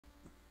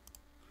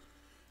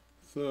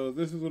So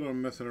this is what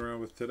I'm messing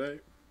around with today.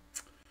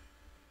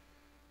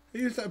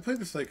 I played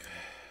this like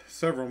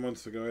several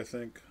months ago, I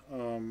think.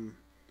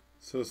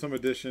 So some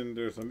edition,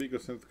 there's a Miko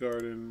Synth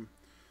Garden.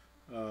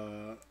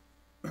 Uh,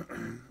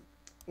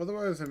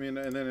 Otherwise, I mean,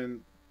 and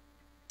then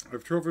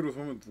I've trophied with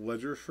one with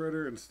Ledger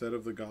Shredder instead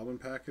of the Goblin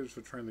package,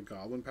 so trying the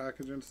Goblin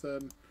package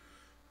instead.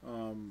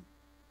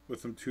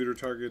 With some tutor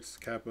targets,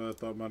 Kappa,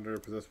 Thought Monitor,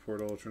 Possessed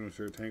Portal,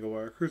 Trinity,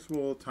 Tanglewire,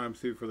 Crucible, Time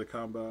Seed for the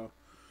combo.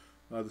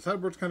 The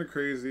sideboard's kind of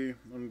crazy.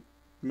 I'm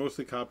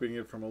mostly copying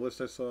it from a list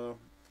I saw.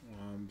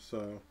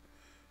 So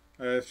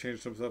I just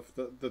changed some stuff.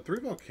 The three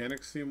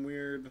volcanics seem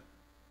weird,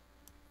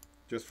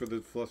 just for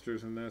the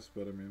flusters in this,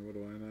 but I mean, what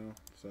do I know?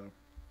 So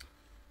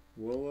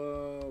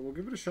we'll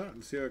give it a shot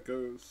and see how it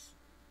goes.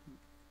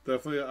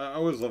 Definitely, I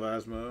always love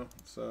Asmo,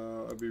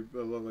 so I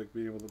love like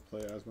being able to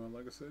play Asmo in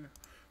Legacy.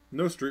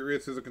 No street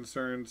rates is a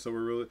concern, so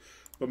we're really,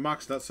 but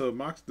Mox not so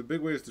Mox. The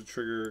big ways to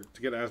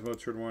get Asmo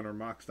turn 1 are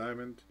Mox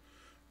Diamond,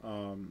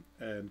 and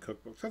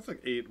Cookbooks. That's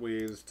like 8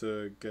 ways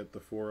to get the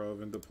 4 of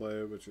into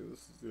play, which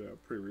is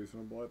pretty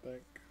reasonable, I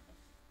think.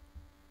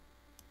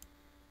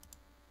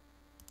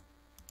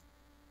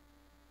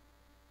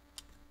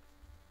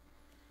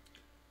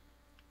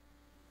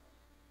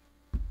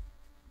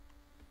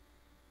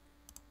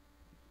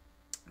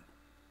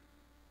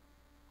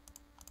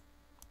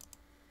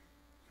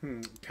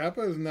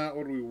 Kappa is not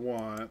what we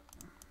want.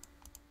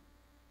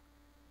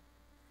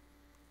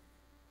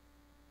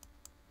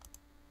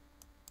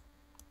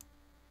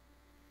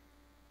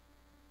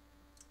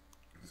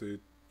 See,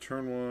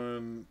 turn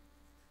 1,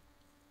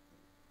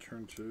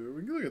 turn 2.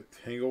 We can get like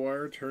a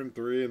Tanglewire, turn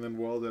 3, and then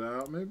weld it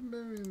out. Maybe.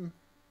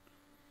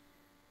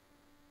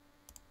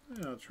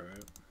 Yeah, I'll try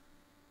it.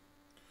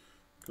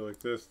 Go like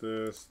this.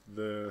 Then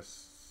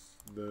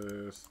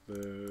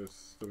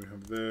we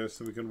have this,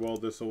 and we can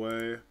weld this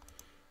away.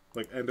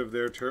 Like end of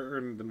their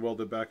turn, then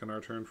weld it back on our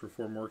turn for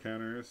 4 more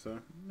counters. So,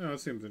 it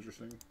seems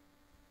interesting.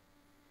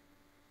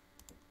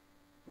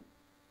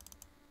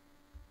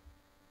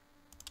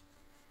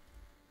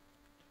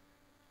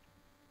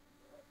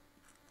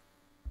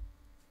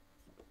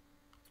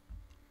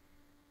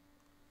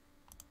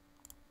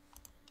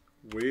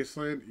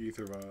 Wasteland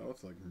Ether Vial.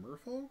 It's like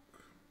Merfolk?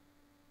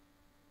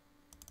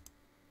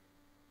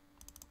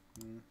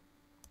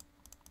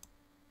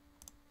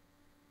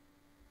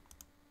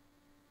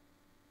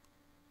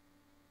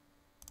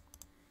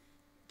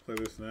 Play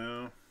this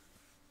now.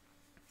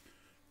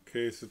 In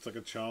case it's like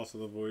a Chalice of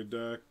the Void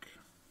deck.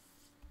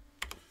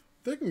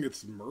 Thinking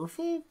it's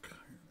Merfolk?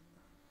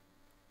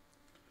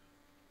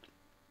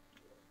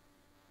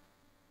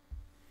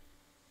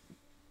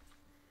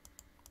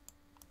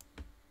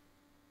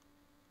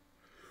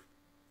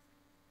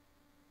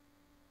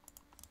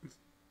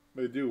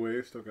 They do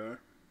waste, okay.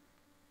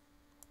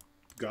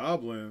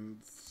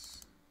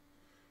 Goblins.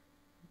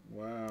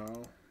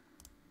 Wow.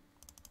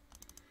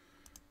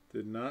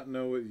 Did not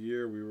know what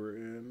year we were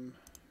in.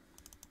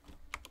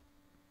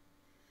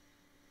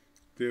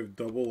 They have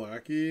double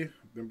lackey?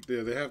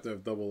 Yeah, they have to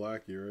have double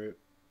lackey, right?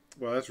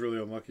 Well, that's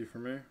really unlucky for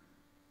me.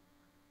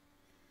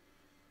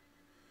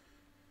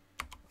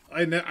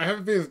 I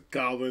haven't faced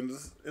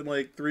Goblins in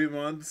like 3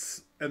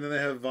 months, and then they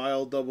have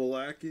Vile double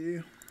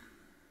lackey.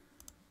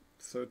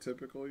 So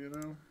typical, you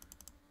know?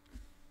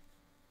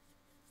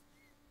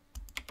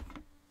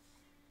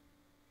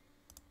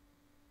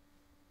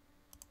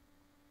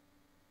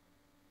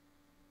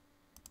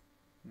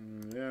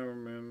 Yeah,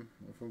 man.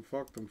 If I'm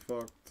fucked, I'm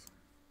fucked.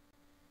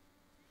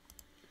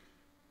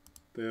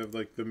 They have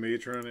like the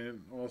matron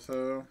in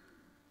also.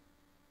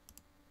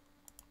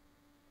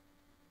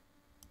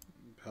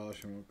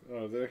 Palashim.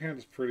 Oh, their hand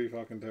is pretty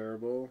fucking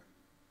terrible.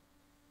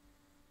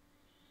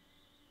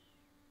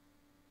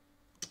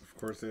 Of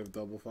course, they have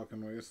double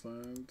fucking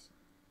wastelands.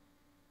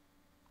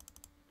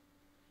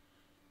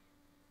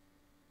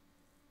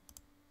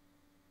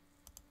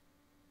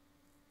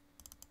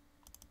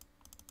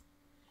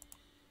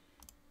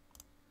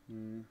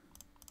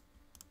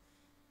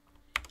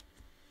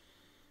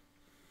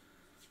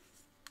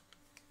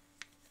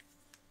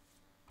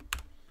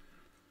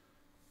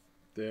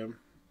 Damn.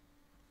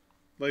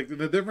 Like,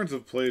 the difference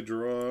of play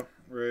draw,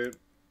 right?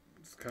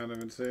 It's kind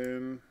of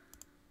insane.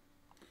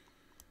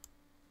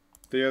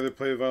 They either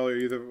play Vile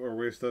or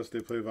waste us.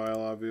 They play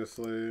Vile,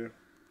 obviously.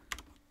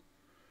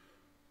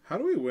 How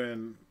do we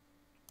win?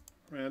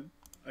 Man,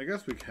 I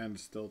guess we can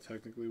still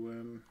technically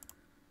win.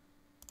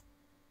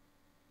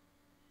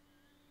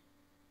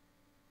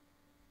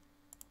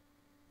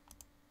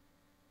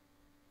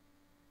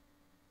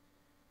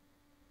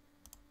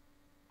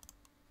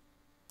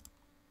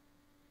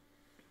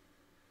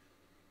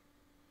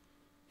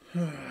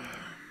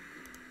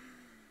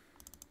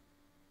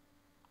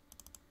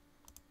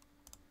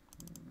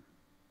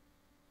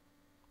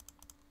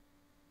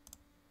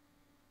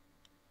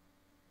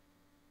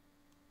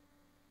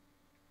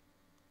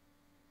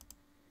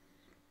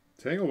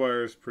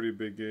 Tanglewire is a pretty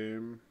big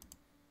game.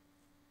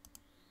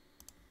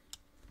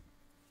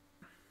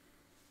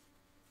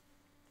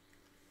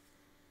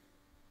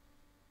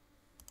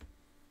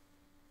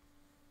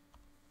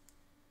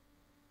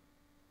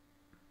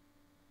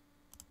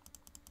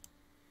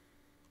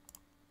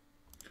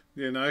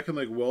 Yeah, now I can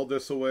like weld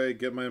this away,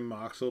 get my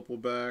Mox Opal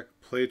back,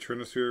 play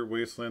Trinisphere,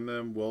 wasteland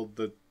them, weld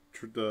the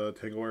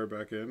Tangle Wire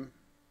back in.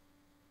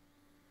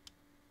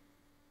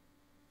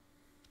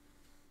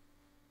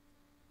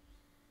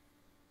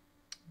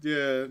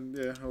 Yeah,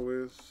 yeah,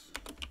 always.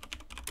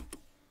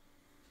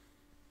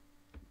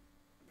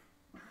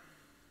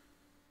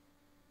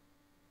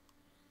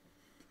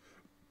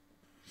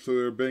 So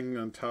they're banging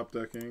on top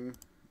decking.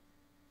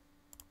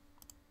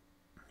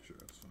 Sure,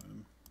 that's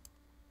fine.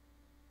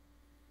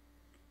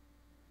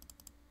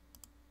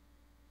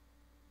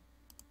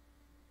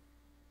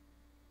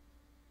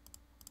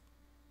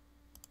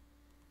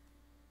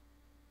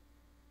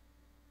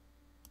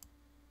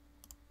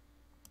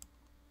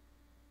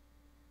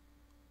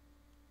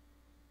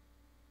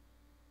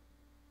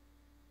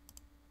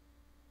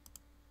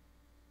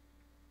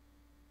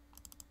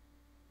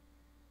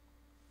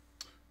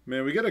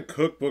 Man, we got a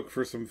cookbook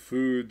for some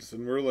foods,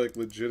 and we're like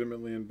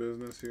legitimately in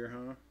business here,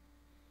 huh?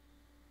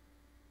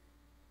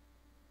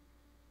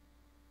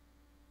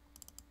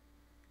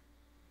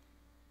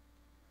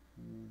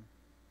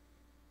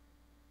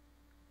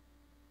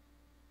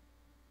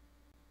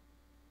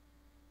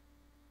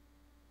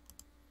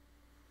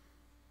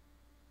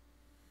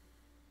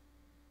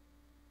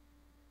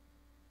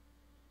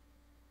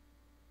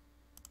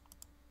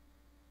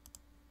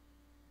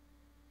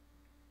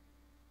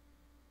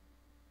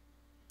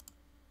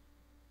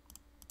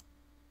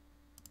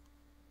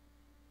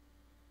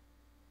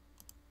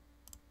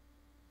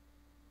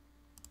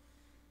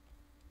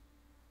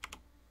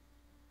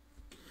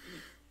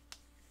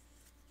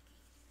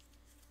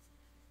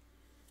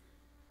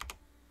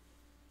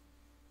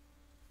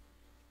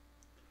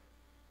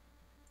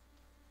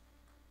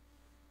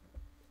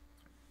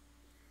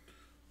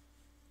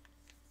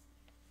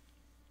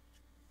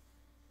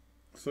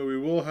 So we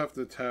will have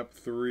to tap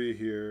 3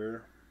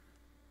 here.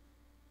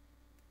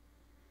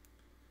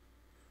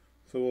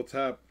 So we'll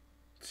tap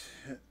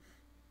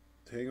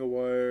Tangle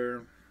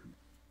Wire.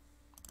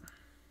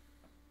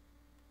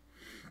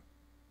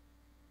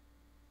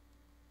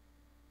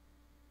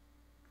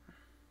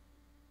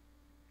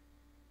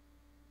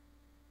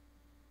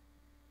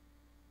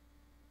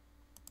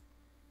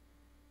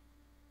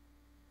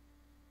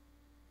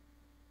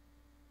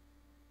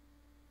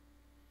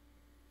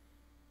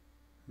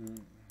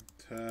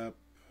 Tap.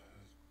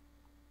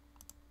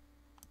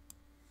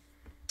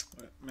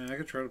 Man, I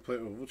could try to play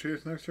Oval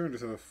Chase next turn.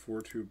 Just have a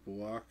 4/2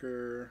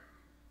 blocker.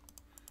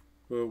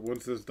 But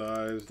once this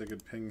dies, they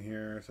could ping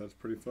here, so that's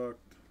pretty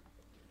fucked.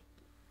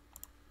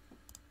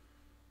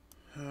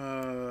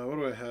 What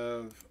do I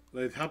have?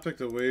 They top deck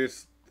the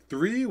waste.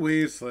 3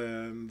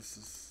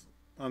 wastelands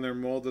on their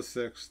mold to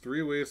 6.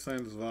 3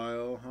 wastelands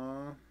vial,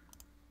 huh?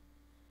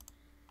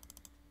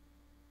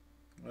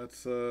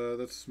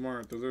 That's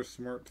smart. Those are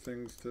smart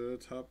things to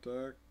top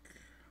deck.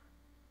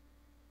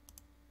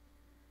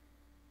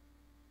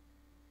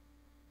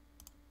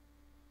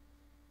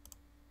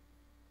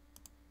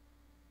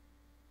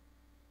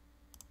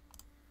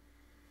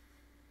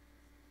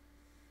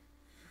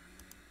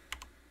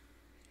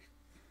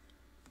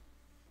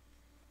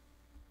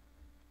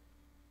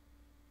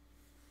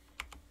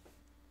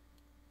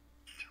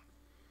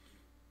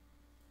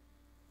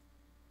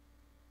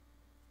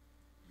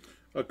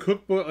 A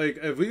cookbook, like,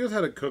 if we just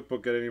had a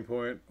cookbook at any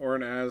point, or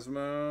an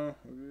Asmo,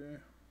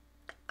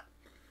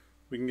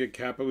 we can get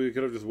Kappa. We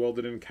could have just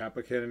welded in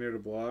Kappa Cannoneer to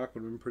block.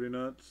 Would have been pretty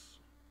nuts.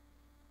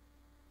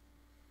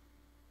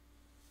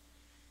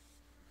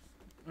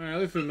 Alright,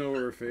 at least we know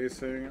what we're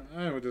facing.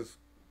 I would just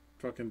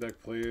fucking deck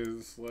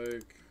plays,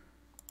 like,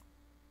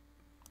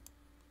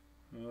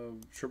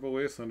 triple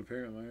wasteland,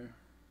 apparently.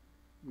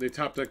 They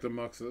top deck the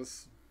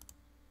Muxus.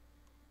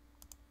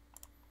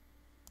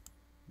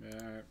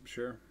 Yeah,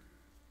 sure.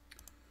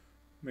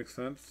 Makes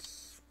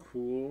sense.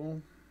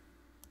 Cool.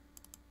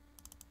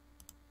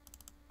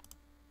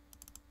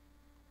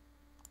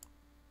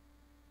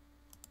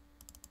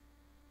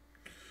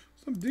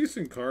 Some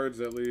decent cards,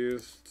 at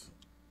least.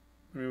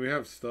 I mean, we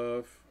have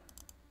stuff.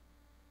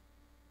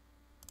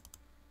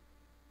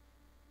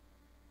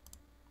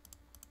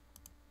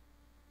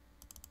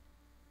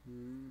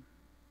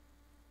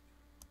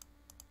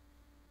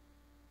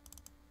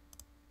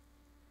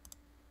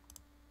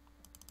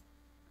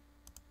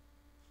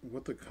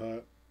 What the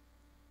cut?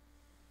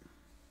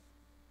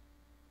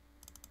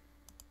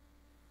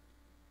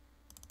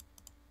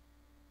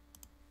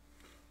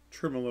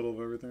 Trim a little of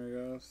everything,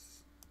 I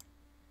guess.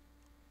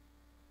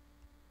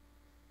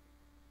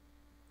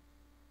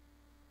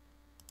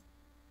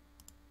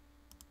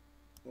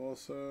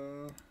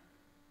 Also,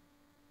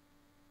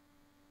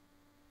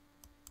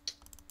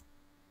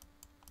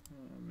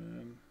 oh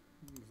man,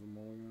 there's a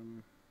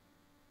mulligan.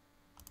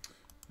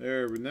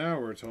 There, but now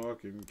we're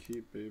talking.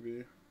 Keep,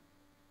 baby.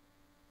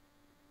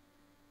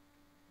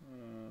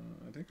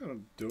 I think I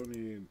don't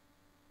need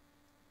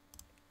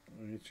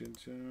ancient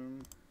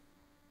gem.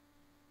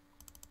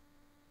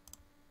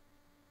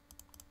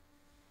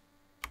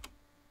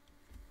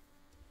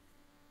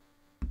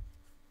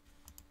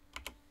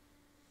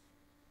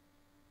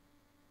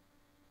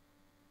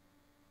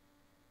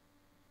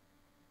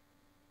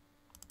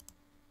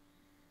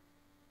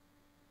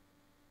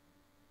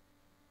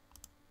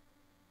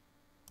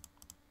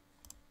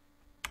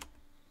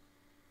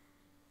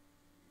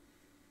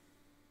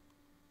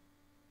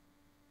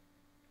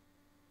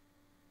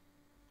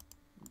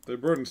 They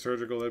brought in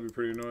surgical, that'd be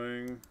pretty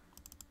annoying.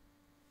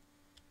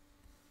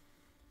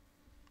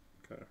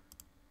 Okay.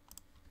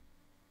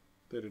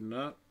 They did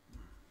not.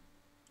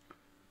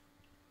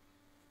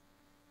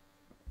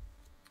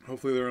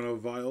 Hopefully they're on a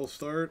vial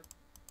start.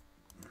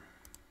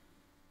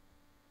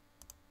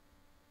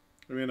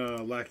 I mean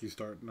a lackey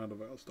start, not a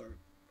vial start,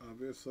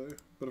 obviously.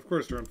 But of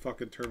course they're on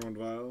fucking turn 1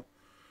 vial.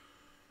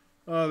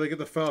 They get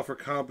the foul for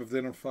comp if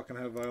they don't fucking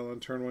have vial on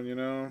turn 1, you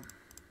know?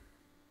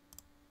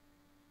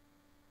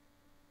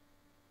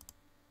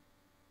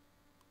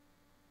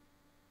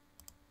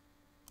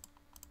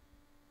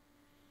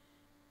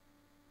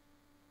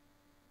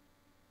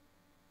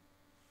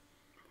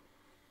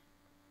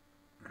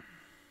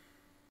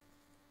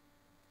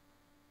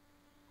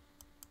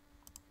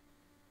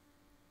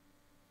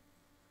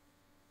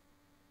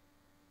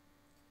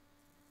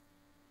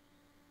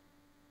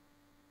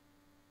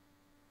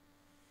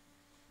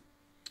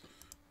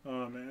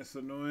 Oh man, it's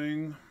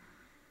annoying.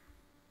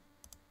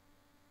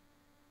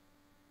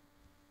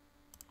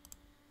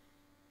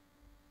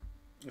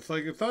 It's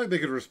not like they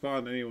could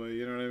respond anyway,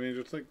 you know what I mean?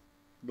 Just like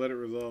let it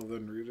resolve,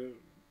 then read it.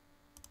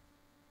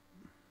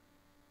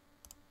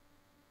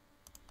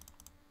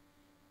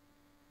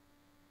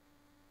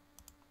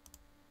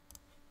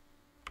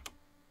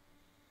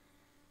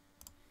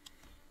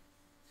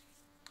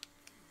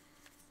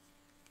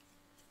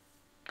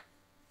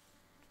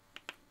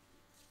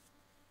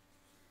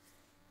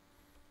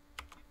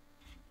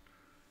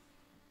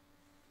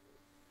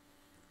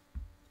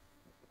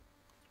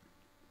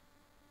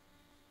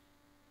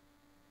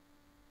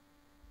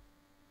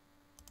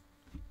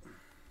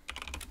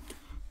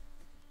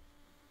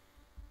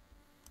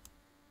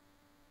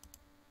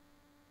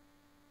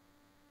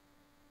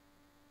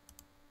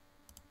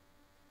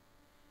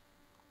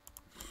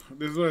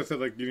 This is what I said,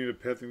 like, you need a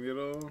pithing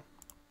needle.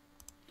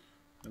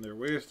 And they're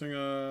wasting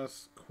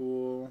us.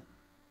 Cool.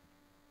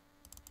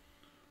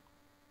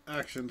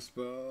 Action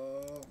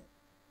spell.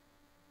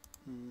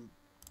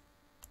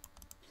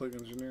 Plague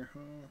engineer,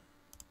 huh?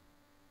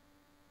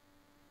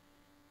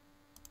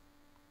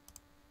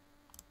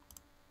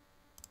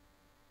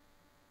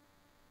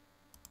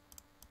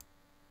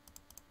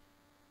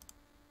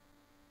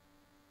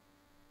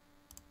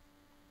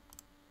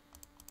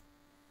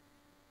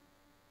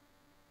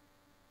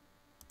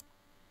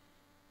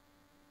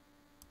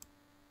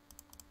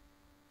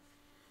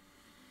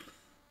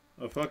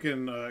 A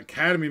fucking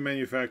Academy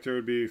Manufactor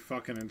would be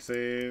fucking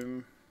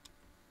insane.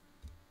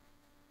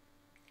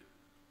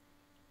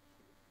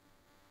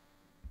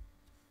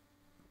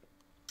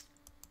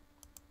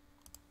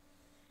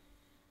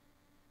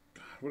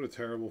 God, what a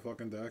terrible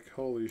fucking deck.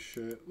 Holy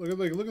shit. Look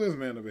at this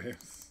mana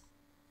base.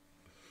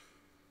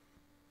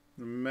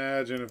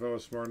 Imagine if I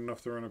was smart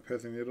enough to run a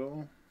Pithing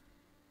Needle.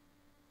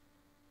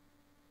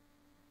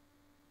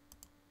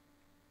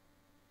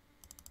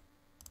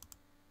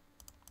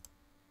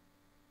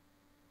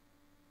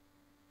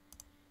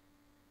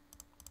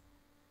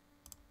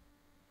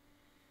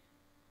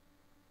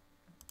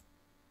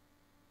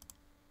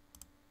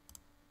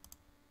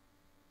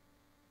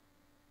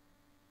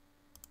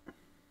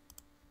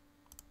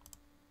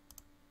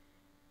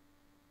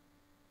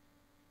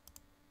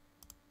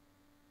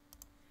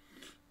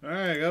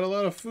 Alright, got a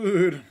lot of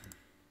food.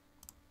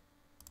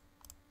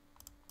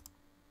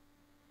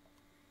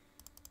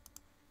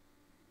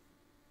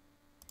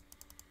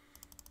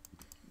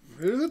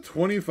 It is a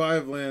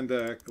 25 land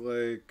deck,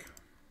 like...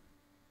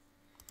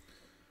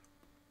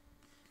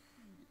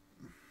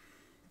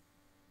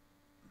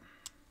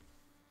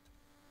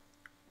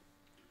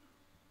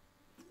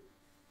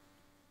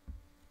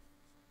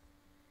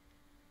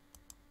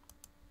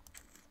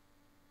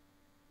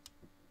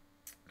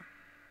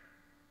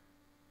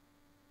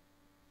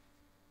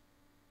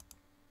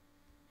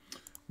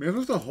 Maybe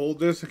I'm supposed to hold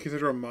this in case I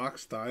draw a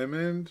Mox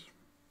Diamond.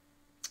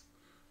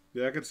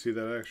 Yeah, I could see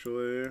that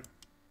actually.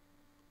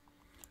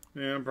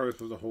 Yeah, I'm probably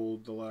supposed to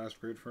hold the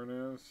last Great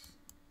Furnace.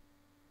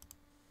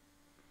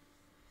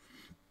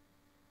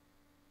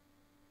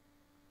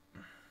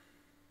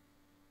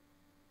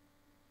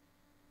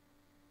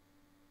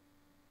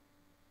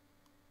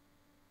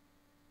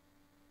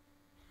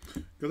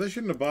 Because I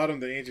shouldn't have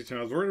bottomed the Ancient Tomb.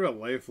 I was worried about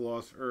life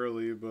loss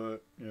early,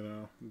 but, you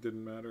know, it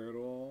didn't matter at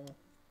all.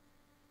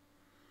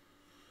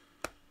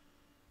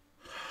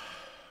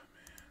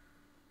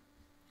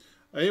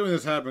 I hate when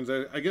this happens.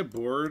 I get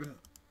bored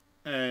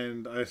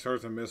and I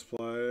start to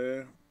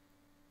misplay.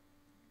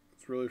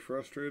 It's really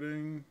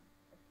frustrating.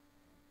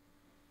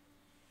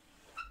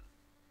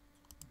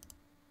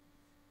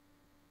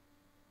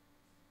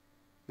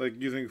 Like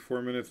using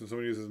 4 minutes and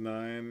someone uses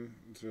 9.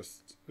 It's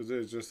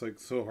just like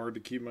so hard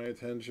to keep my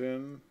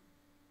attention.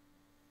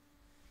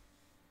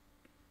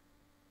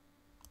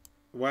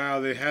 Wow,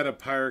 they had a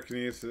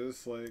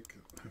Pyrokinesis, like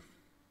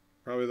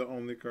probably the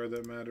only card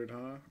that mattered,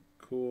 huh?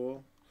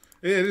 Cool.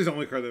 Yeah, it is the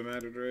only card that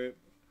mattered, right?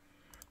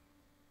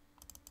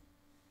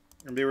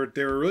 And they were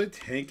really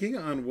tanking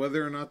on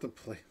whether or not to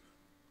play.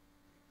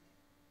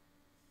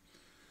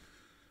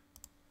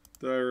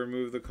 Do I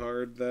remove the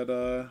card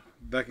that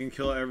that can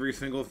kill every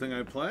single thing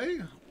I play,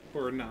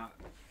 or not?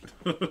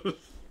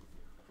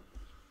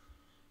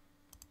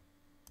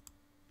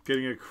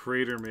 getting a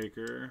crater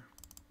maker.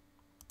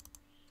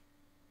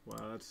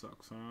 Wow, that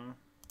sucks, huh?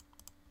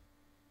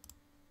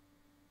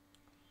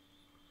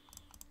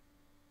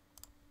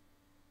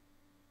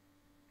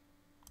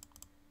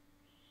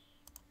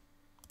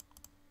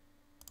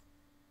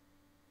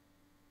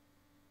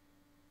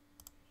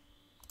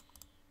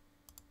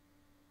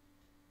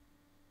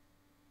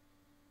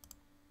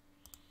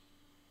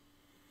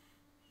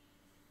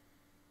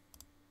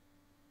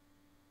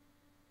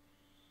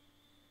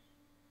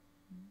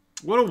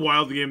 What a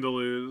wild game to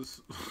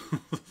lose.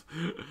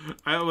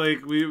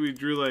 We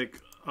drew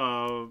like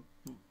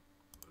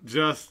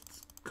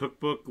just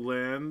cookbook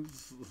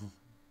lands.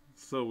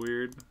 So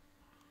weird.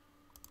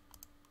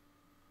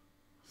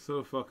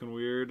 So fucking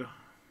weird.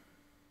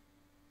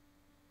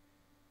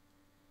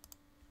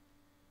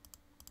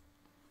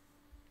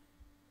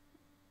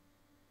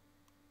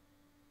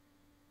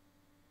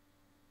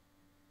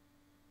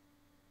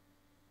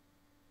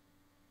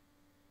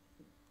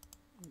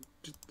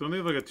 Don't they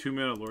have like a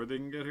 2-mana lord they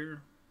can get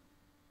here?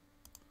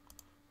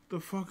 What the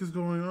fuck is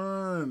going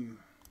on?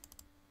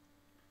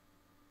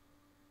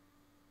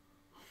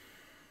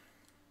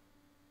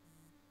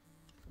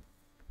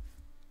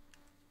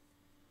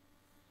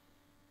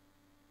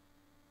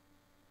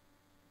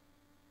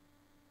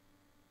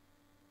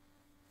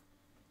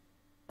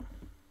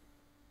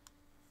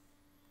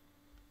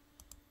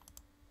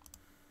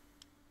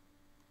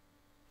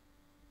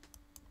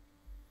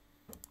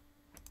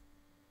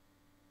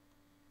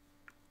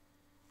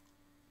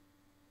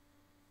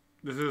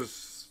 This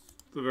is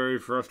very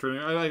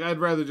frustrating. I'd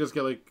rather just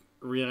get like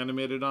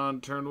reanimated on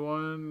turn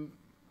 1.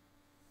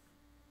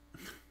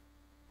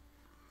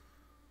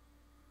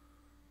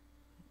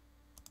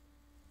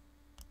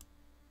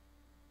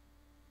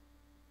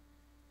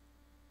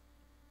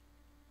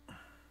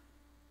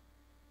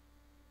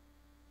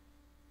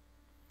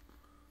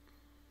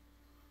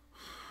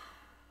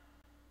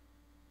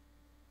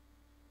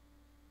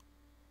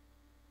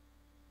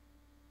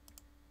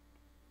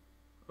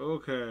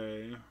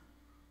 Okay.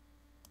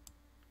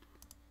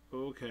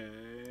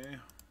 Okay.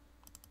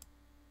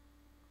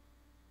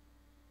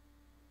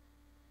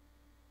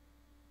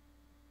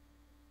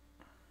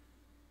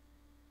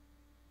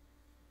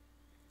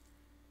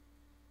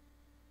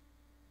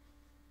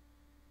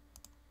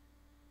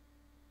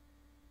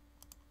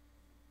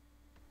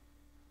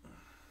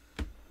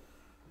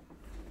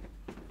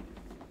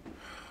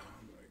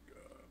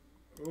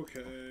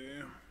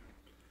 Okay.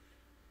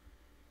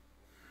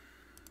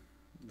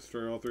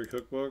 Destroy all 3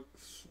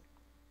 cookbooks.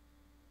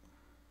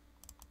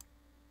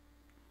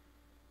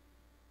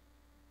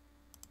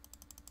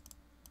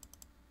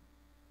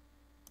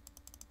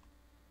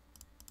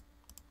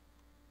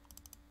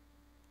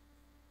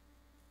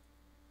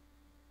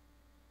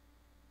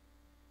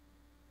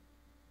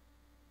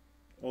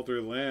 All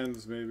 3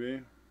 lands,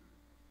 maybe.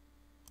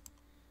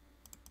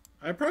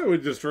 I probably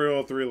would destroy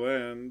all 3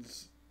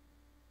 lands,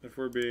 if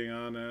we're being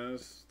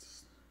honest.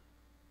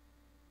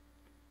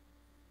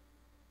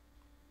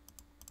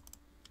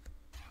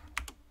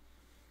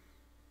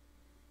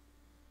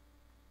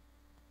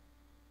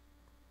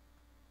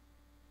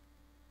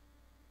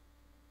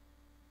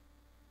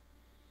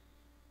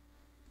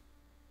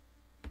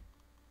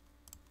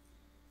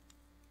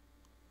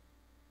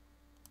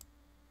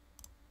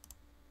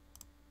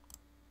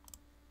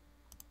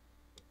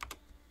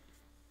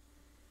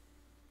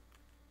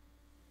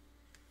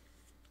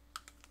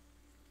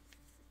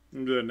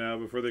 I'm doing it now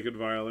before they could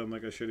violate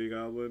like a shitty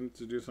goblin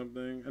to do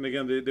something. And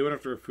again, they went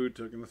after a food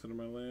token instead of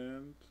my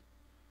land.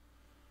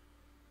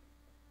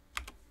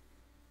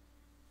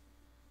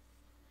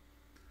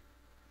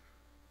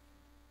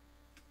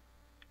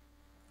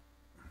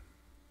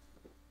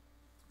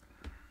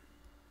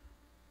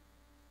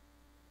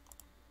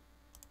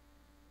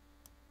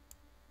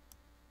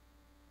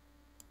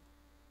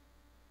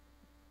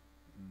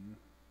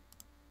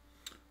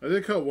 I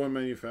did cut 1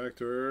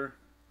 manufacturer.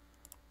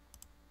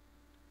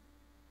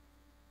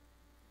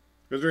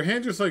 Because their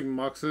hand just like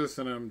Muxus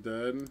and I'm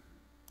dead.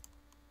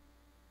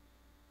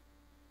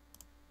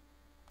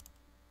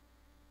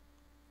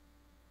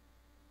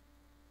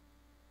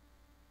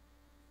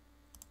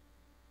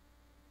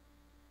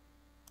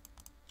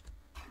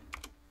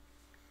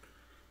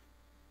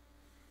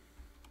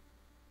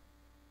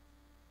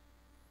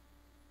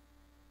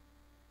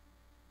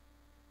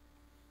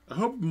 I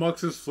hope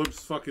Muxus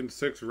flips fucking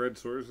 6 red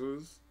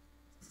sources.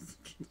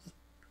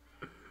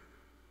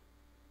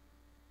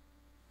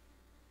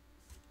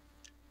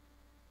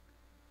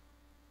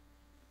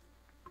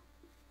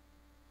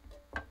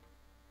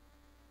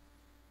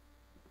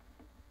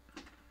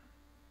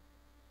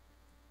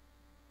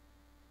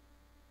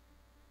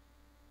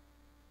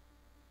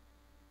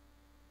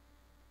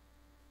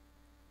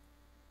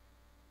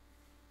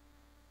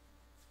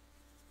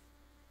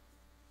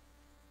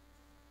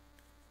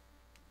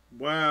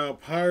 Wow,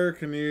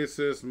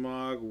 Pyrokinesis,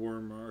 Mog, War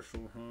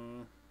Marshal,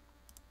 huh?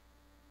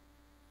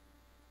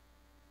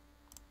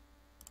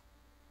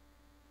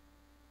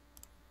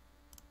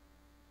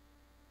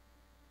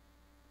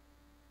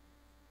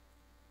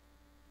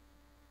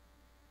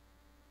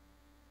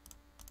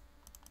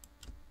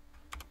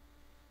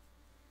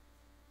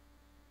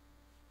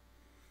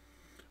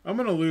 I'm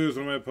gonna lose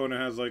when my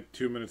opponent has like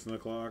 2 minutes in the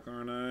clock,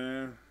 aren't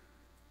I?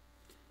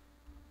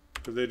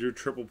 Because they drew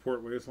triple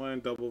port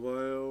wasteland, double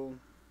vial.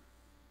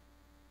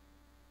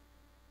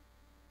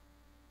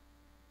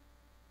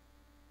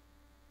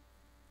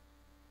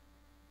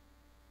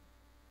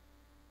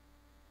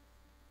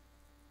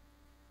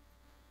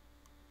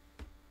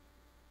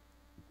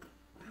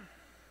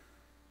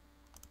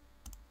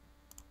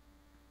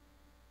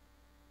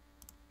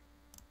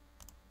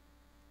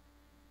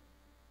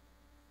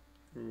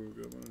 Ooh,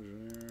 good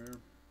engineer.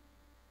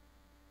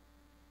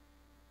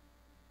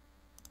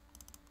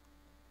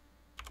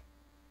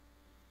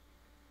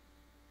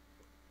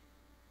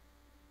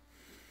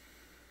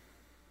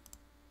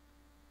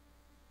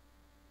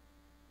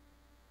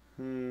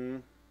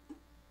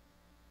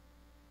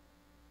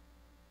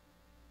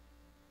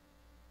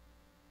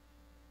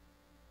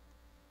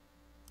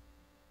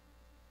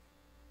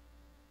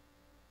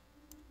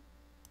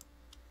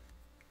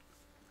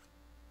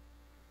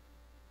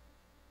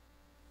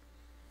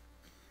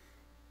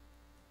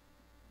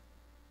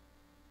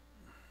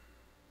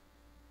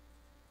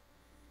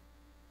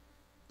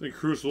 I think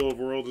Crucible of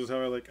Worlds is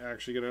how I like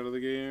actually get out of the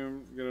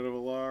game, get out of a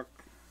lock.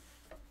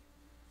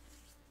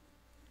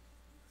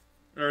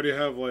 I already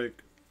have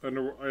like I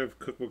have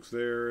cookbooks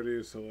there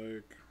already, so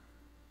like.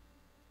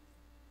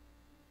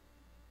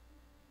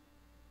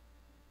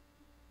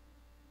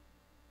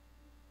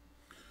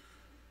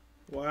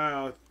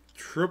 Wow,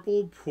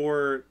 triple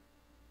port.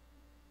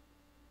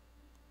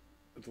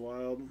 It's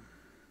wild.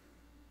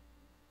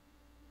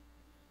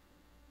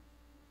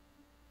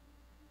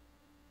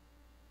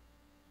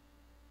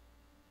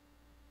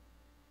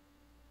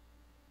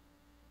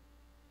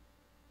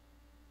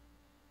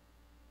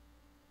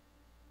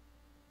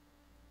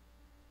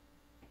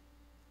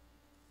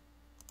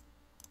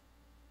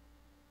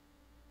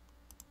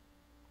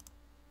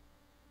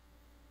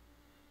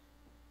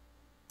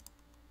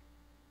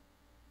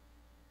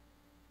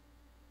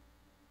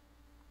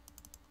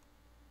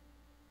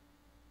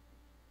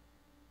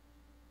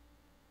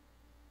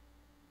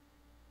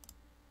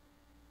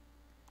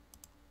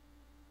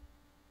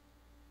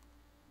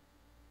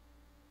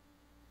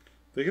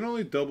 They can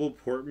only double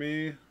port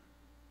me.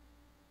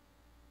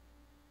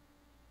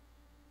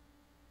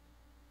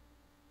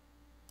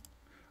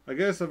 I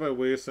guess if I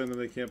wasteland, then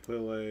they can't play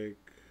like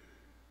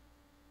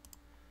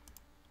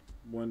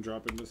one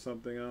drop into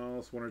something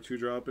else, one or two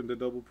drop into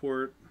double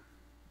port.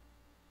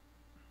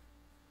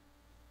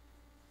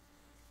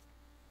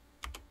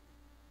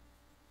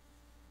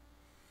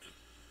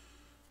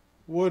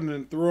 What an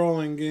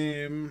enthralling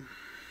game.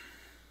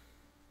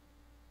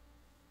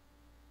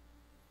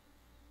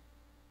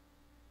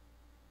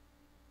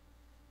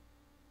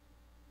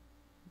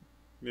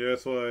 Yeah,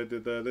 that's why I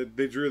did that.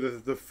 They drew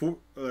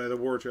the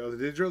war child.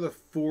 They drew the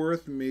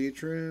fourth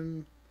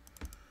matron.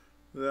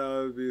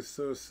 That would be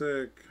so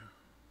sick.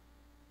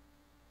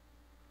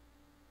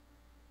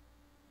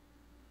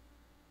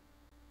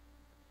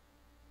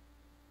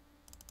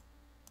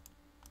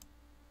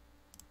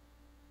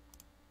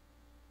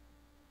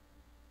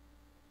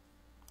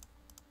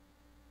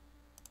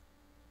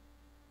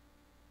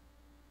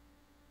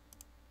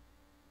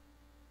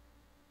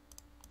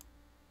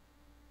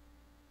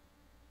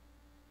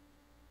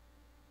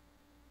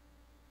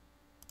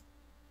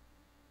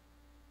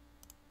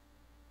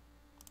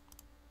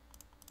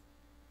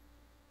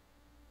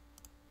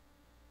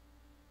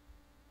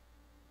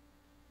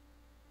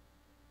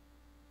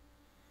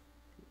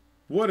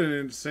 What an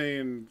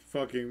insane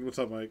fucking... What's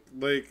up, Mike?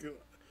 Like,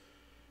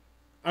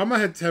 I'm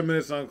gonna hit 10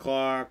 minutes on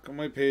clock.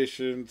 My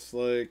patience,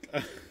 like...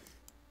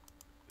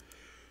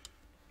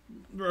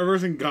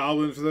 reversing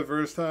Goblins for the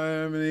first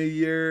time in a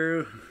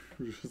year.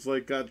 Just,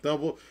 like, got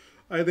double...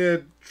 I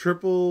did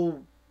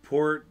triple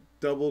port,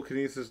 double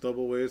Kinesis,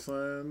 double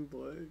Wasteland.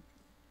 Like...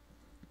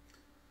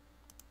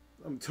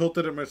 I'm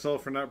tilted at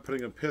myself for not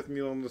putting a Pith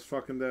Meal in this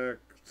fucking deck.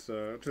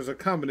 So, there's a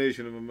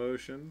combination of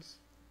emotions.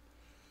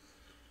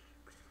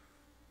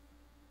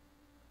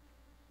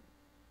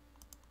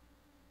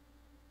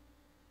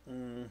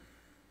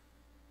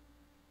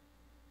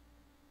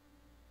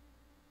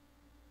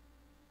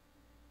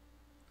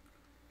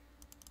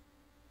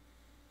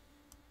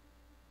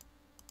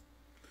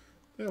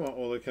 They want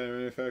all the kind of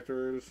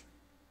manufacturers.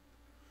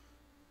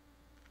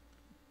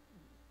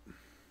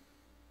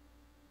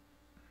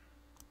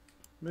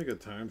 Make a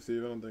time,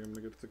 Steve. I don't think I'm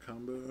gonna get to the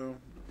combo.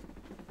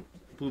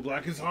 Blue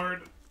black is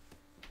hard.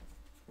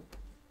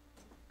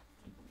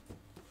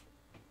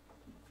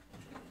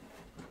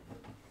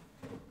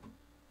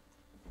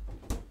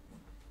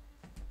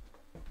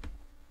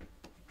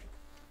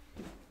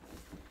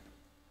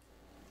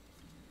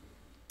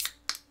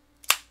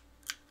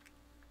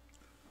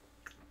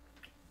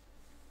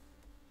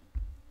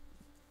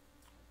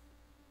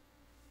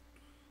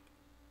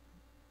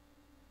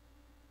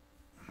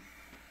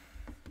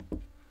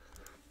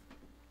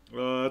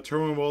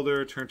 Turn 1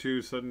 Welder, turn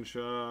 2 Sudden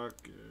Shock.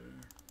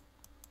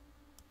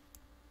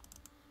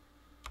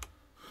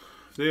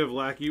 They have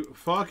Lackey.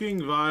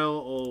 Fucking Vile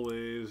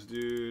always,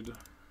 dude.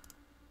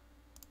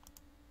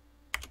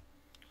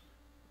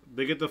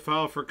 They get the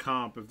file for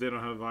comp if they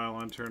don't have Vial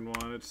on turn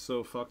 1. It's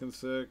so fucking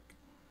sick.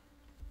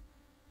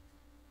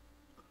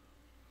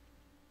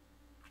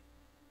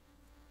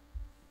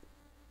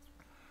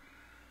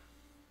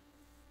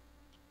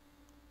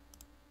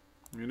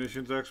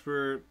 Munitions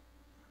expert.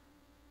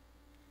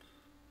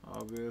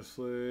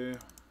 Obviously.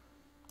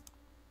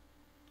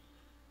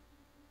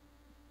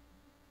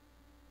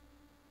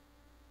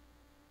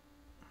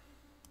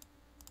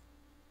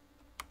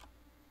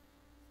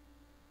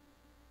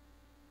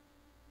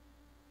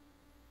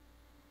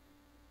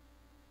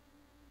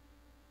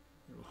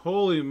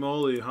 Holy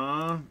moly,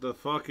 huh? The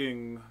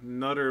fucking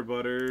Nutter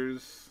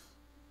Butters.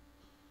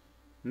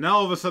 Now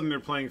all of a sudden they're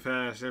playing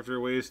fast after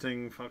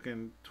wasting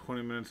fucking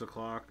 20 minutes of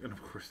clock. And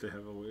of course they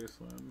have a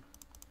Wasteland.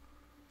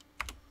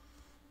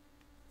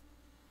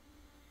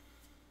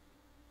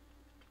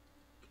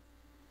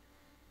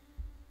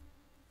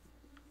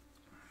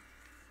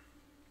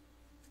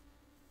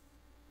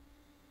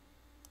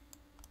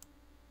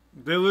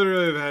 They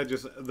literally have had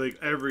just like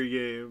every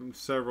game,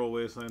 several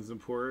Wastelands and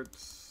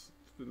ports.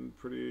 It's been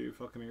pretty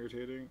fucking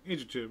irritating.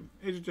 Agent Chip.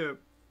 Agent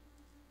Chip.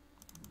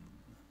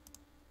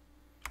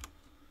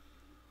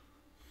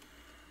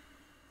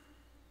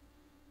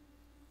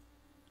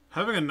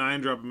 Having a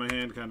 9-drop in my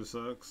hand kind of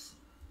sucks.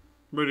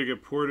 I'm ready to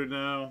get ported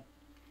now.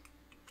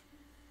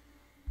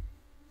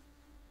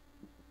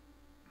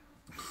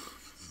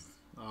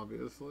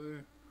 Obviously.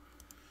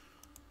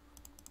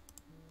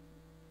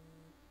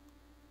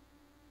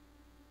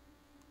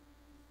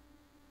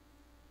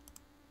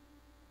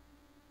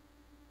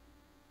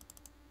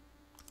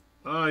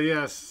 Ah,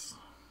 yes.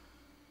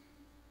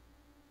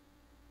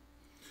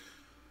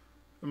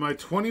 In my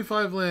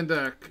 25 land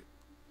deck,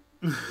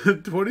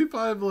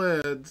 25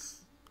 lands.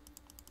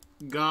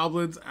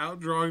 Goblins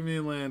outdrawing me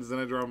in lands, then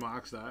I draw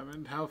Mox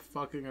Diamond. How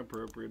fucking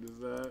appropriate is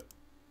that?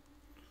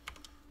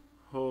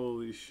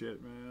 Holy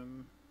shit,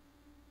 man.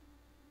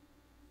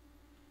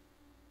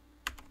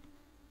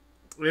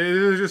 It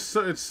is just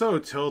so, it's so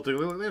tilting.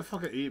 Like, they have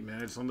fucking 8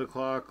 minutes on the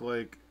clock.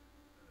 Like,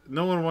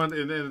 no one wants,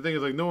 and the thing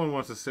is, like, no one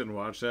wants to sit and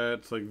watch that.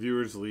 It's like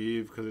viewers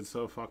leave because it's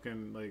so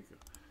fucking, like,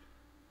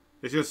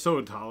 it's just so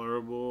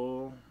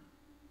intolerable.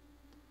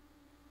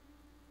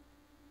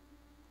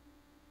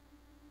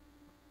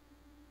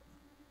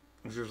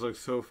 It's just like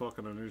so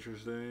fucking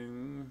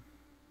uninteresting.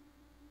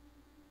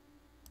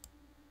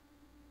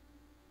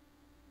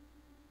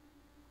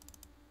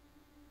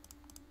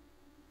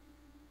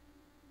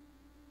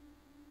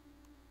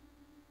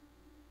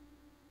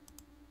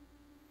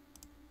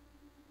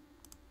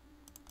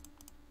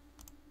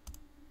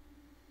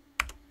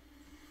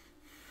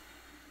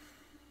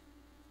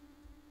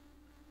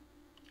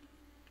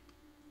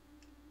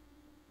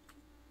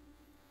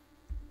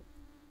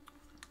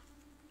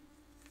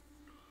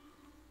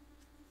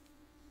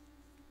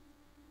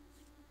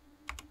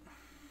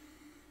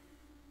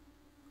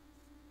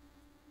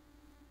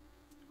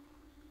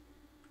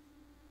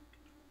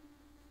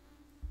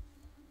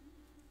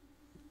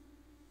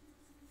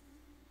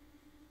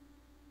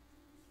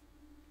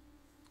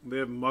 They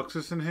have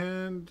Muxus in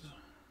hand.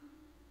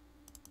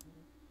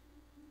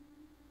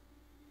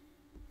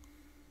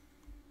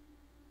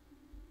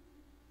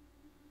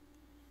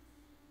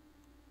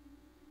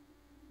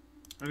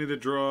 I need to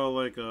draw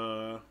like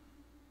a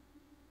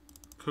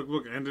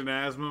cookbook and an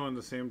Asmo in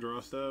the same draw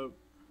step.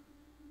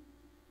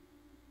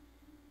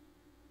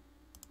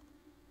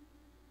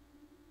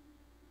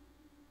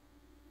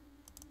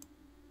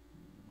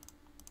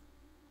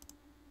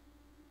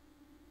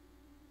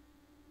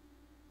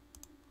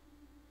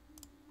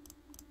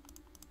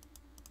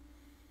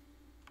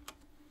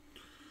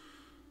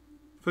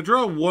 If I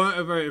draw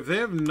one, if they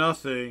have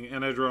nothing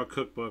and I draw a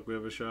cookbook, we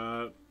have a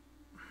shot.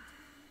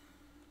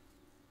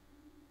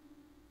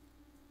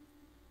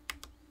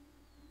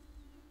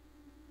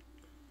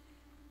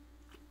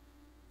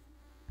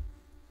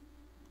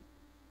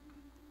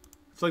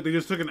 It's like they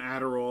just took an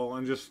Adderall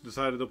and just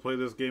decided to play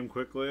this game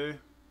quickly.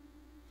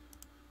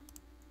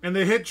 And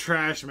they hit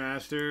Trash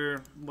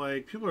Master.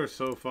 Like, people are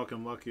so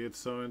fucking lucky. It's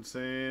so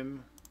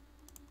insane.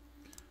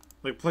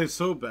 Like, play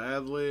so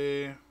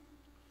badly.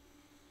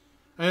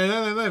 And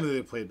then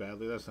they played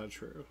badly, that's not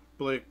true.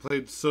 But like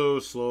played so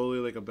slowly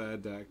like a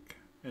bad deck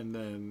and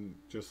then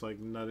just like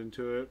nut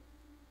into it.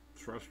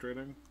 It's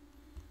frustrating.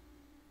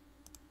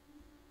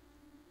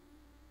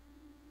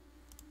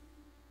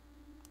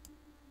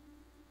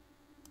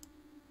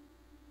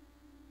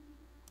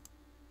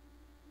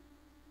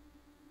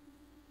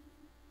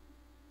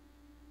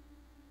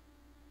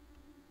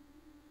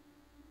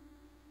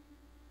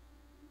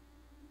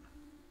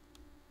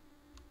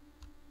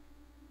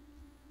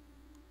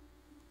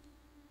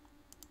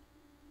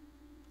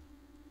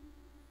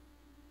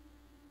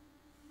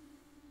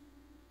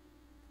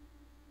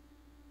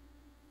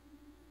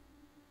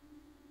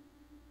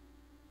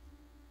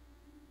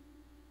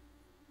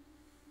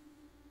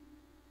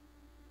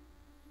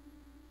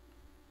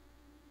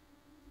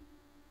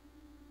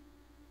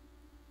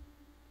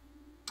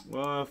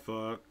 Oh,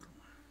 fuck.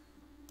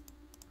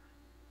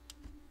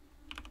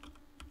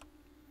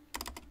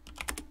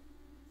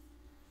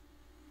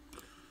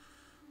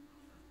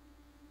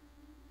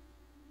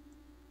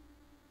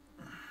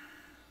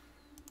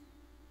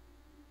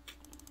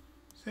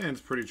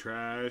 Sand's pretty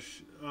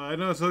trash. I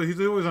know, so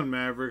he's always on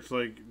Mavericks.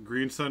 Like,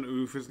 Green Sun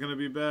Oof is going to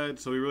be bad,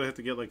 so we really have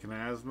to get, like, an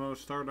Asmo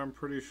start, I'm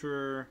pretty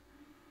sure.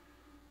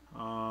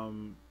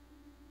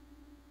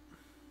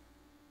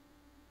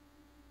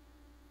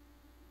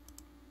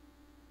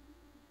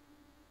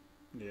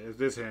 Yeah,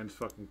 this hand's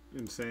fucking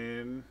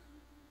insane.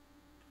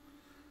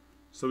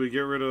 So we get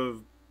rid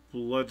of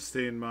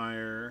Bloodstained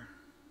Mire.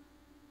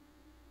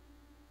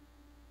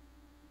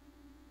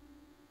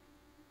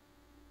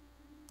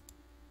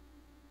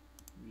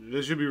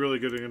 This should be really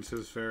good against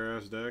his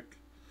fair-ass deck.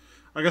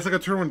 I guess like a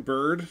turn 1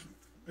 Bird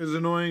is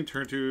annoying.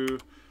 Turn 2...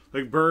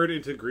 Like, Bird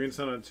into Green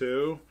Sun on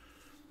 2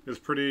 is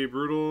pretty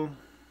brutal.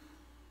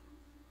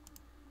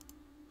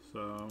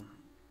 So...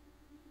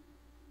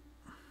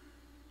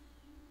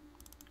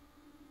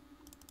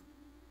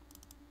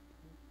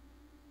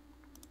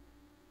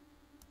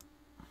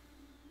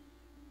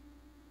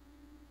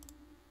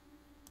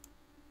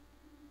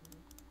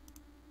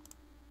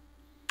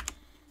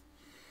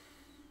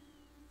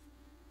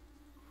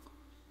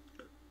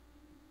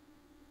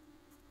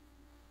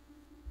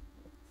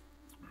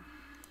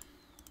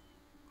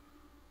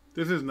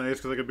 This is nice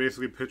because I can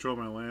basically pitch all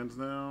my lands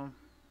now.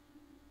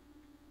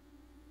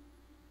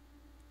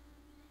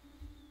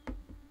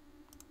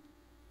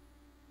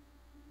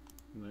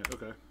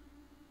 Okay.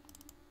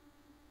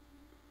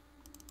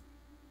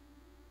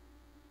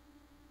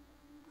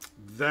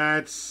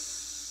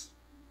 That's...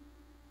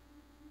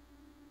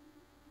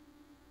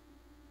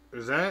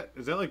 Is that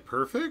like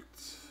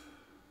perfect?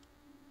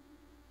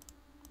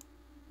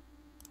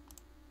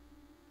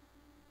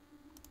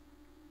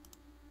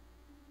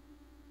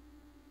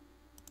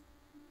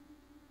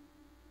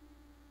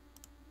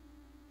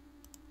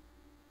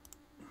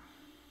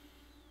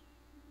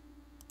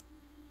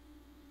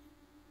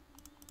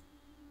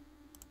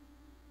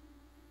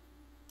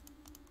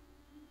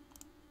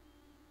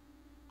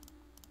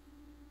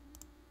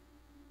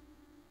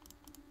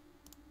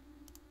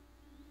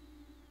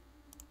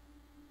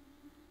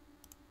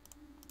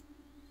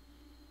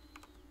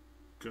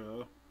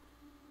 Go.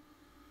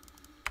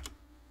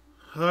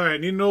 Alright,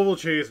 need Noble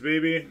Chase,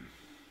 baby.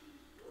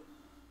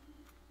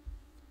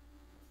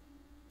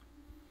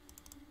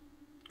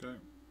 Okay.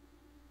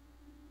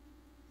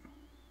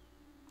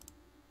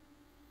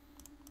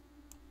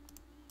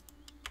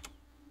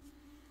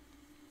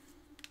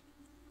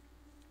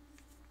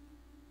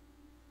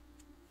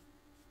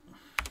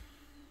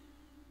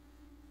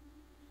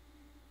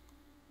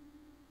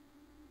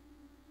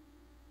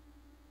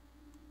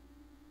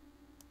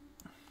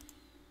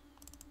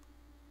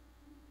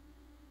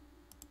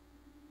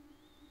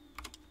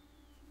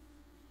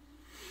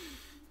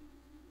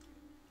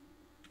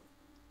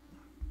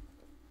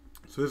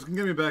 So this can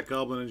get me back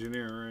Goblin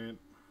Engineer, right?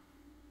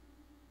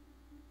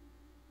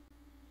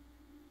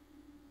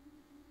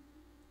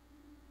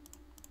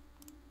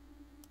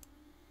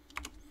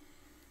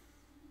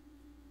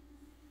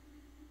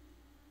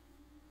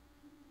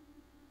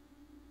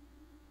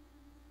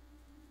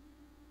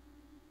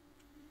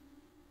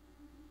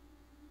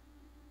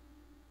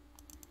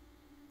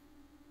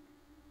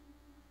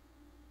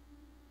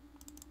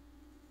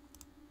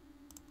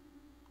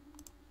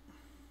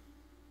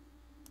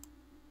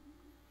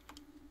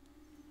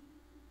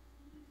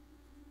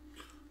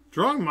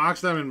 Drawing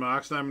Mox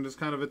Diamond is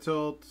kind of a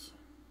tilt.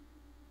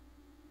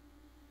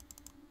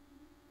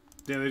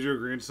 Damn, they drew a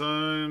Green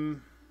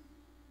Sun.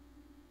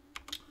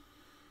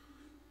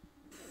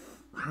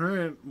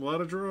 Alright, a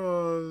lot of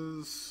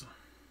draws.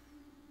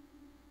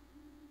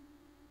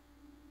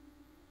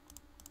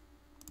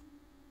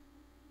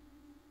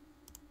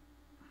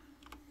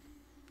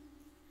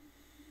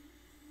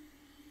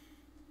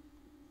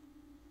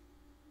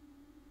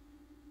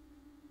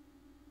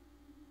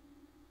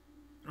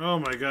 Oh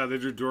my god, they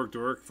drew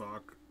Dork.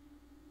 Fuck.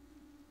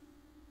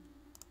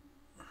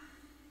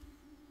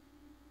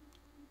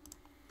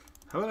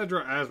 How about I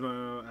draw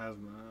Asmo?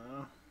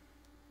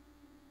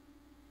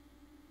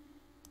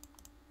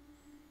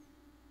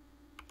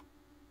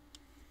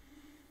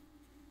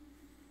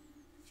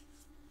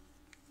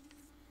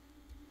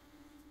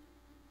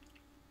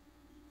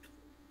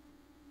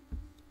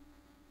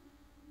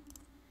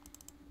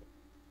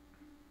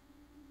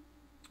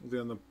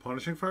 On the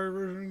Punishing Fire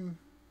version?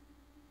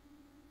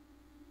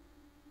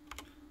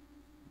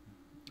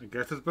 I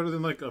guess it's better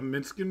than like a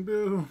Minskin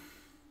Boo.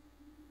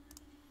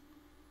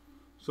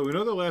 So we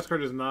know the last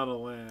card is not a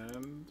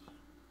land.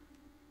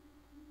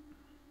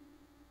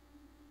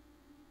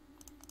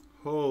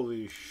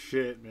 Holy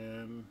shit,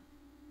 man.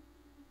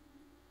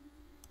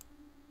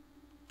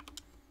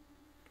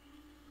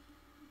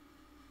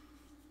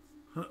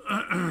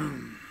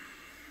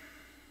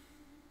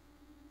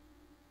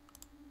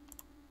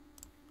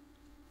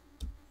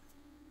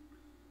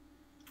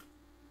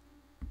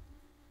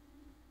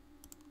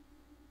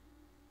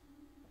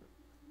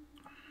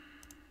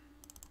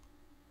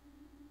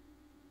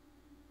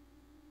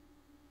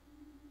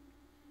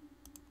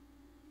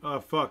 Oh,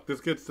 fuck.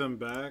 This gets them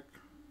back.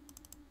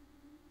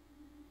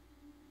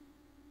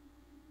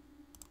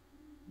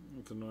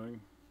 That's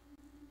annoying.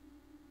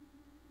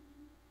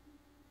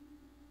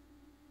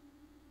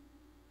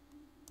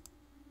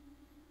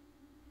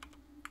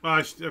 Oh,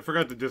 I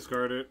forgot to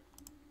discard it.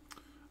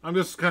 I'm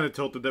just kind of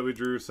tilted that we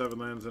drew 7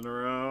 lands in a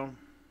row.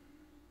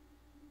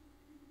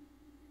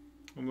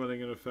 I'm letting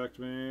it affect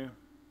me.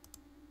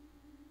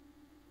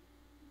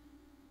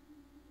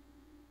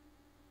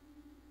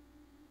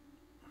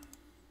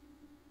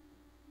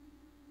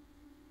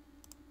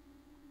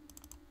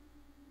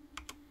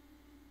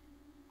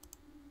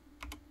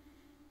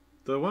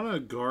 Do I want a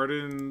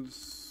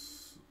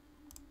Gardens,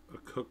 a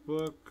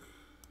cookbook?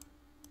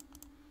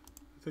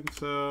 I think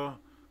so.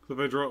 Because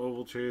if I draw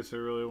Oval Chase, I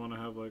really want to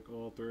have like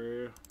all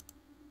 3.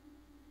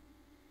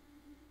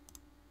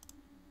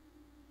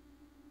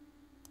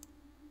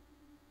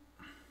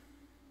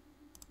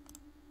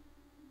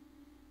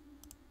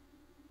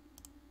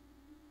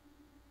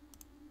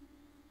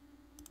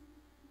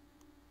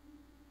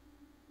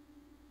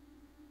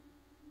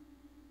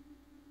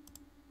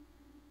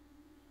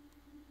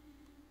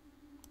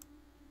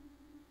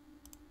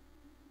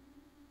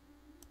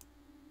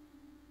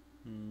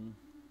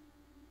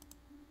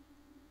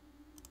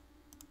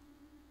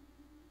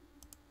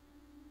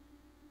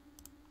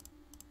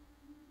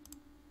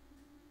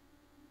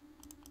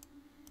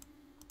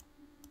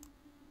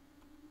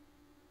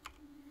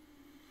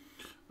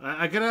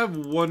 I could have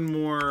one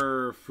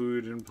more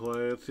food in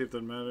play. Let's see if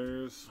that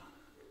matters.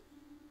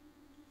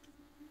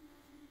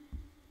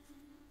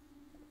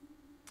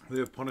 They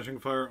have Punishing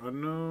Fire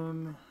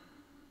Unknown.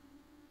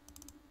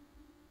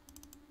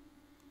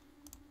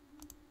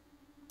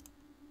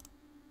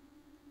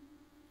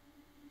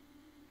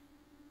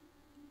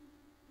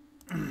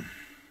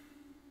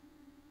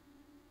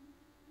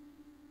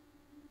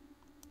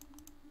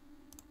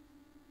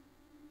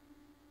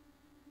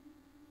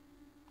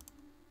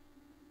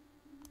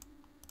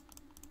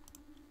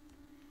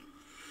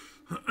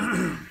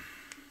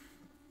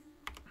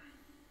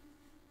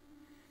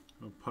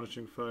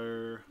 Punishing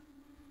Fire.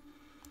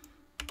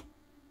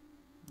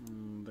 I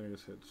think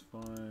this hit's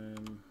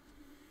fine.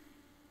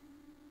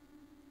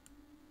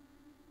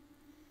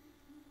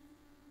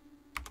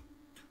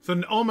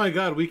 So, oh my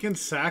god, we can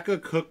sack a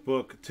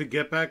cookbook to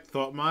get back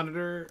Thought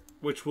Monitor,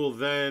 which will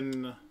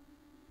then...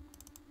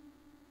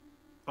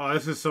 Oh,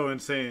 this is so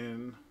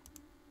insane.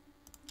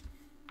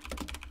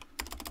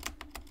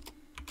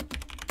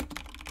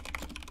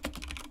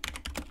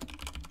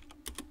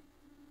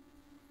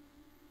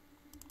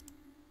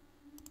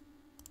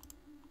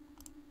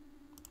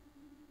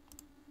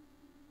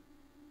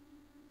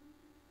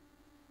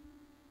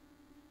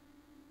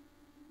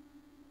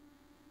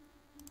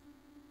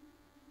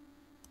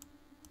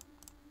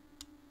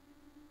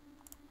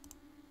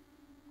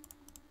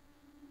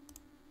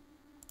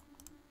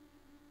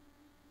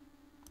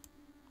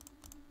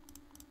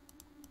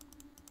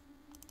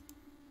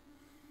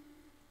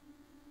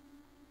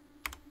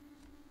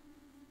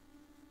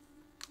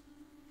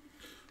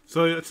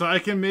 So I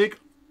can make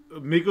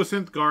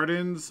Mycosynth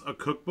Gardens a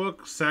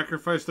cookbook,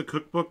 sacrifice the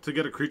cookbook to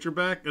get a creature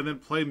back, and then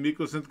play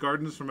Mycosynth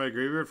Gardens from my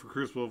graveyard for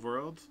Crucible of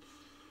Worlds.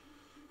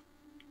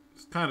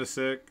 It's kind of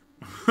sick.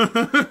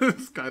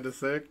 It's kind of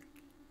sick.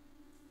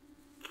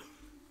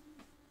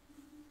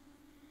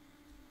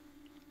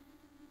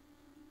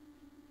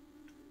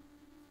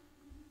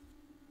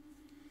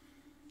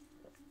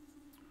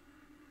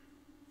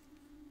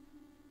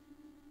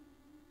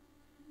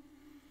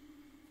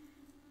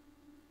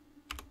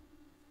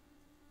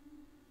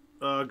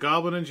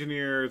 Goblin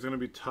Engineer is going to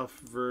be tough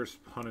versus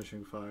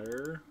Punishing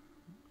Fire.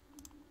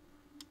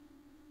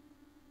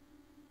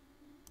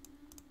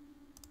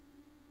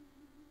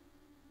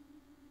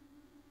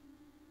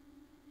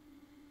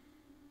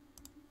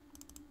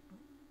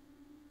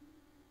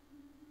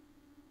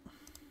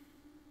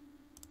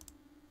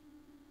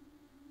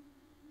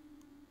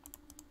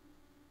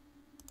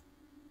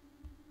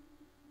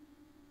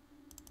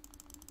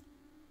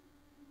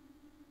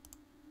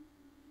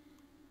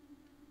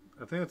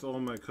 I think that's all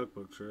my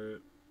cookbooks,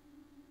 right?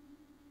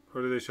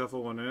 Or do they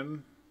shuffle one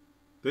in?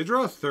 They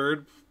draw a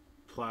third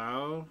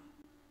plow.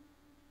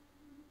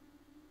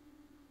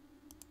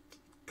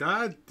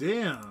 God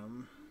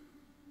damn.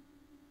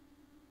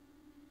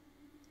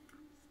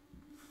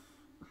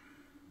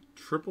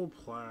 Triple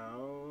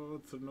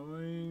plow. It's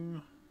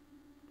annoying.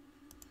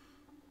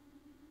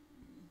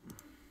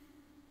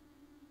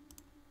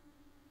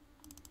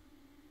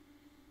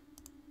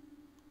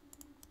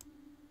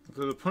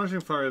 So the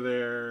Punishing Fire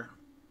there.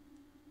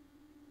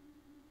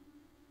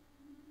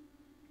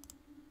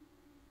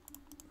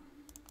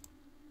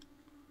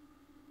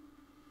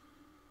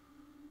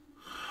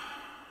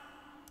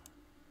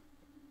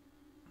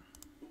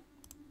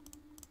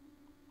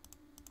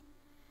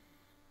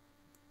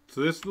 So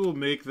this will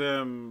make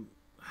them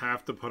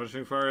have to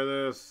Punishing Fire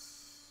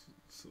this.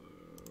 So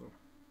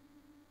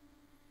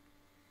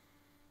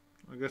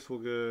I guess we'll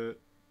get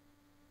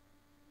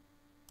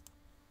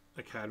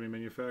Academy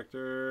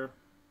Manufactor.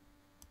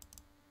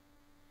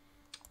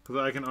 Because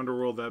I can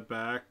Underworld that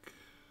back.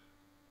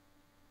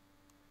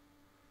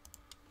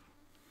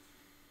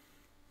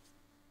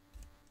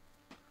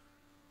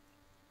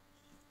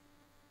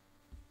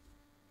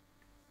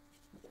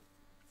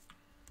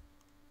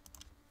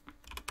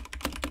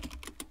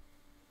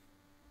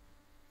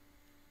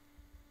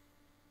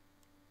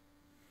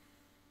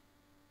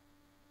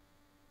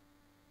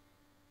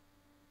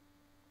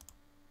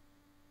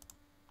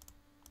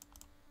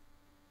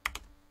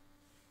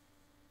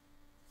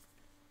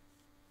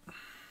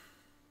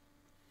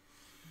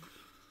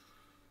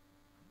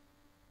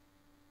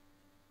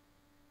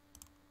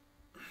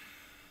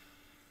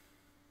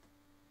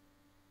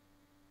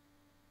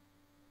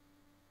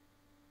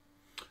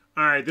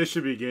 Alright, this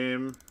should be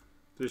game.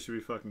 This should be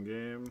fucking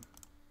game.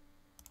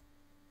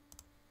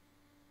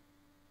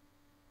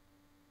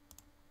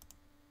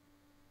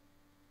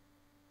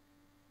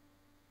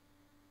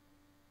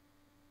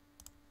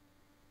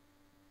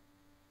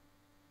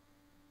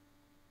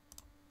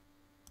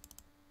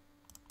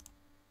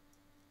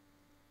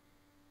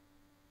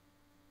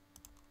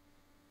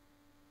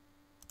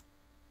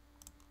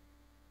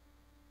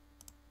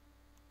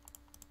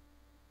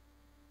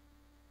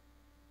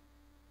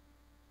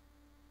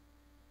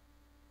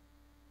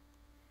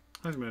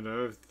 How many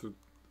I have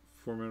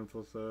 4 minutes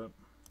plus that.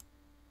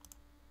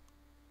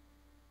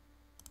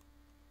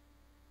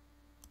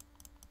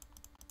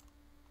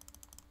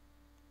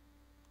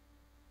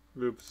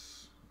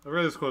 Oops. I'd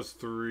rather this cost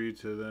 3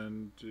 to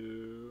then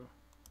do.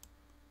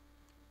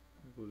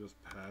 I think we'll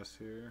just pass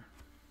here.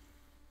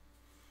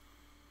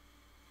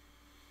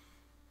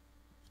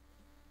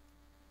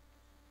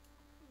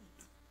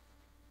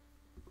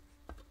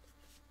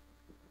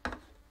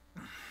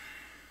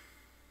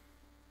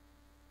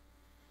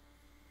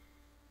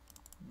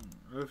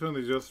 I found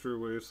the just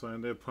through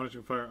Wasteland. They have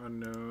Punishing Fire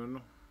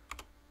Unknown.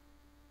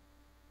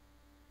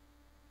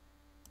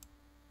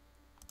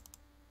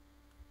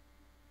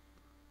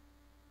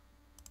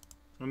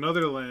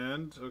 Another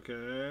land,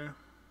 okay.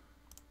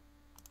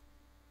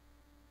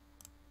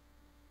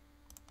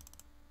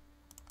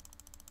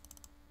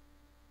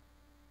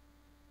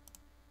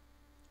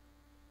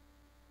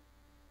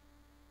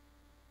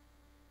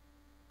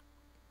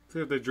 See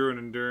if they drew an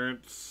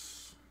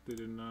Endurance. They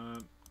did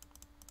not.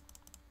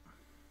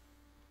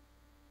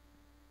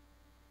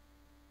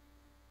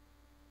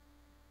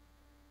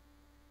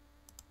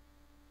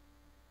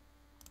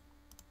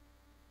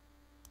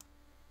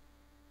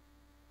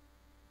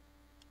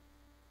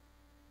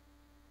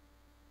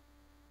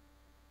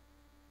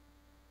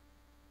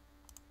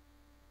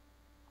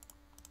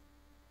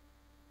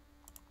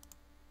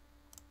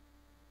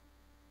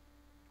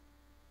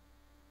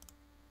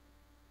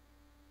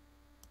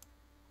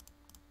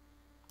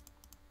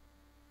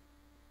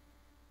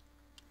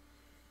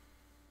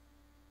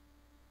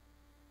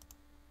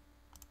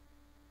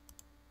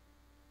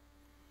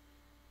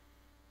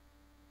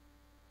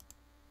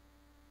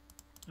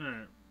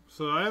 Alright,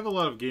 so I have a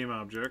lot of game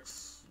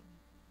objects.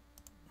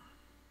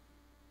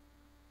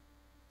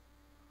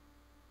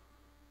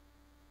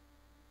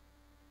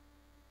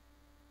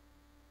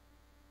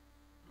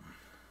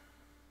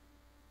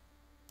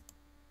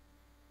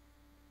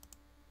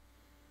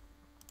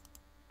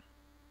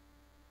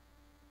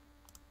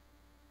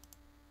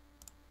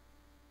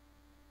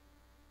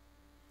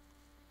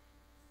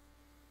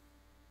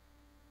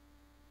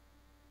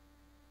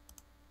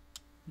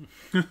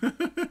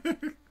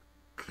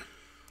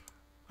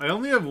 I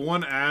only have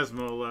one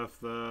Asmo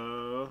left,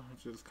 though,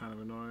 which is kind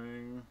of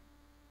annoying.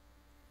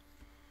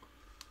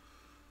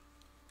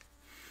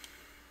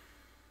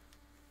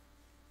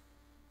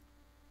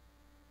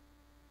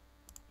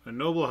 A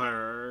Noble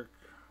Hierarch.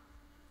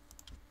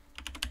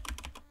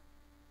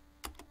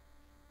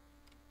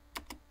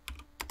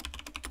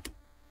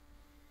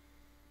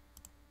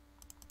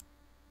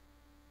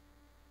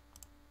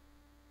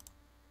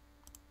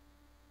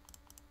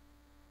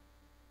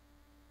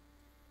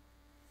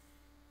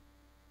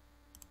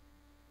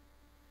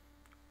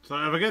 So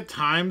if I get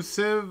Time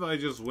Sieve, I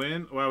just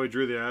win. Wow, we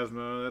drew the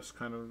Asmo. That's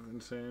kind of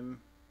insane.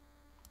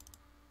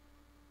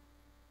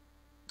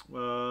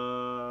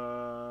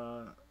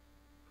 So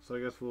I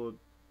guess we'll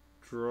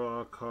draw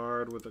a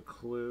card with a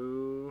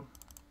clue.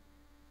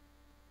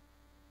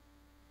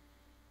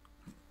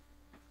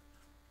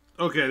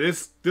 Okay,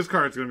 this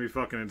card's gonna be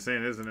fucking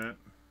insane, isn't it?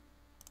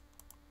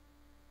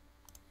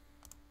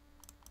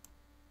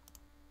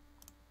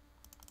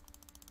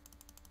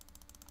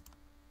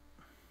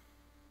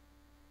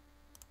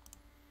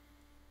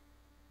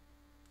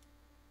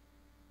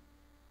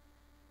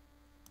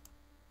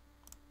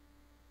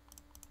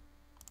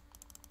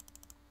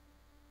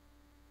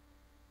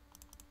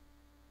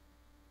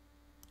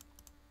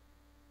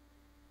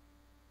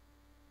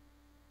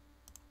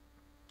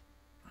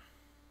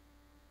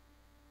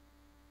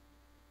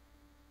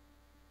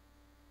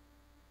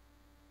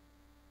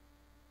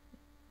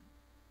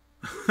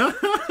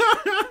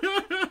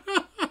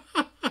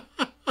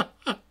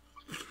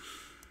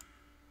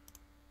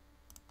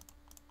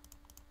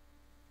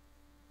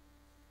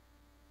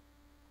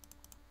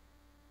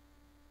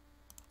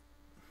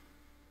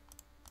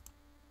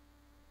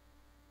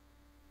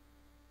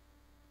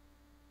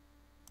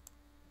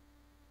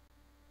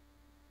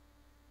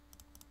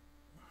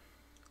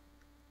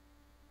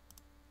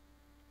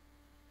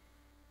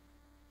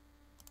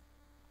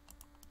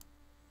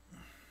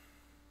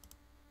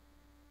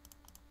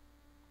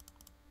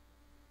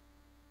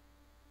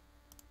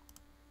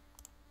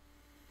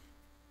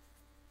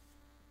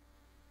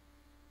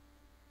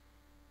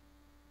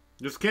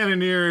 This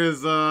Cannoneer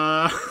is,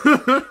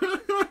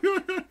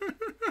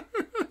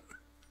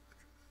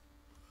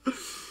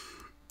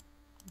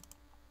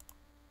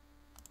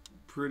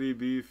 pretty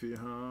beefy,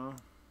 huh?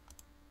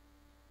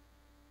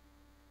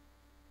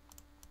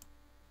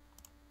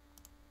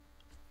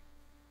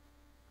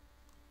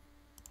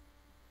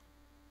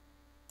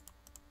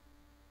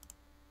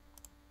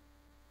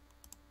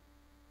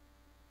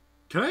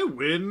 Can I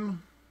win?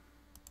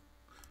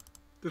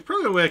 There's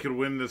probably a way I could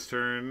win this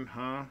turn,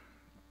 huh?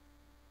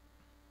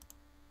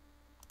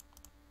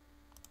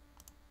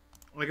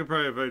 I could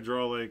probably, if I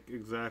draw, like,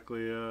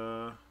 exactly,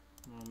 well,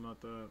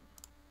 not that.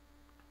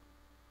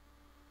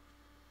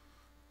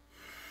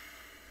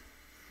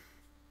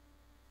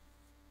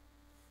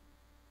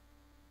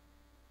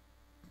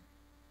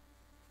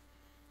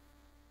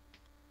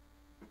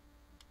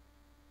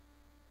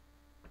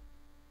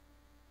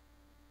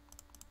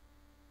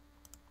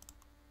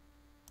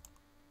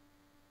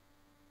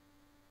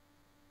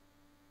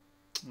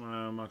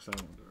 Max, I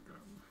won't do it.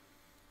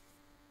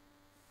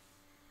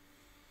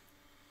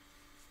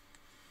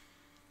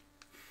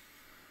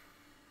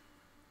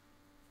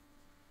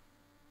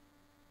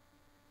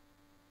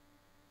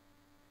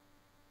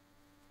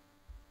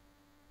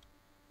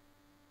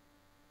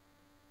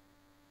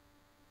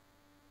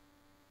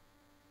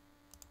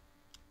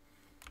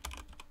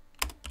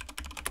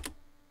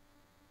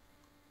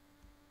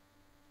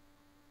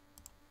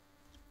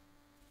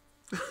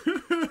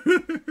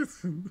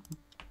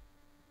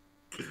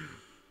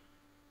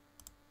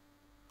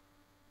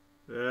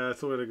 Yeah, that's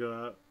the way to go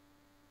out.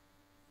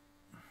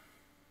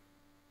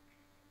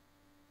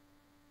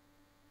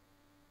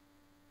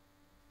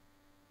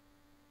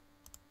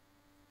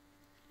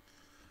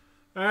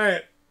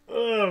 Alright,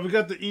 we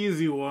got the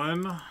easy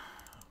one.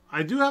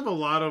 I do have a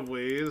lot of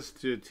ways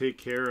to take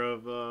care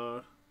of,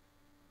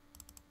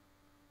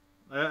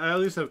 I at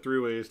least have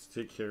 3 ways to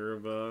take care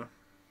of,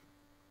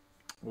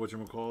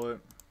 whatchamacallit,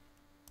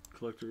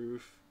 Collector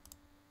Oof.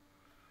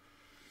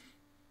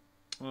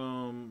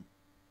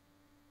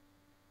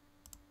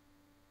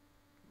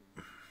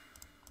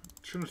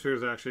 Trinisphere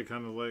is actually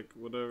kind of like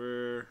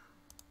whatever.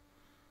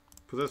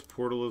 Possessed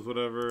Portal is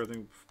whatever. I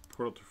think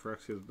Portal to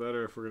Phyrexia is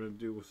better if we're gonna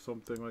do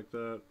something like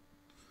that.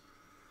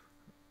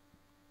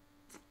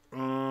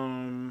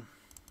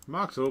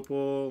 Mox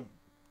Opal.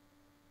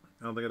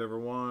 I don't think I'd ever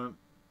want.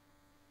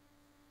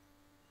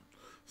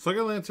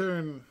 Second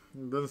Lantern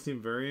doesn't seem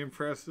very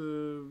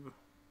impressive.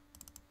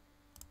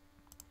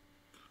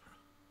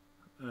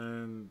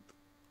 And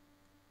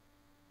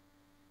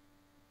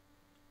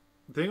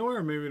Dingware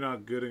are maybe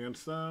not good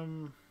against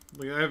them.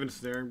 Like, I have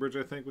Ensnaring Bridge,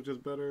 I think, which is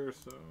better,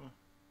 so I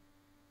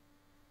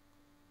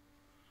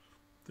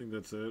think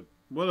that's it.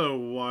 What a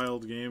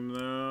wild game,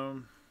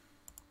 though.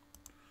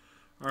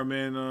 Our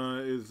man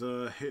is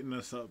hitting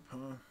us up,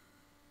 huh?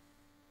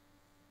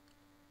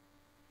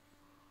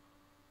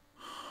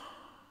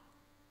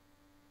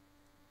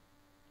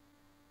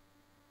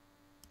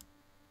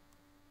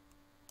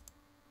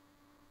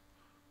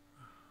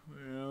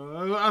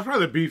 Yeah, that's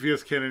probably the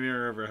beefiest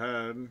cannoneer I ever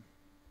had.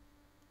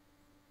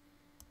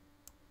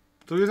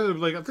 So we said,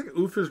 like, I think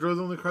Oof is really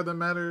the only card that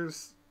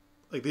matters.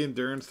 Like, the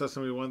endurance stuff,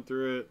 and we went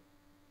through it.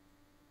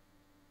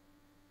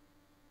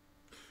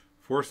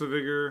 Force of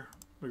Vigor.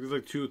 Like, there's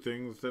like 2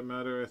 things that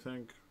matter, I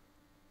think.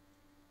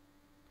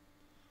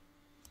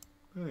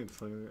 I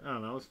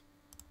don't know. Let's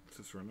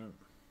just run it.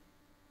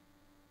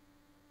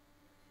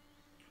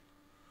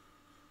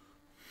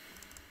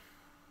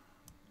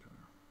 Okay.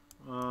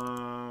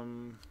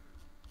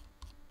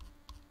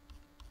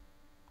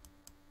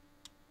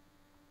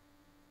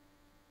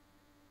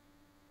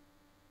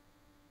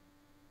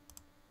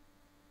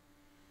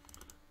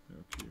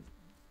 Okay.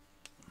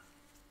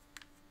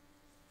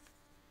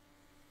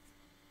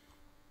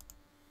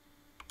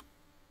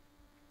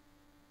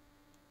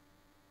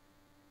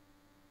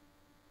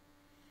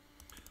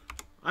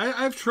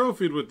 I've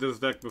trophied with this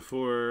deck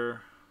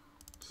before.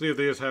 See if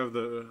they just have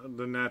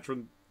the natural,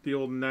 the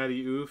old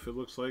natty oof. It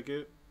looks like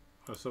it.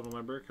 A 7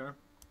 library, okay.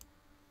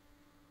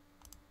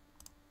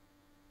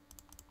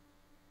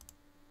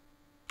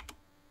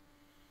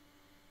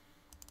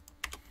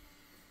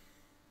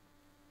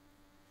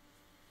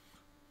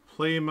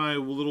 Play my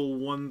little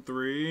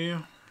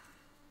 1/3.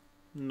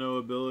 No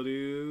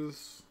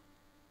abilities.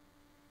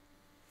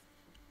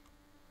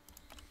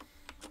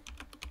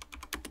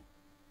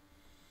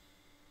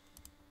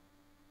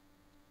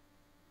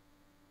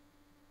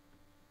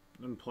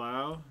 And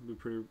plow. Be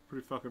pretty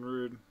fucking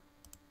rude.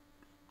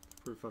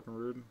 Pretty fucking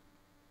rude.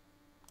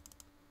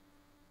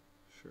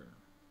 Sure.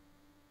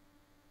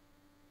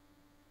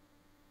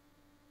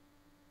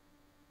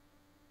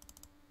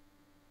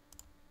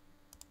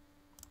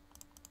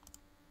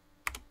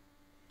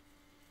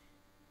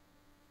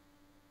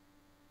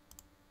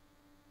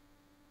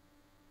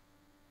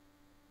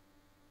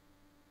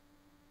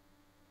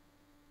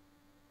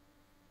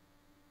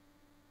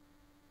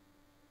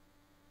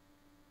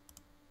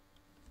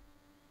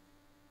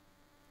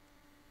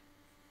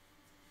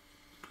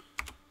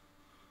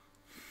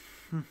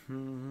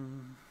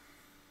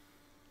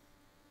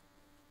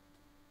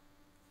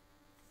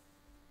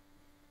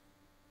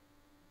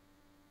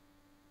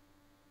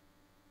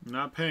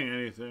 Not paying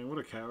anything. What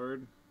a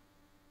coward.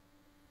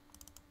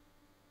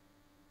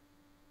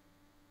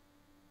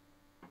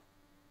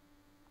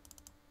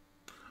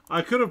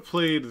 I could have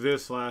played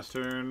this last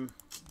turn.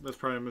 That's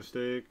probably a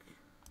mistake.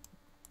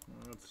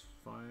 That's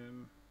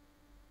fine.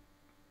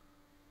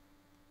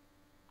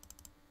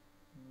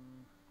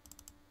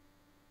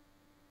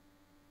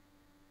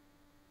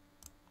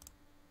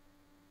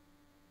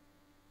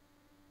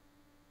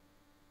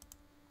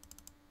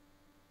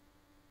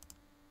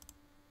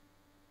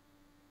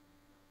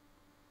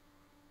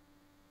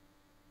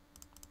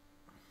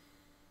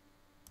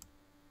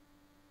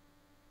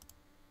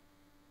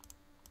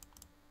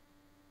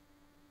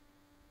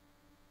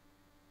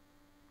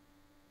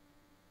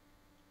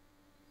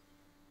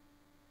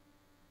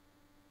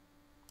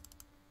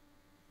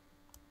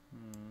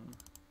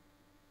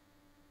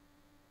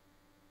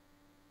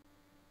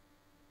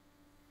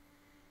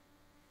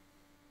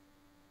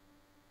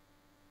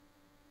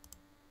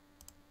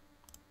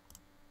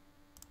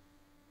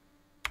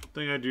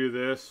 think I do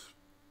this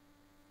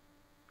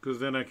because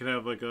then I can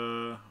have like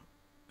a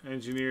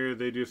engineer.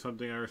 They do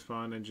something, I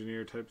respond.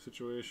 Engineer type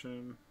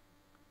situation.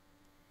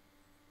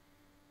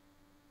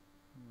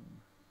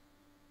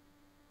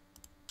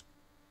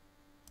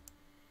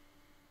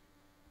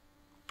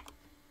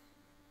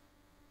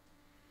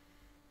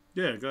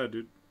 Yeah, go ahead,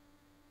 dude.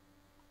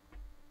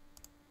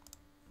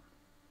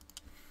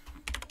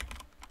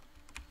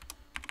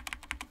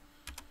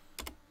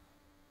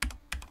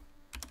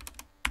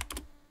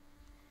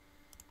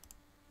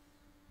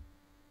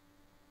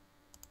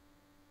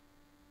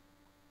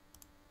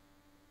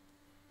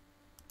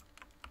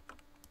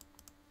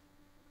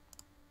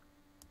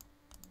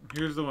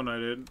 Here's the one I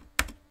did.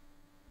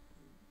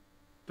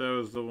 That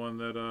was the one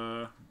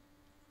that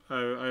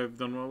I've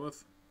done well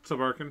with. What's up,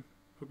 Arkin?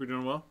 Hope you're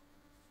doing well.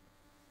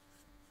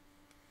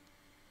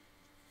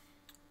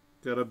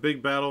 Got a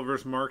big battle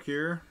versus Mark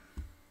here.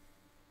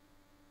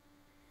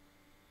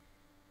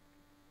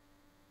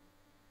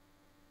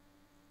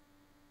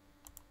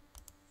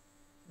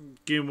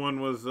 Game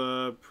 1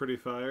 was pretty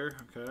fire.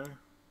 Okay.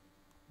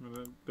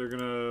 They're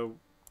gonna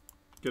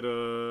get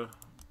a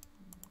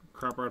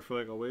crop rod for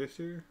like a waste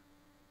here.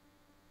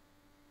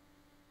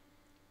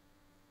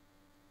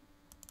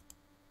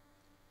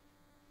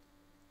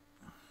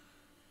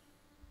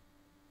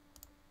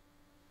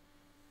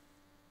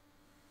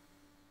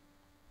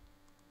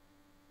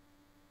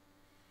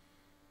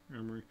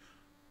 Memory.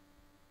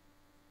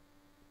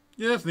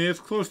 Yeah, that's neat.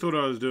 It's close to what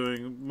I was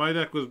doing. My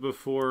deck was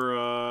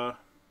before,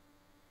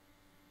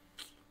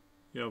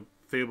 you know,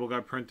 Fable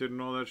got printed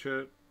and all that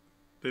shit.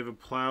 They have a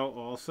plow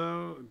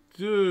also?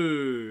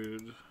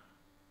 Dude.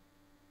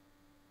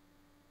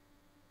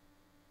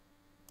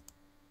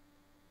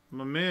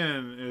 My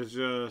man is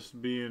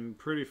just being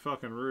pretty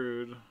fucking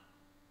rude.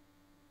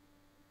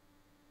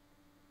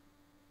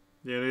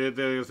 Yeah, like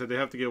I said, they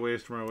have to get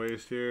waste from my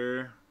waste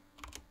here.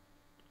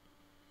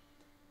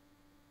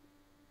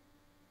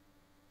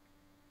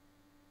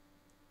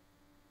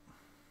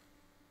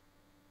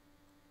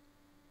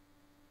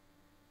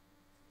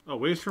 Oh,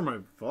 waste for my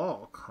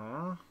Valk,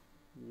 huh?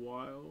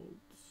 Wilds.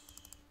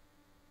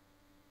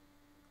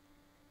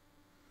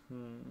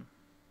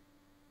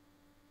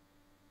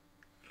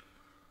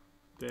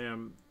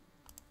 Damn.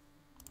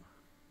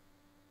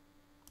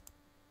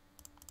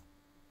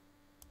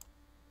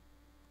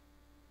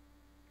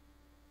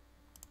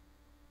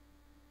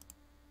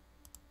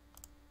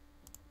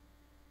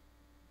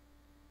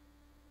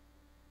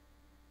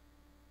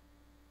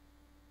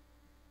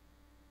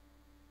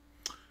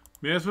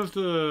 Maybe I'm supposed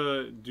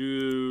to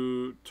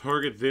do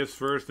target this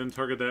first, then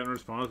target that in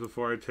response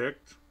before I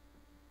ticked.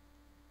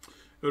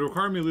 It would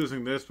require me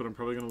losing this, but I'm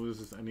probably going to lose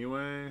this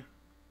anyway.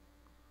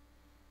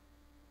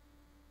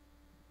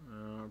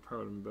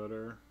 Probably would have been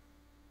better.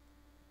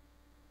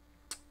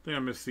 I think I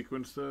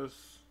missequenced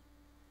this.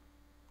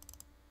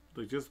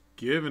 Like, just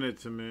giving it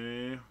to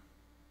me.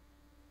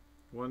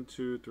 1,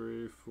 2,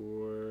 3,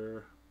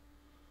 4,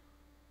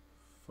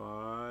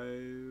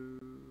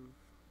 5.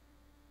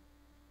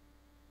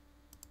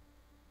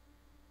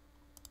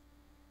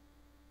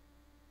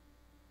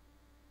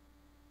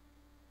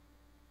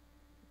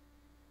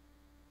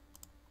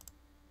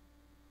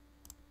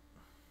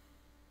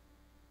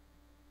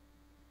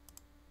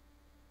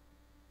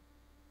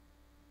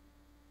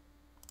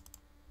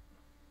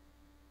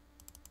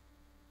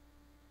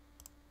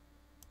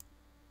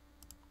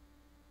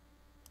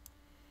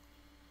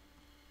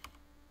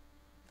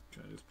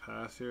 Okay, just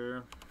pass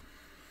here.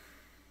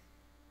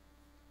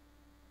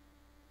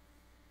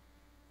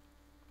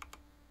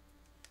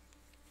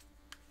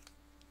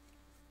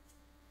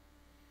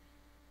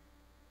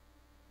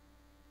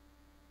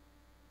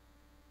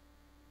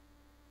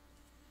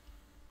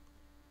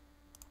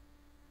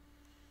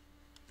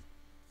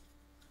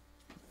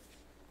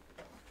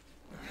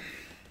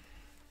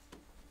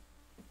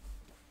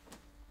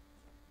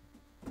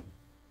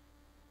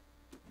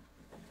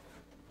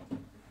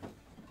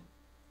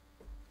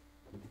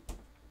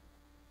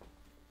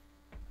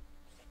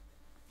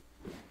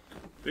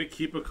 They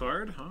keep a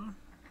card, huh?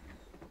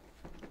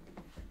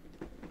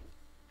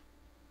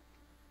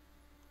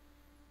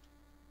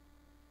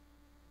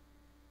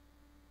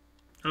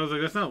 I was like,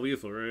 that's not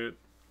lethal, right?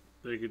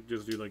 They could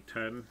just do like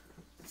 10.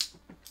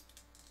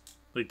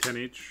 Like 10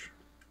 each.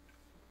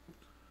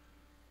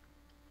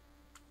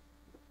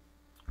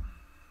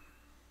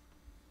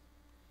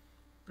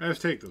 I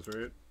just take this,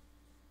 right?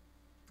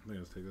 I think I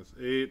just take this.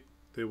 8.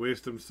 They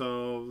waste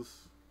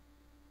themselves.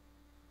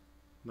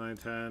 9,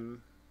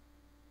 10.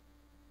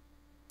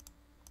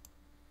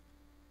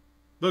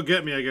 They'll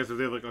get me, I guess, if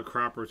they have like a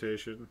crop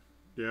rotation.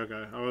 Yeah,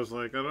 okay. I was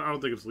like, I don't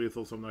think it's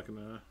lethal, so I'm not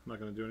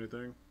gonna do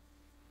anything.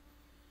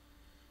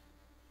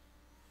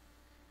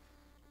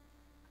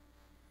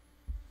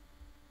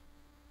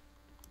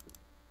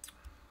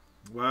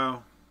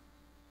 Wow.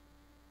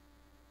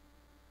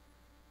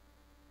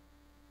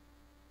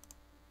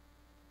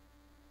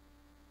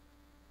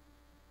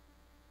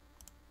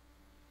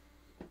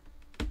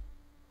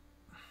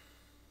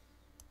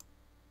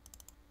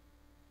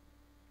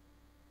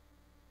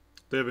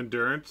 They have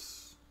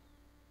endurance.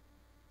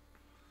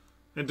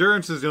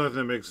 Endurance is the only thing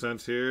that makes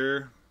sense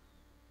here.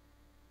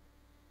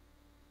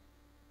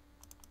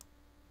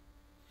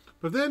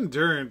 But then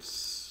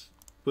endurance,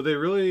 would they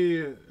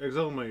really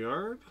exile my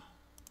yard?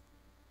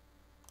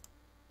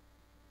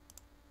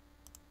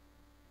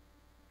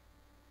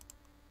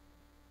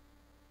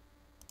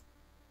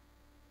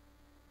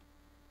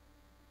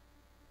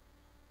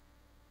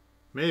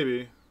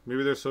 Maybe.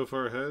 Maybe they're so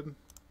far ahead.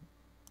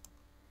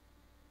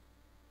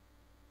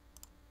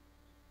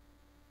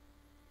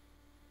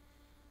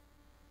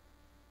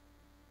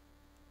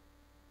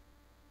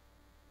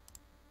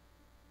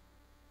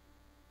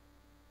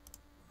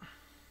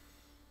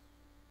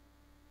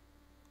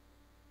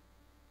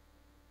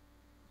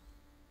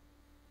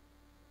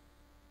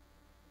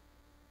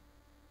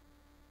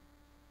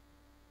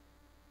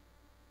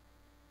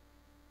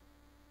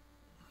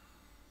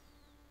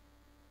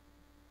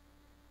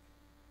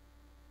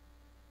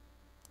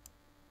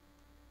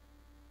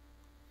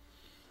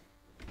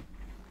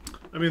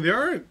 I mean, they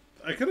are.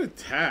 I could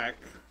attack.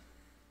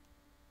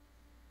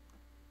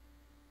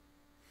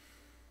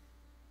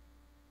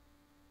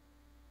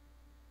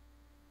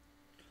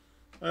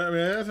 I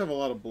mean, I have a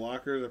lot of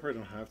blockers. I probably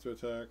don't have to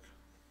attack.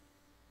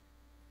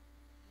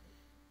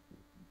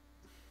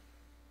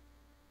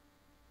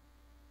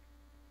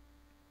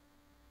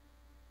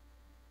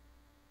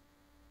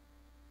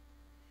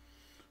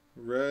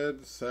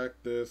 Red, sack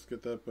this,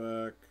 get that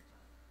back.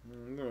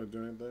 I'm not gonna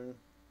do anything.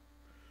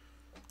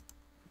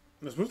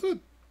 I'm supposed to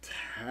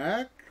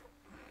attack?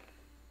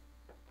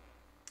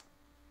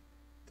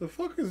 The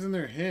fuck is in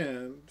their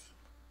hand?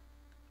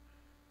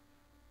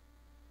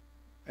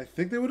 I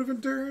think they would have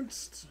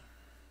enduranced.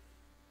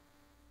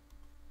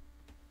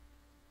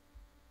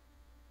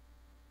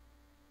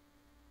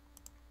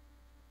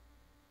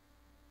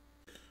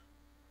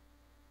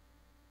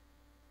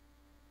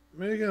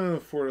 Making on the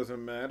 4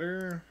 doesn't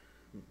matter.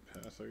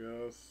 Pass, I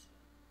guess.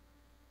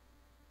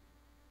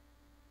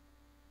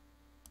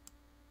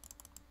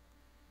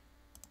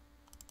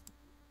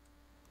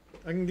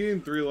 I can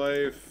gain 3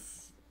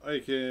 life. I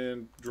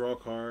can draw a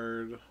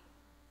card.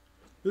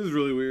 This is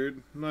really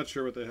weird. I'm not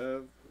sure what they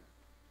have.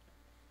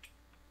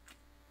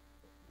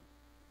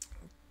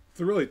 It's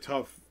really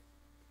tough.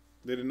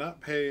 They did not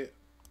pay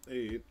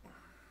 8.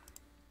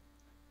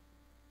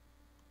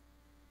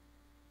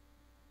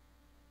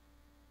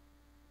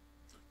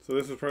 So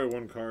this is probably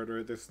 1 card,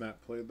 right? They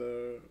snap played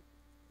the...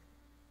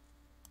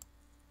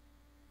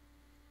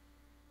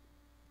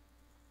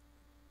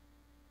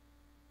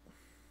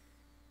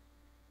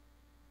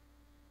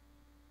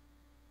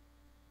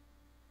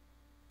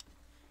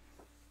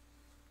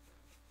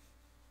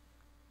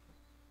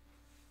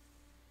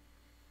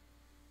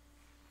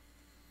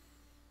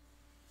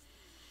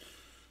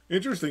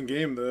 Interesting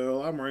game, though. A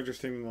lot more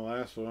interesting than the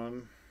last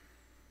one.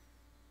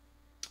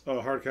 Oh,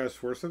 hardcast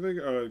Force, I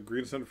think.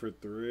 Green Sun for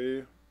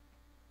 3.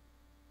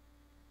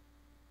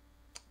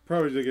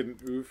 Probably did get an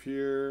oof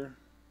here.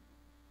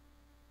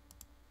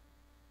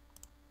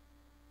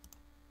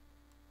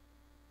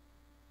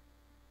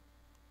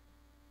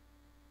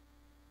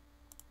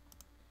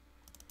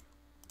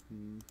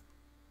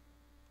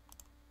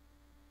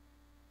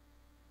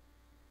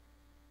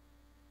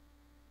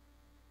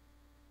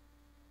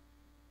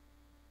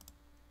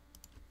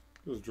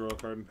 Just draw a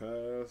card and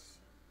pass.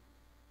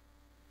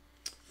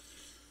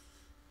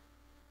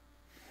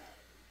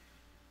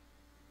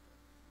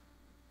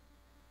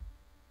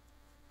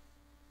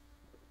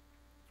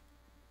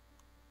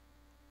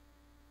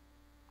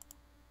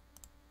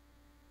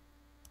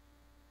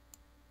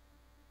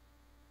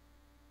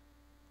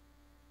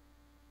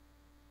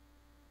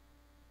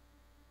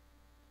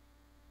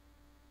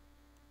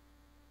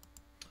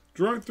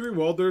 Drawing 3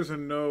 welders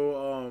and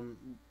no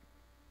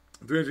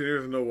 3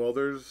 engineers and no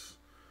welders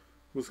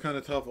was kind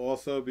of tough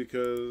also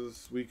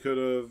because we could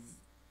have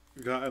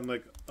gotten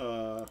like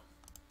oh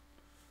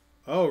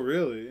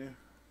really?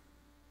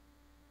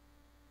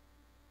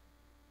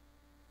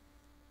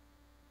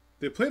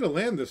 They played a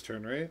land this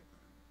turn, right?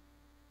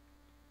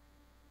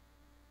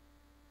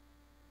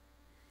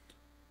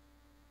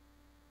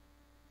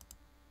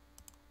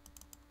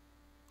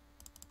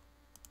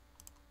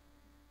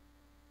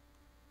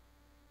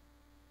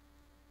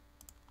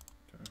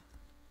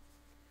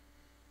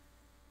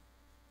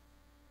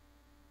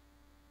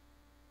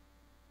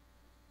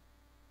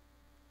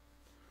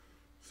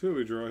 See what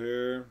we draw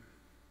here.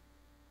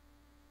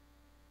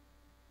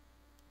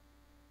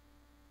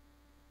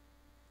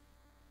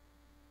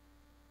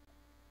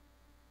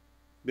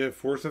 They have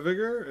Force of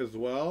Vigor as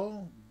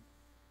well.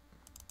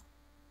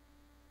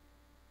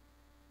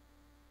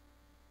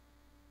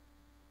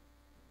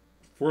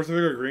 Force of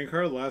Vigor green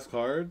card, last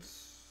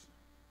cards.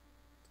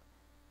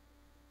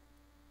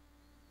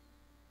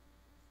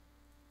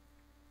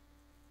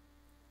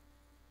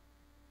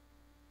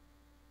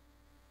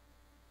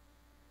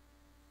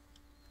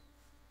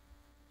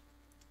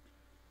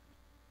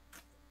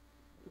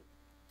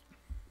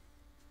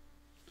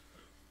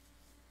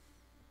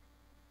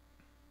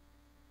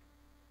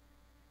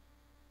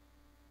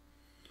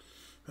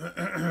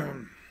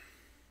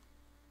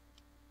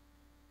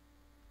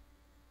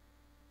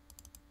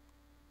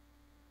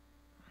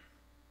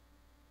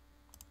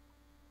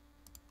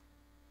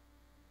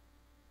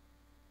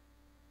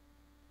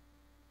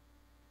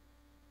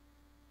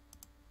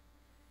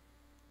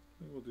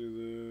 we'll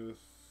do this.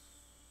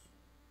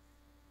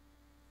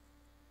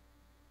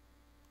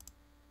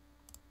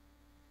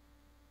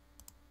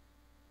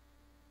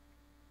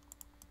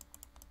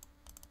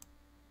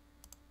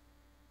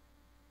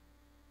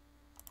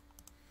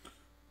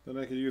 Then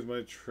I could use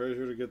my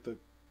treasure to get the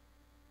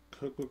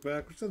cookbook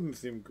back, which doesn't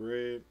seem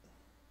great.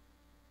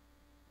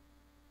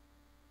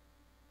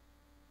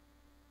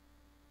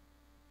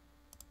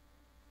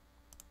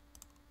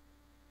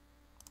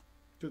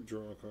 Could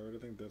draw a card. I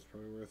think that's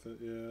probably worth it.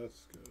 Yeah,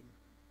 that's good.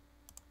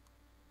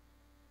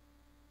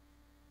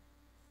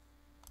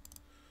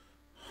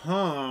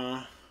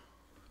 Huh.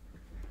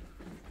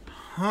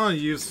 Huh,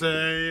 you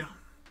say?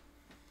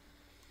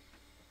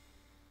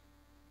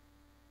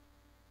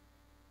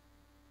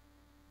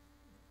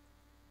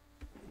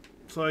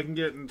 So I can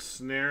get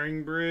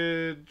ensnaring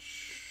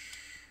bridge.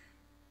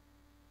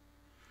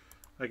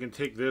 I can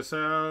take this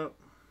out.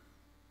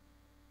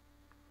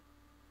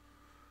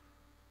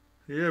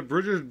 Yeah,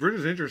 bridge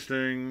is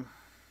interesting.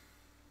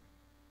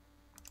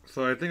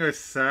 So I think I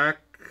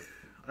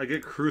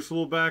get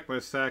Crucible back by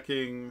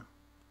sacking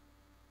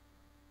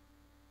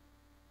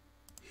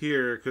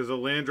here, because the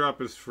land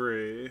drop is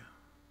free.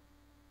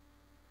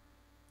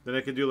 Then I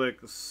could do like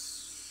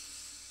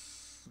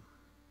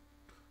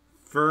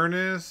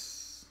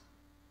Furnace,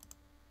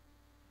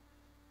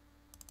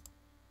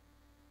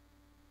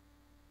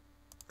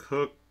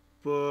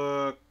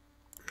 Cookbook,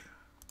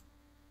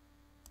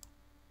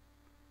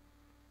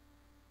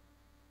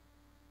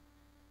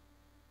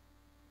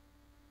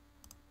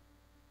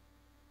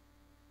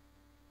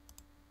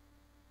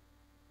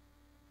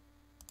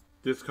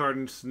 discard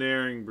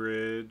ensnaring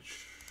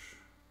bridge,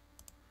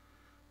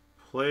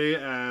 play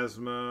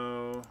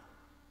Asmo,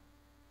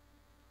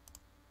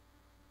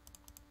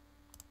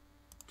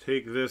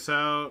 take this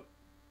out,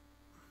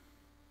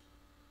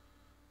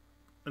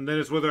 and then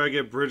it's whether I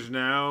get bridge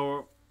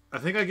now. I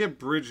think I get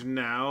bridge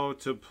now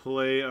to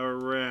play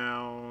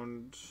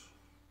around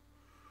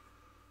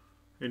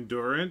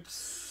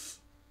endurance.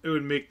 It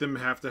would make them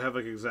have to have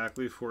like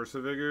exactly Force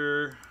of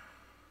Vigor.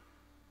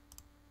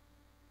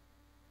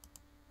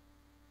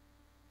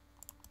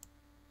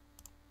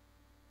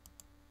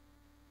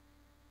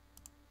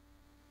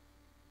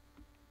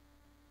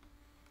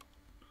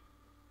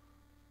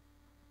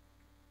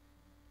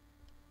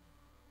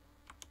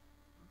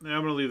 Yeah,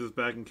 I'm gonna leave this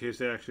back in case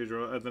they actually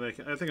draw. Then I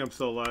think I'm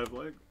still alive.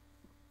 Like,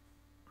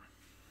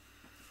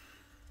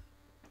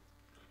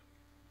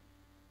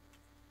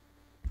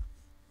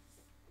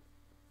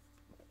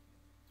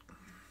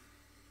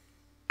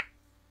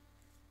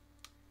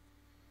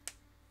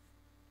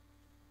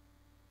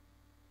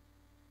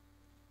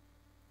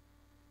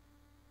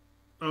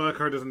 oh, that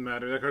card doesn't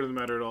matter. That card doesn't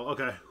matter at all.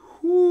 Okay.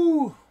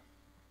 Whoo.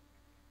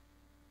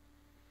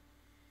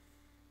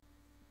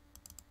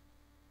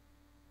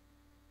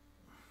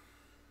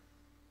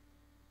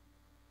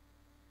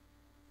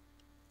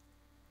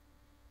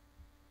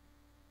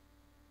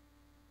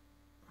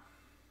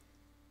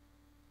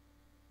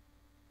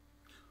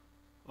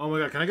 Oh my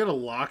god, can I get a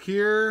lock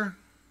here?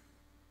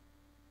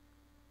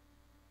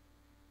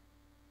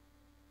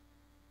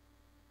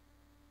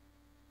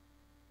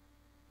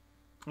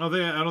 I don't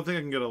think I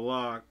can get a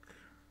lock.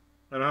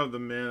 I don't have the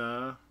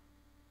mana.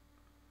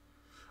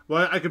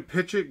 Well, I could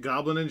pitch it,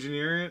 Goblin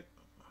Engineer it.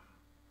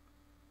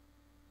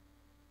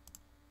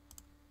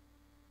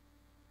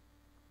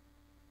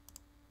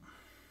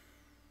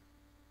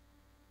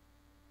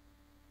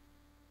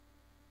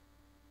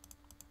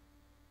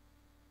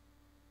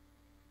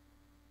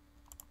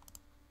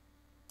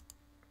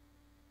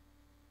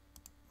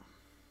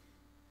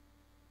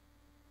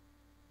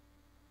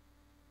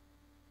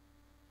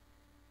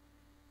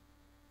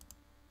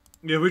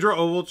 Yeah, if we draw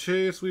Oval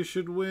Chase, we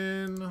should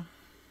win.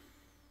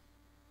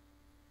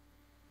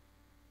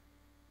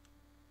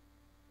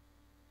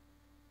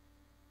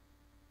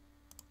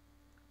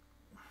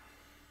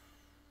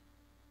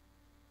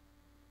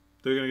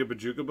 They're gonna get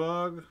Bajuka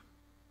Bog.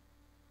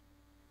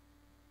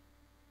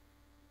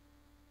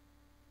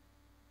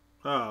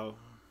 Oh.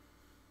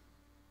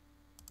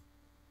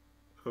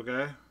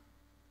 Okay.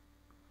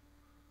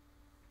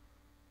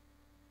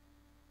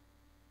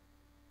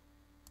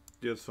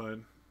 Yeah, it's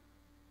fine.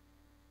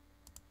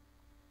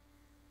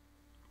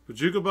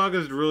 Bajuka Bog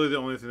is really the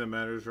only thing that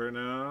matters right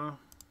now.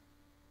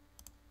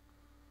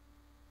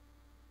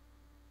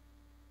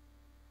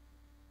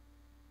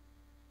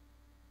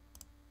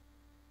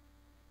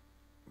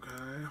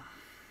 Okay.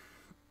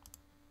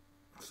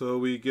 So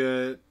we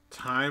get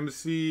Time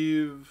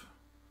Sieve.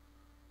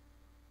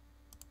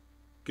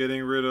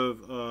 Getting rid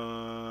of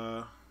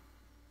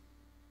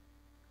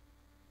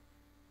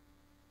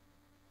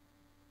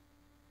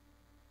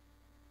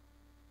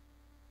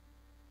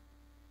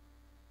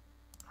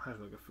I have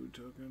like a food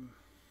token.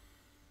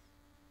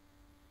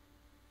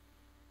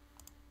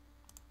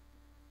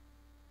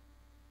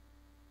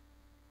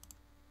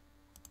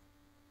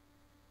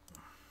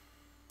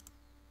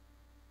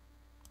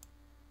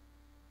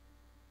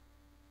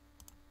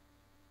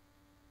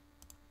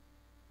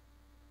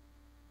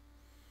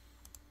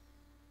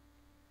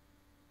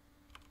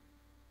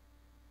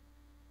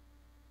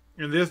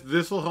 And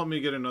this will help me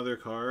get another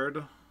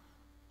card.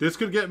 This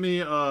could get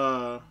me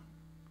I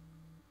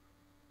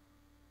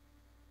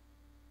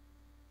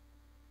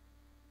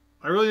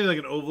really need like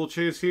an oval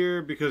chase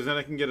here because then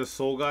I can get a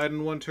soul guide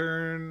in one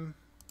turn.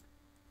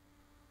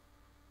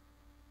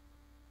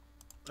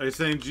 Are you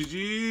saying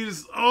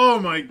GG's? Oh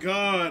my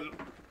god.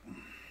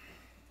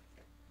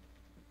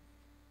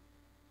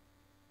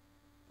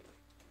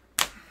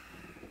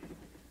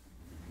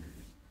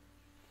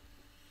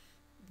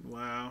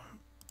 Wow.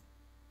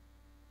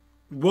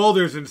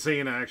 Welder's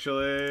insane,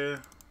 actually.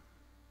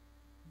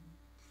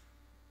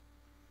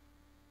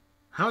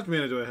 How much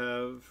mana do I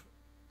have?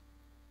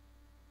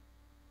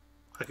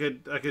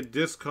 I could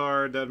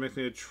discard. That makes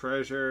me a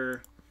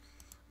treasure.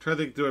 Try to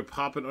think, do I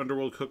pop an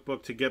Underworld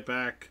cookbook to get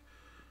back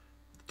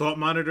Thought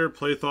Monitor,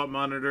 play Thought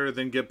Monitor,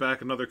 then get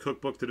back another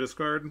cookbook to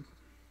discard?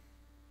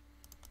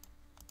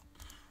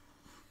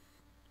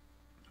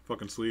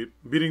 Fucking sweet.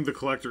 Beating the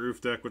Collector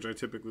Roof deck, which I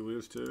typically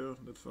lose to.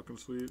 That's fucking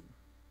sweet.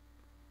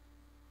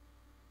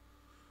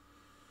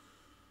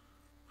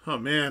 Oh,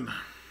 man.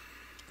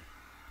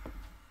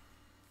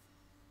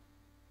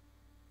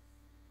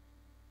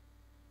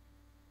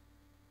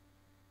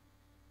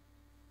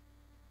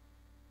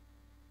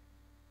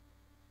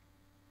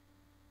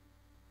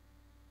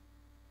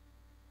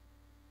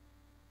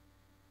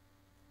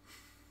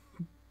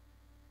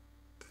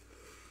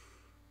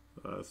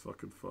 That's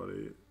fucking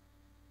funny.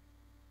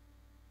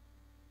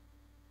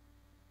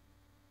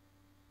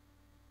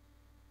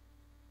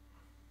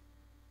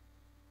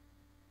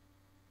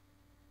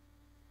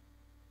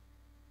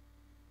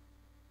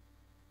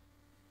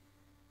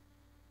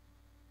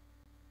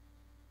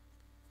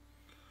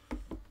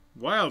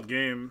 Wild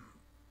game.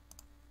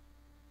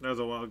 That was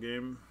a wild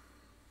game.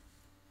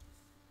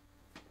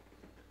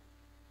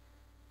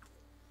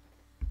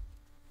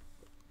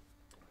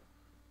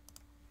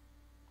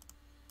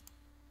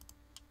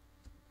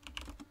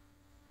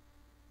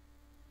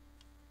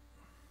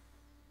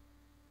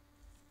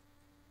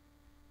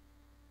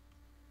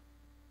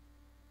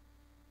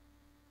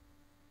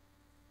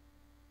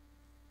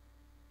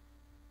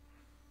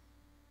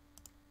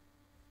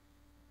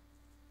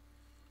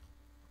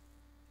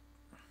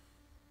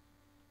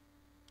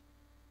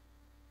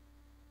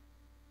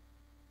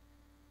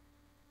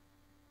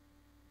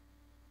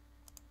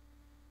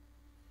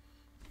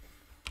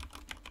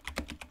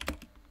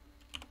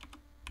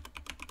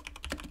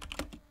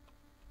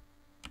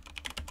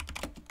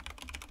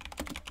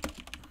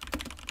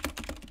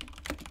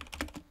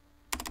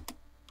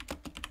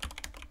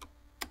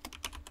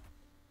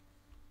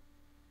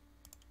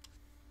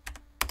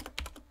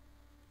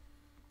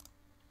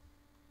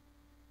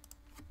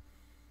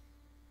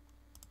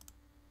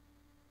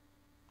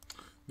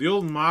 The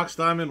old Mox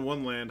Diamond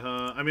one land,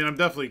 huh? I mean, I'm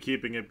definitely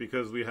keeping it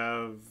because we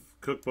have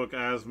Cookbook,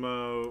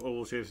 Asmo,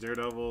 Oval Chase,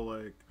 Daredevil.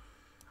 Like,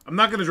 I'm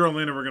not going to draw a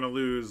land and we're going to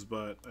lose,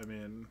 but, I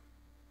mean...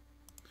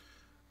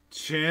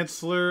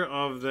 Chancellor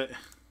of the...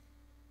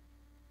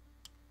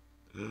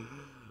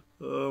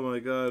 Oh my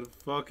god,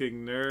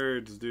 fucking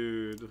nerds,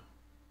 dude.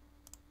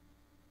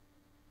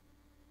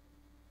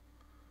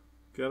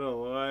 Get a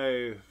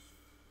life.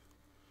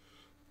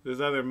 There's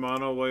either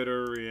Mono White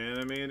or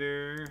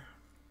Reanimator.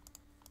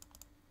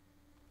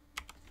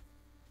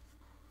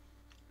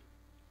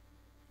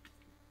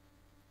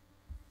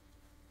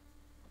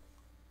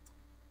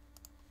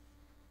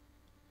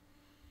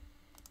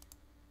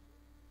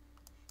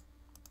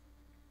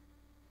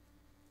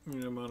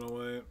 Yeah, Mono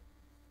White.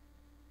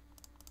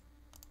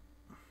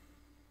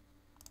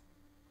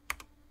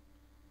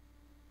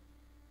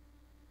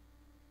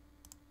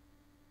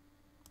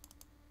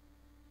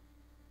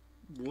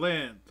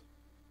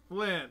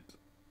 Land.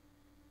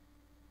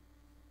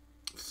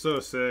 So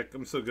sick.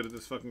 I'm so good at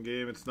this fucking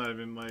game. It's not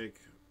even like...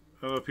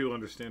 I don't know if people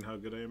understand how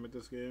good I am at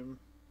this game.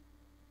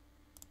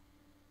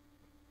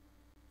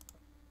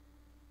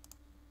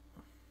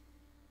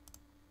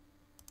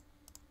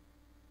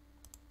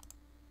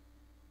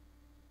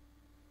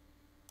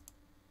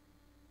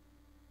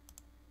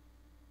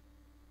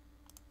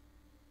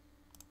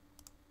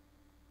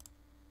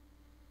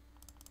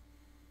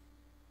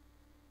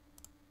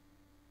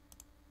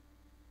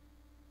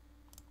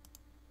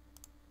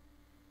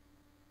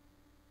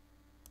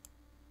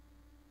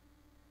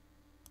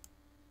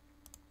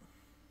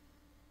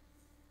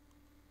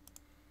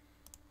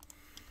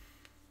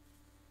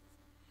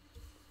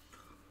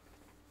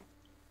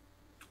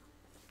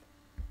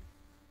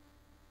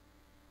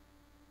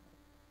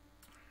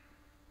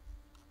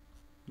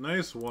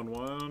 Nice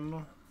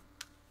 1-1.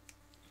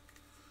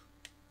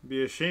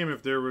 Be a shame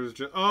if there was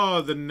just...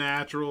 Oh, the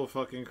natural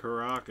fucking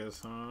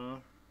Caracas, huh?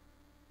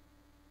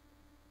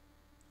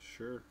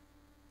 Sure.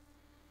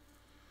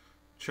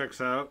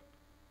 Checks out.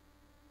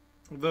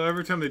 Though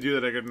every time they do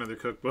that, I get another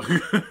cookbook.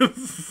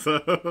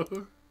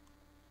 So...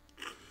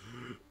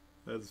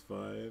 That's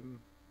fine.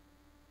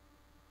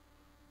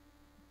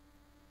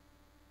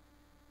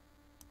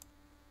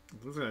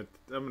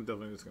 I'm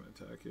definitely just gonna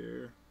attack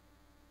here.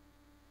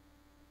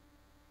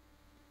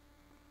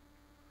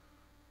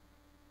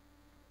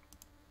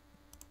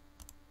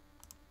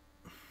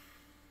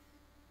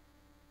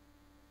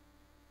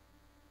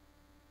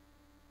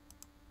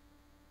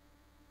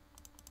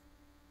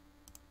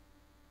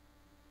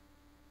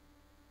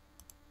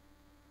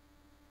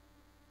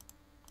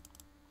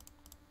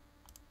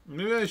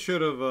 Maybe I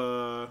should have,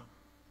 nah.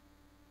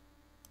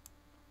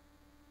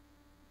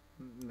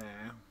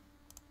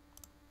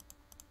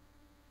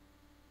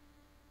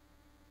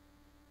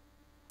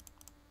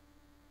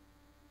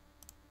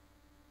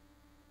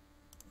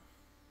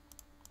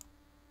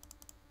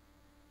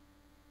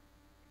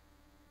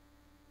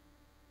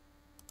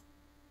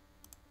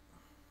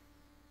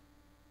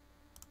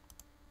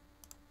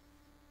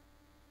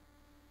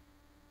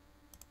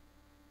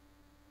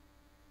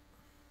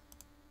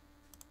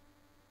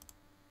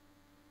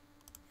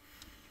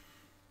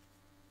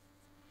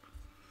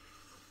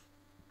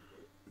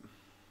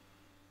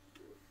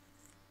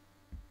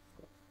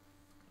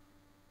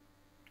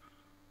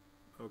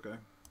 Okay.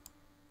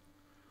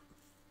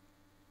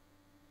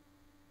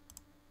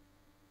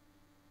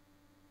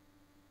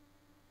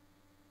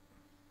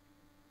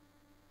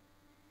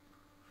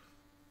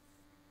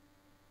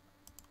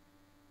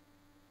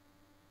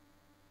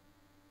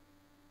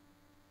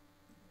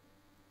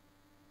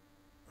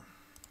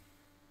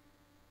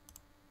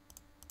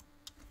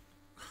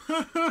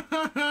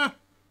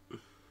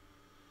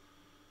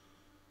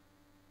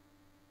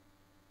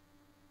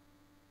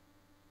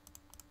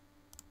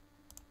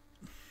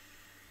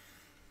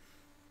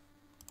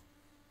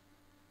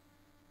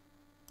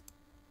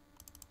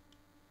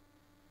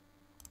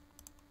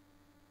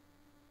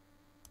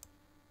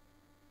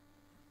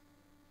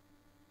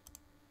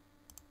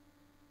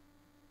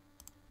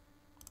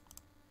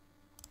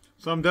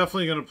 So I'm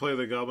definitely going to play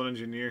the Goblin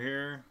Engineer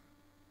here.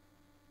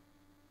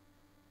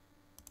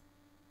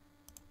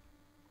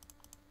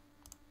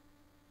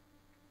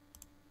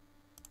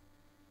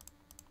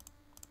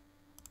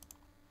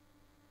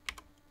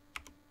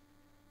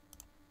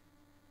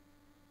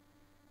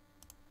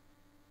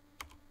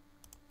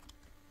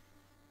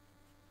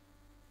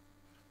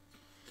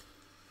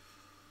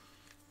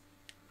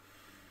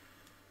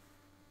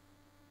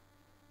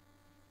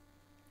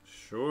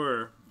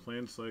 Sure.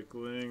 Plane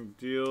cycling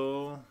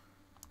deal.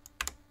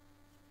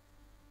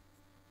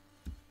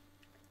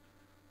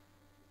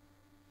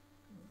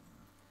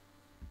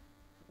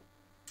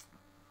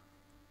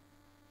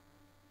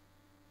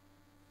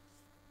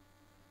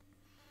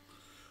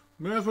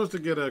 Maybe I'm supposed to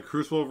get a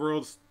Crucible of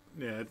Worlds.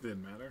 Yeah, it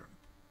didn't matter.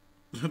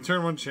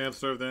 Turn 1 chance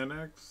to the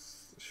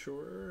NX.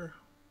 Sure.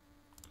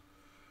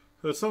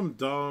 So some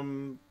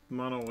dumb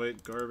mono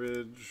white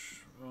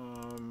garbage.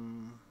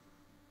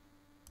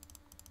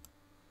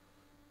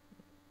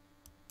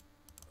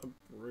 A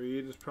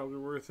Braid is probably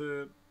worth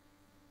it.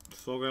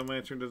 Soulgun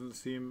Lantern doesn't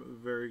seem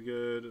very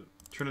good.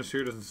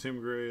 Trinisphere doesn't seem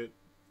great.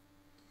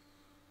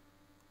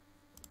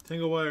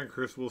 Tangle Wire and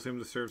Crucible seem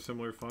to serve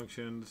similar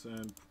functions,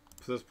 and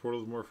Possessed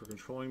Portal is more for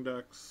controlling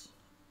decks.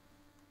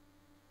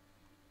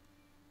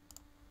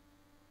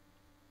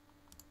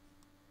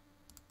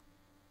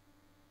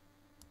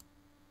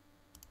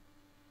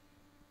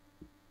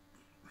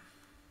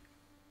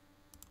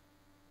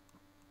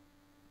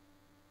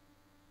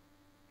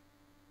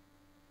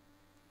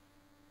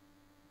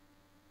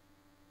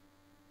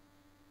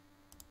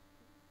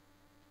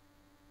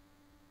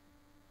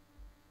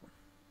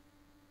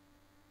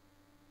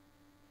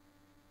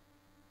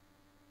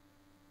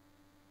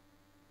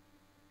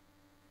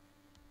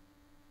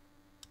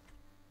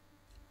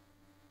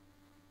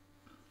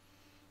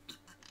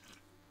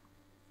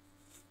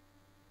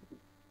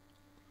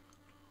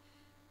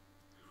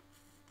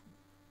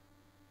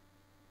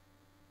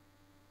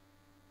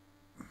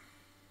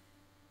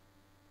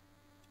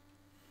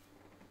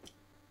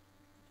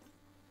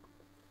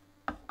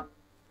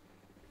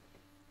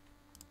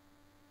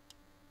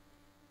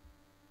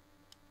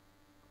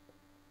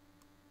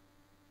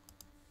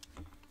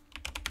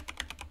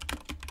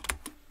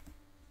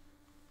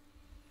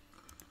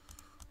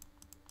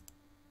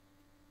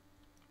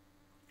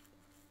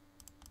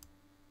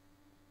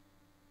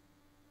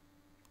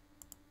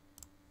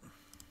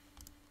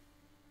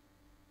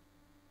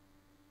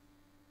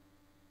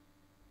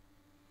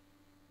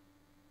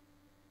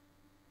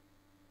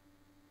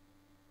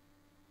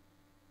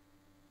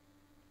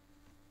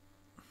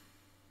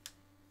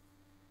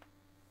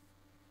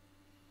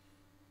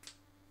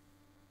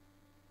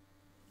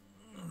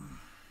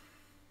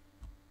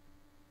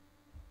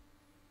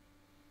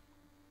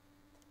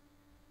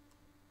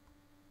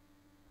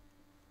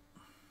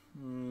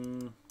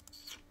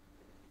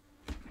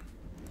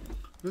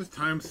 This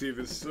time save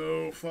is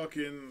so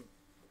fucking.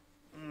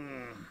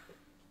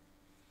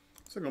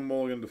 It's like a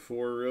mulligan to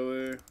 4,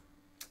 really.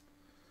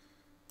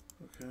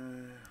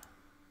 Okay.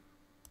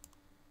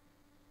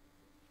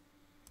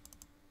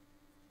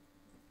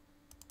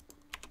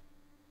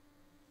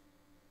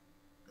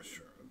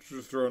 Sure.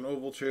 Just throw an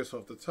Oval Chase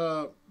off the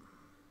top.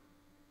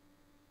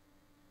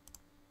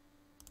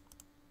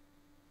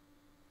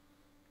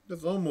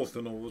 That's almost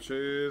an Oval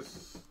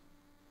Chase.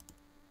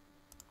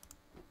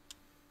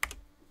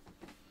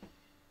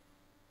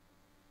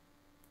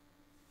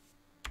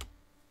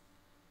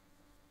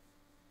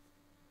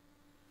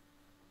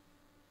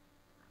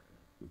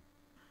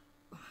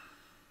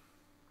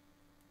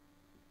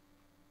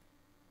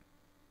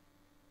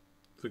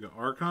 It's like an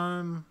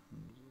Archon.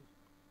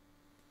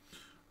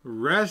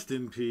 Rest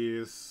in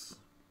peace.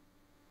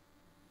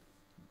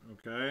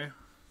 Okay.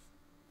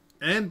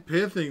 And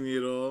Pithing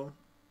Needle.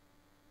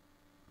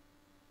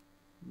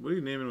 What are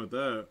you naming with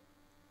that?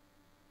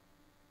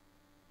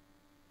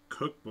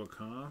 Cookbook,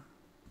 huh?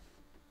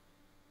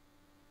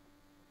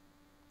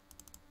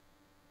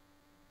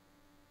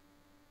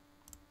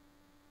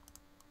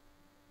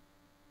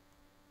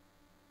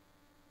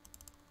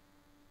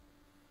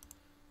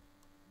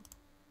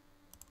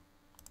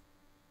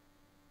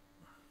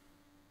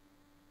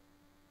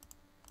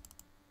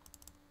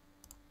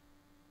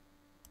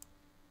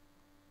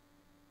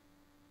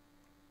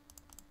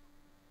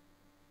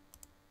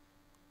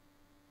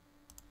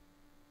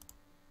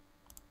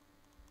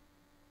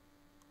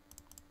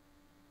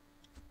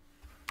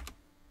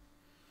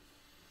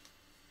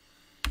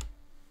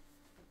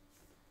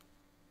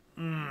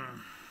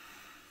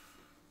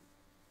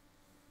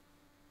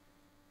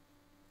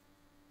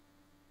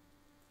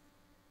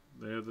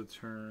 They have the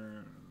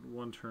turn,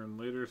 one turn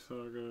later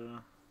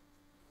saga.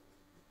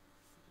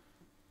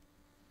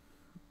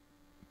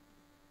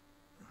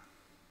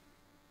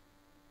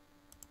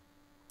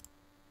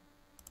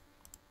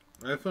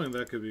 I think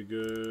that could be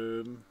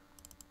good.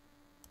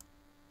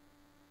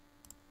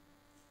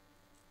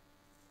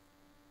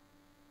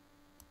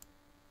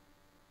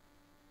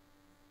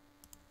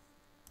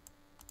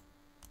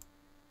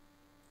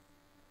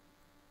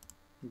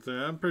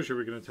 I'm pretty sure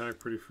we can attack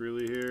pretty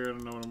freely here. I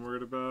don't know what I'm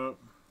worried about.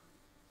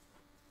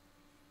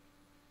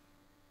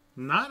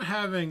 Not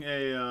having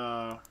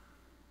a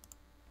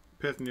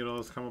Pith Needle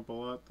has come up a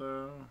lot,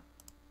 though.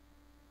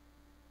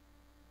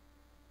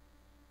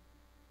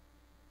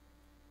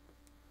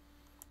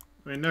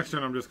 I mean, next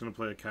turn I'm just going to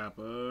play a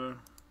Kappa.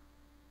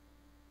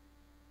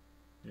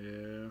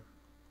 Yeah.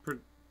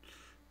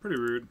 Pretty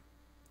rude.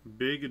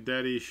 Big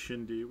Daddy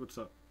Shindy, what's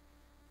up?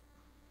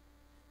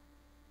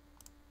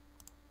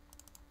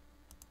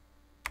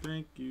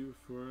 Thank you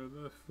for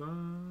the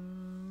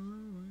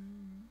fun.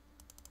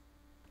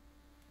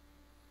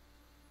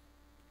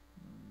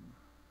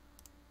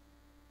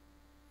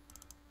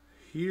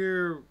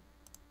 Here,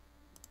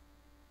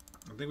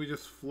 I think we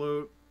just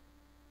float.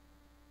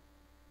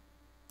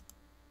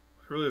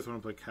 I really just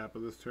want to play Kappa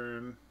this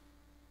turn.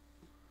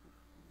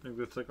 I think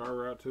that's like our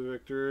route to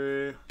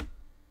victory.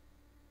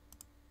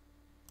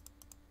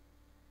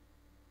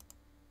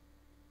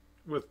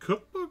 With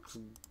Cookbooks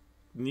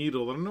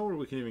Needle, I don't know what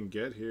we can even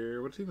get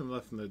here. What's even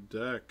left in the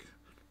deck?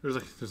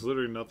 There's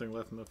literally nothing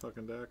left in the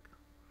fucking deck.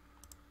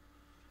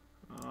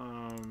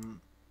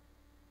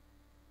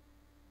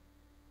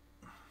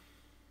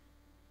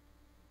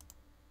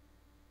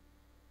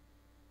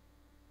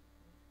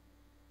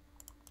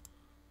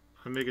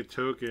 I make a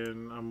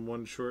token, I'm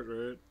one short,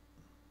 right?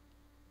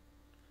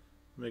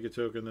 Make a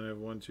token, then I have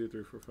 1, 2,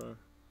 3, 4, 5.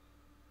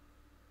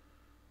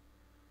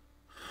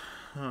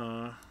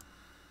 Huh.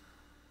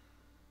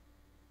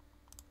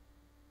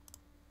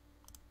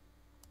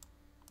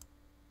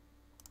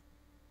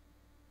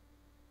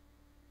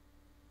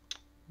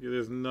 Yeah,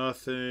 there's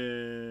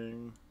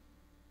nothing.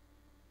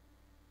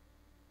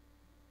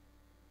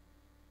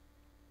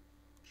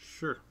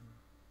 Sure.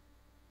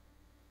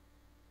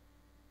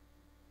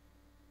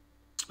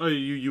 Oh,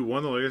 you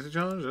won the Legacy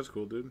Challenge? That's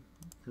cool, dude.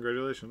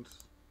 Congratulations.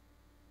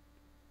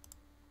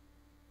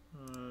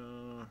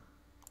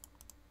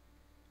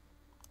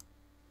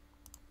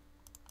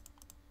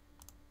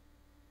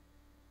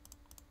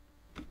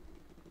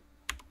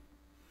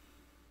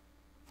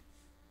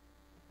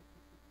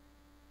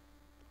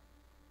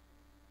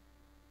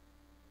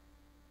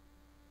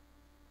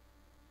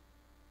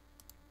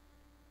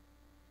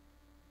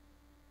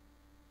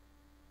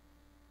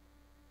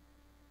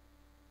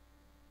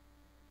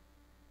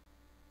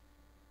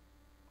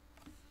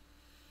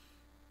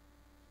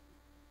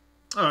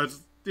 Oh,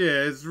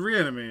 it's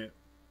reanimate.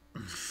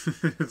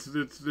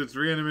 it's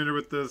reanimated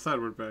with the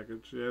sideboard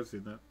package. Yeah, I've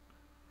seen that.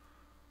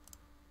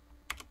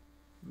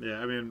 Yeah,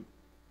 I mean,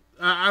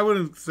 I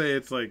wouldn't say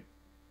it's like,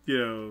 you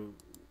know,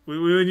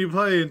 when you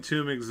play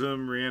Entomb,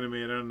 Exhume,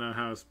 Reanimate, I don't know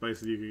how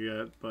spicy you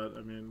could get, but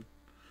I mean,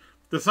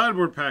 the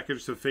sideboard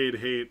package to Fade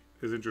Hate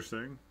is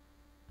interesting.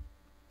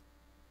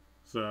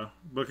 So,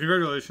 but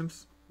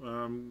congratulations.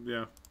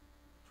 Yeah.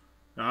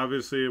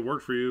 Obviously, it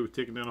worked for you,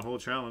 taking down a whole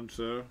challenge,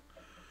 so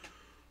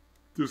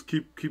just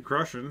keep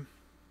crushing.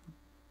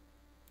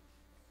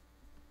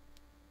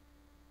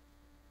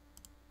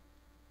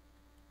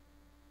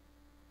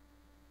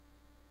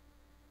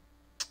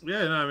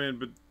 Yeah, no, I mean,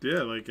 but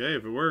yeah, like, hey,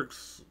 if it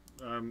works,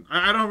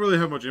 I don't really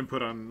have much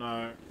input on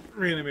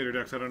Reanimator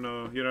decks. I don't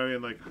know, you know what I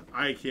mean? Like,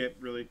 I can't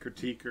really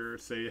critique or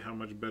say how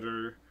much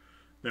better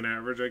than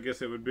average I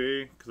guess it would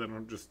be, because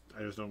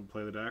I just don't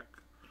play the deck.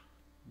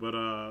 But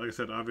like I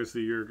said,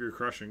 obviously you're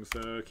crushing,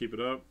 so keep it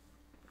up.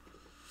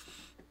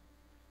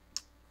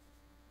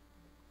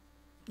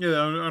 Yeah,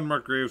 the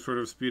Unmarked Grave sort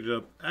of speeded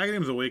up.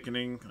 Aghanim's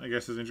Awakening, I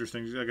guess, is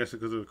interesting. I guess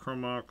because of the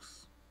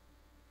Chromox.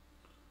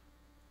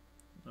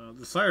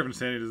 The Sire of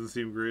Insanity doesn't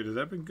seem great. Has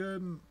that been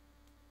good?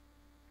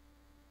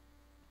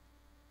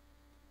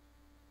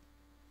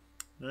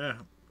 Yeah.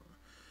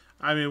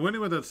 I mean, winning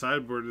with that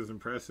sideboard is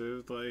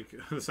impressive. Like,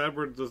 the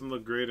sideboard doesn't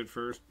look great at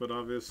first, but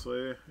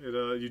obviously,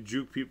 you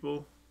juke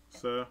people,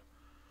 so...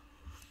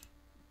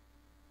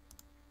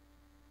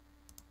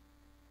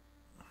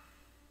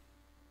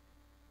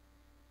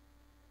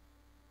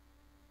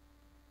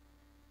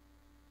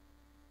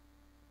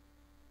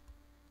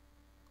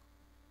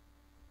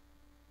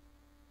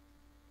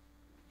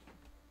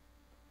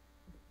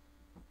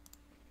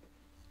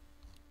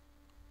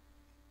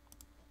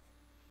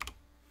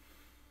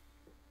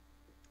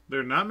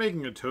 They're not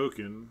making a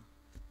token,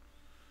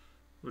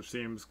 which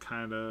seems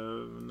kind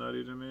of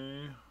nutty to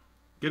me.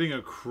 Getting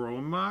a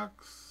Chrome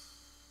Mox?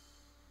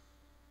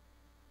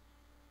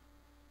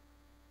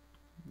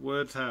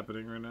 What's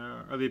happening right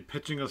now? Are they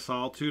pitching a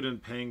Solitude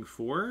and paying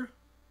 4?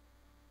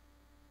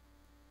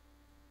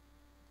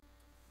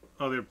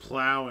 Oh, they're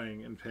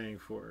plowing and paying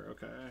 4.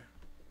 Okay,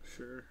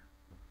 sure.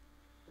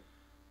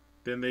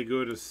 Then they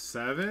go to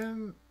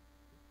 7?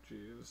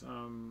 Jeez,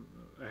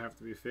 I have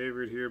to be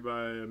favored here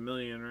by a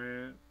million,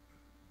 right?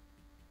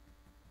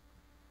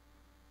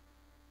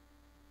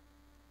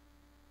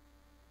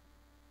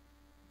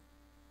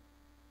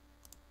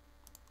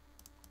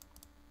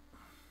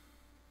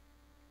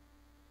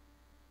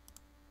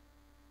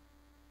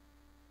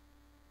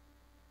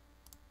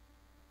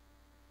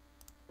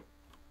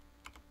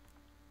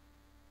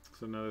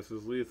 So now this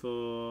is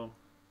lethal.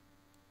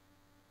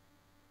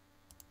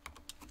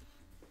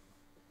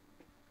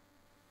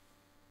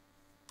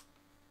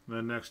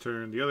 Then next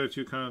turn, the other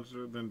two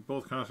constructs, then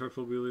both constructs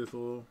will be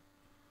lethal.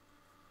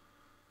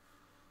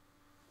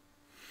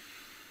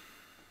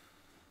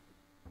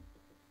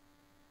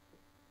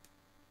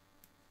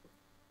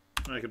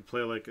 I could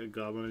play like a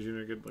Goblin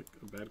Engineer, get like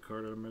a bad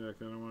card out of my deck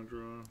that I want to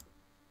draw.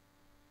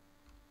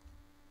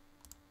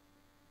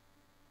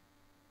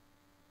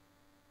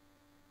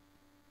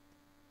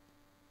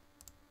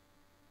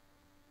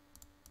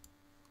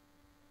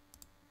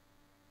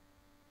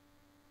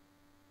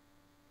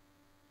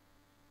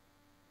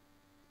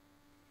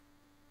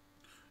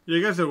 Yeah,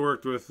 you guys have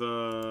worked with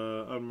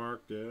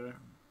Unmarked, yeah.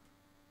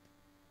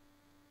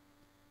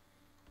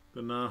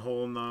 The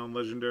whole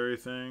non-legendary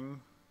thing.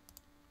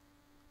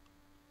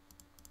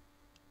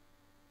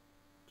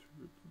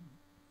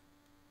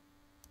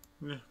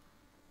 Yeah.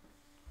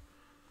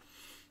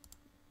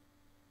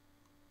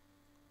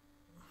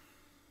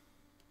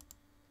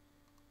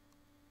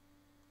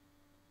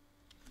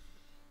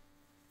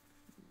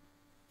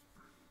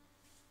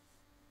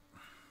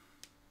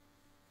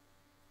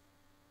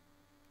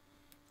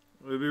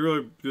 It'd be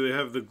really. Do they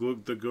have the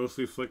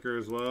ghostly flicker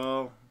as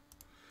well?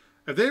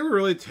 If they were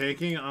really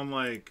tanking on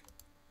like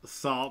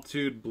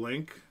Solitude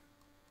Blink,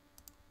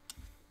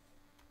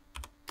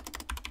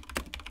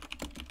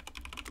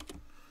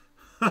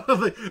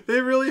 like,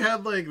 they really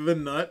had like the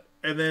nut,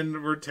 and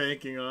then we're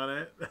tanking on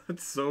it.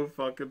 That's so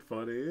fucking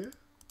funny.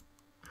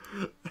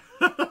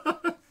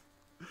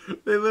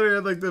 They literally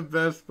had like the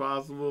best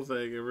possible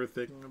thing ever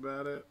thinking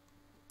about it.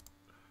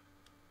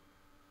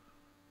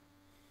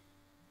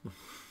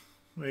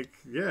 Like,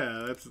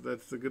 yeah, that's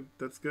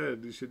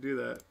good. You should do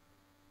that.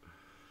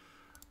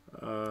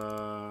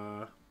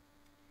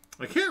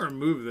 I can't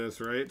remove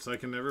this, right? So I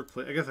can never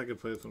play. I guess I could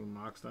play this one with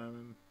Mox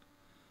Diamond.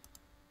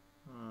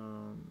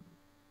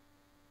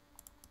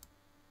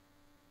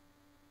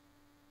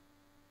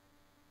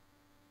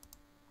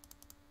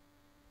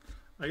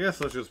 I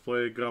guess let's just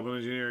play Goblin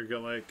Engineer and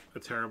get like a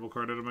terrible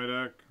card out of my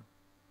deck.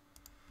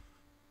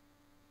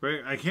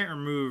 Right? I can't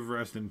remove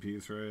Rest in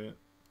Peace, right?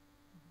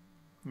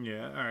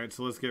 Yeah, alright,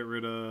 so let's get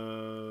rid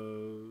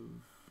of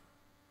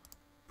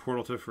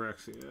Portal to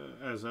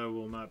Phyrexia, as I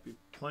will not be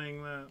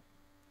playing that.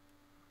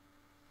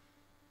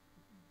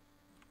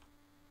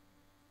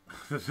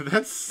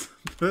 that's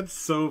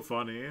so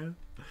funny.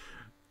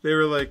 They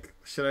were like,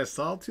 should I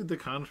Solitude the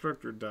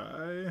Construct or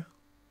die?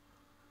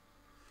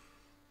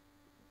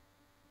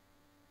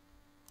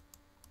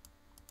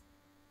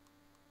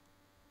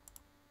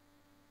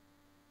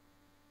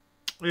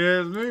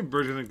 Yeah, maybe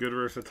Bridging the Good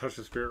versus a Touch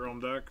the Spirit Realm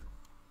deck.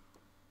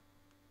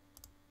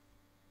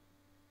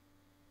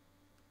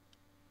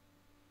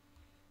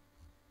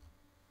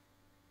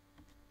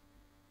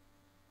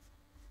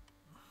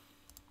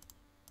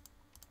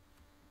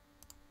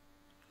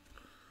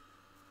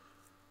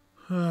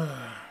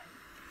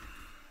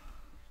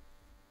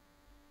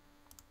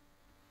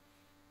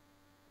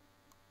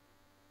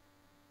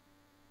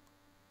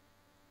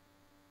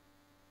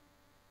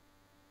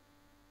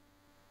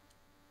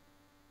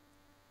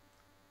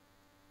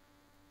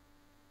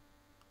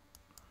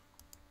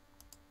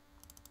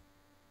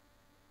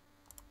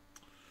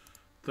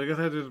 So I guess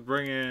I just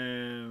bring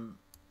in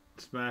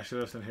Smash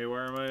Us and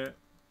Haywire Might.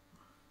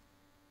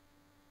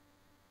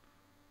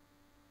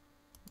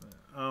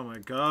 Oh my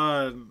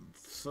god,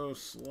 it's so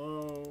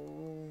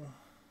slow.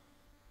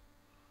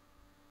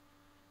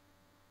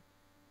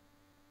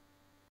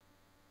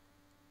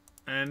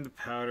 And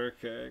Powder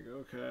Keg,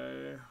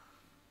 okay.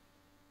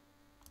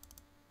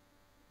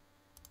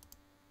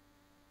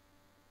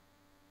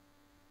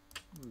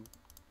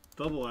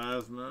 Double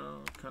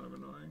Asmo, kind of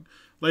annoying.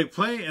 Like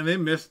playing, and they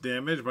miss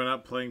damage by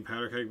not playing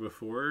Powder Keg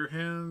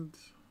beforehand.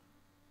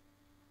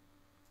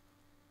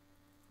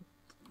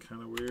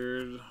 Kind of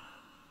weird.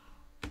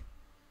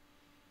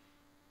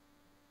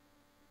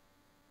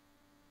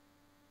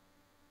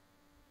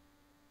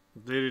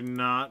 They did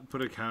not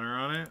put a counter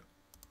on it.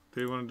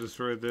 They want to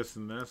destroy this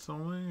and this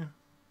only.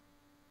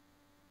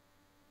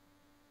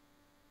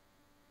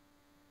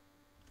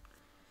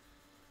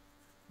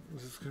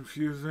 This is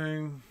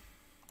confusing.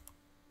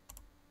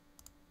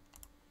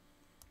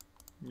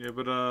 Yeah,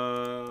 but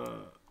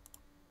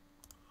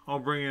I'll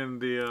bring in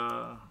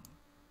the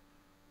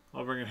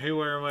I'll bring in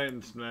Haywire Might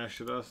and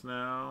Smash at us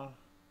now.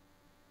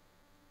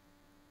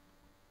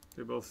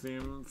 They both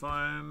seem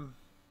fine.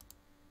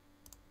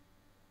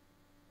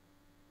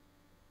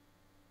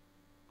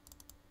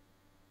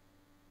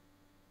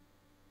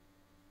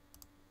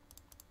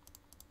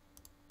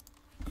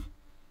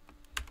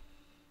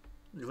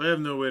 Because I have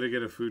no way to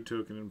get a food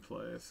token in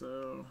play,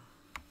 so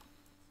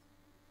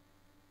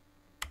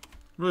I'm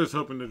really just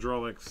hoping to draw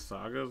like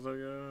sagas, I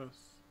guess.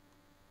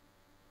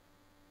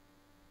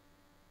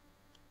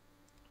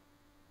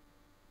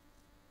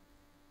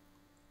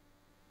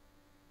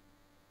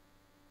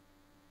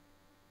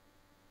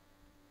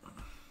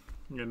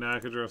 Yeah, now I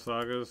could draw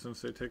sagas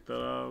since they take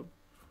that out.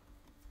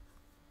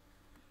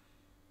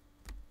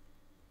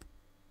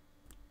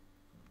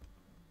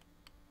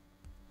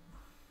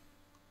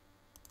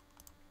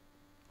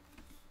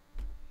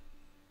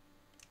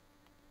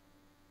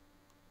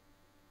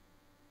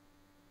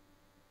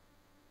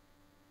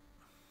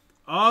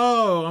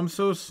 Oh, I'm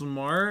so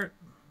smart.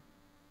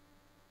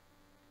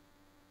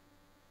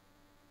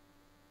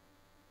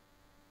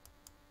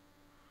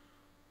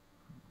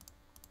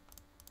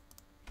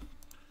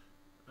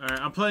 Alright,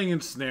 I'm playing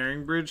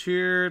Ensnaring Bridge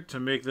here to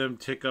make them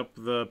tick up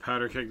the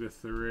Powder Keg to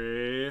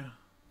 3.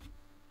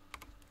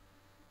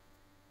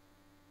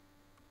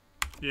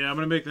 Yeah, I'm going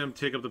to make them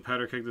take up the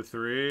Powder Keg to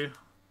 3.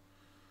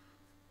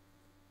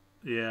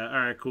 Yeah,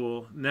 alright,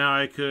 cool. Now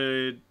I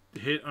could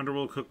hit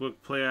Underworld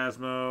Cookbook, play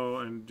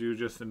Asmo, and do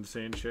just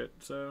insane shit.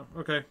 So,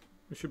 okay.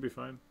 It should be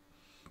fine.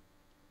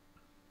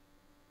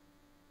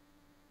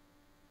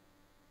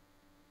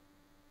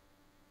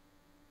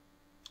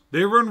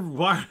 They run...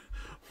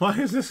 Why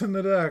is this in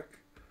the deck?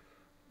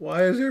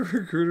 Why is there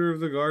Recruiter of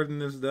the Guard in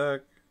this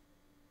deck?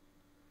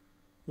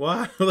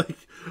 Why?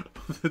 Like,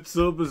 it's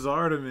so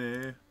bizarre to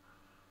me.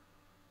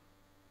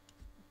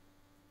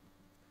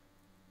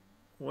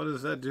 What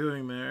is that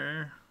doing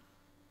there?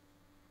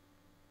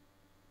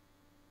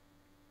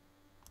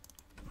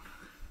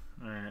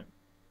 Alright.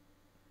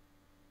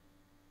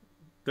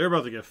 They're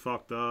about to get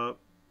fucked up.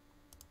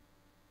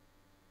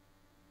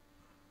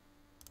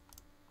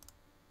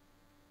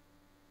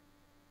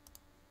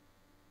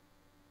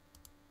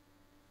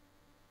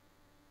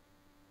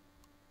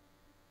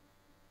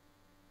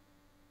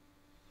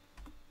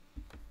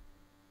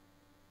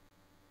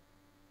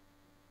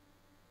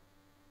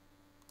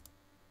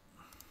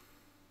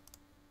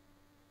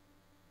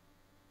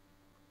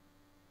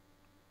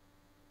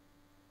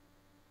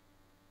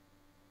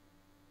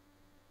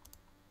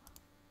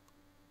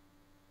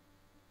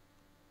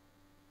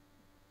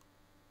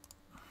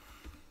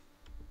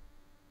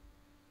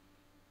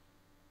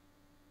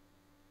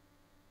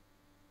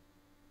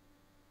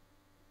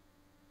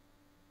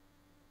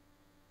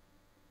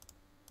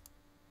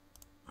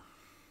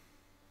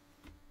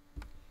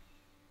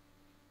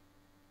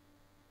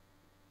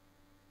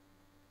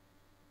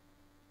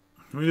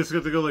 We just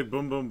get to go like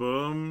boom, boom,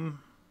 boom.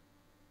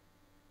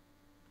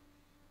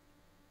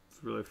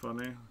 It's really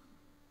funny.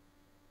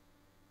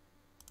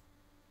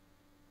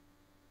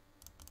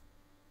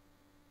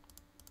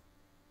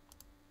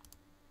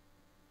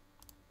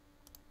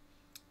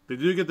 They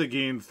do get the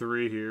gain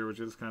 3 here, which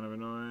is kind of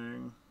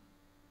annoying.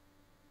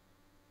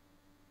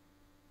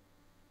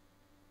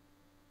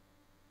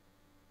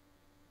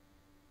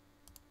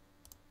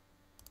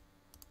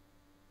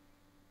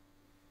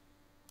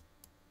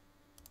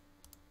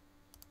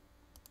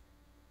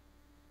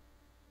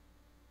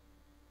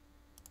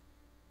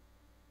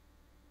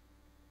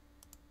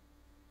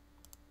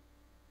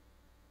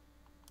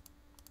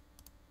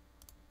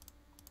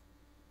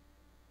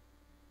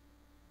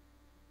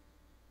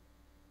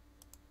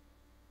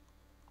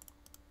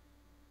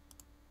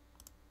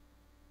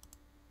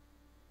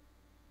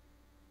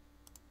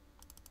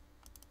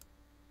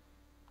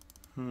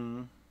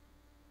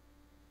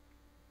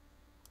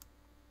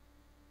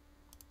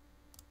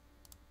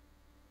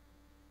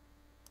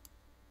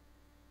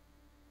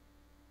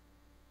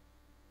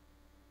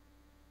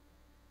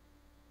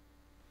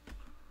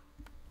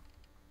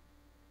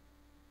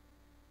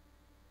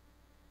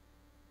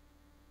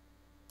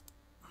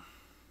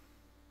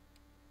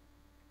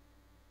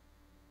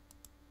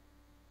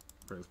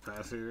 Press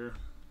pass here.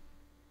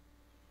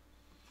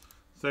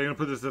 So I'm going to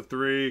put this at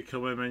 3,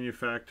 kill my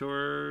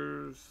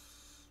Manufactors,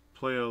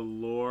 play a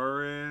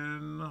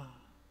Lauren,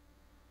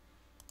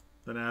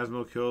 then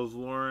Asmo kills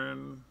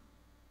Lauren.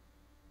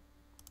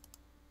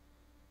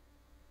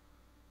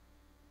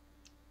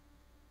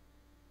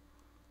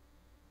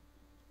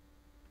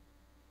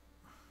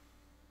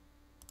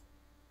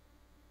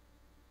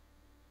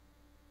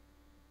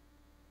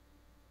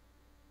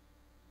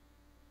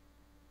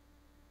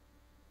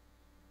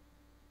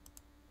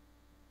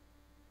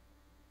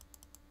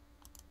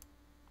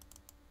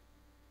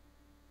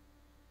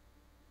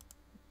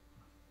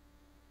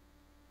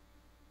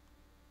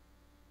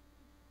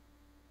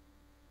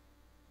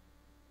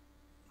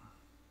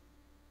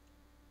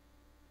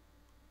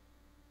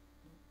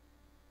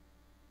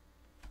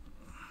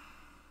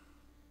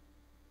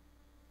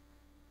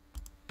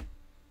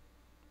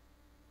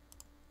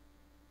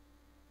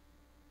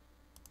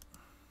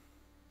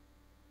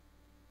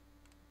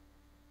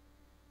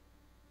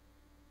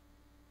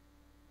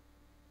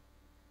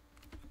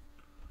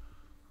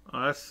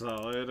 That's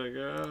solid, I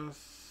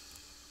guess.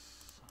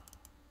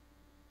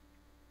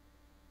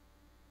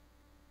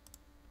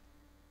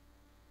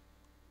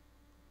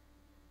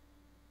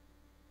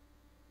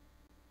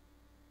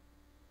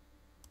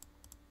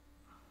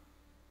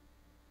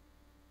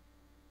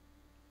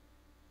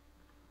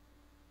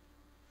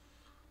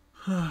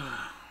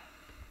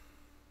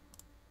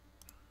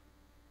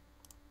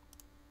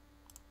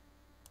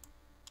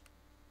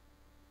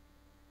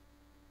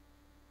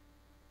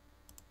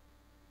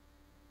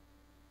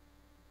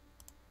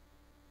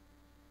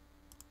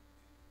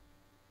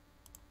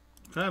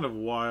 Kind of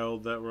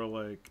wild that we're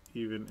like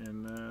even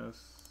in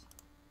this.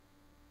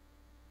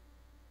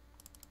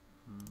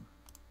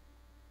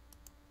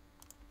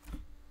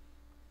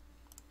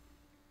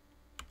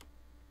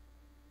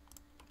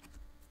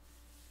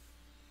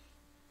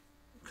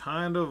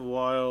 Kind of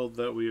wild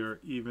that we are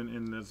even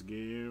in this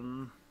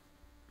game.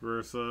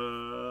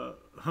 Versus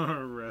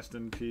rest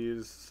in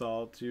peace,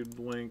 Solitude,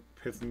 Blink,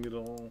 Pith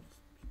Needle,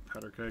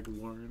 Powder Keg,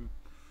 Lauren.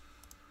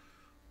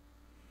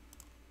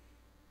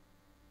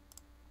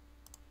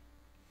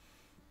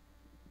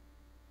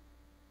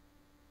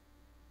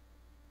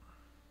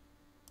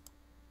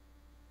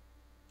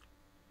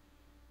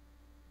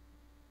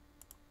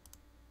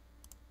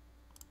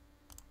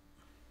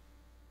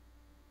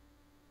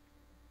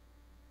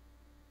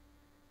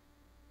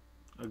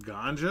 A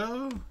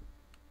ganja?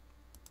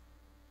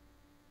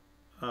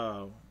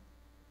 Oh.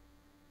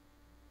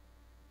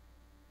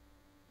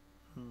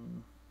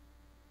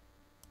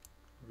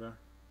 Okay.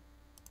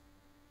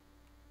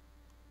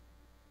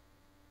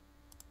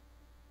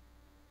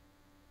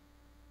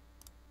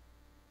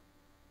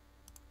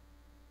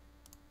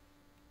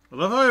 I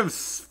love how I have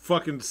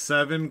fucking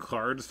 7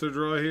 cards to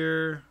draw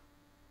here.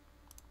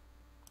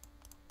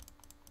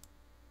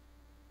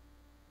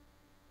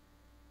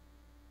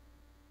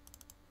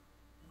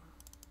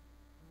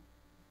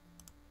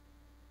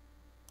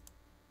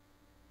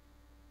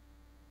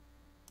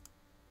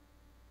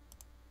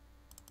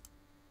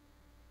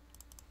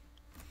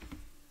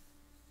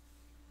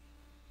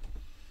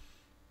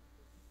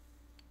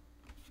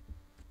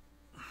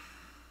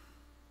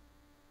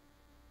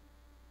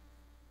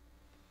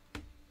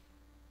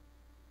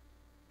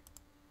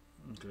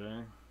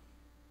 Okay.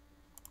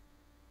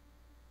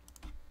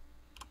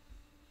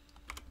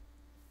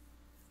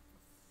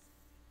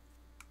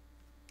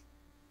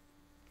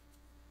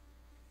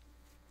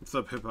 What's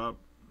up, hip hop?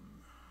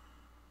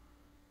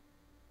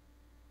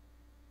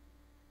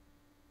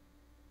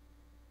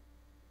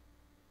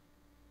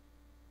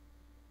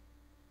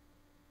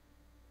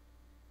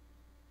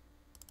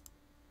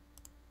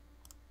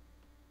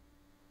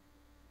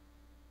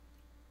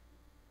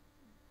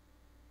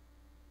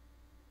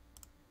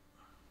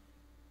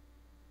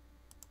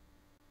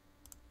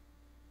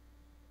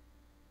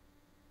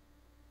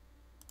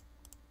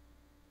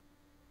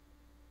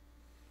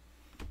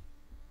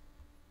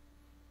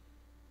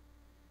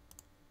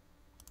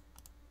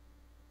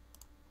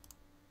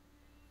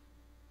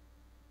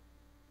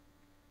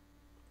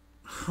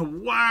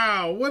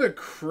 Wow, what a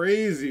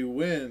crazy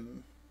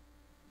win.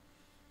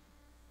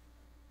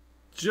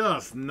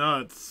 Just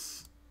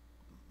nuts.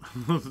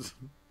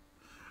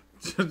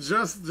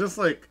 just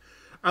like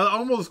I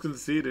almost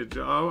conceded.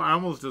 I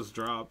almost just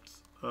dropped.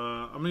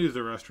 I'm gonna use the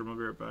restroom. I'll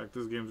be right back.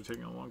 This game's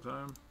taking a long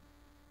time.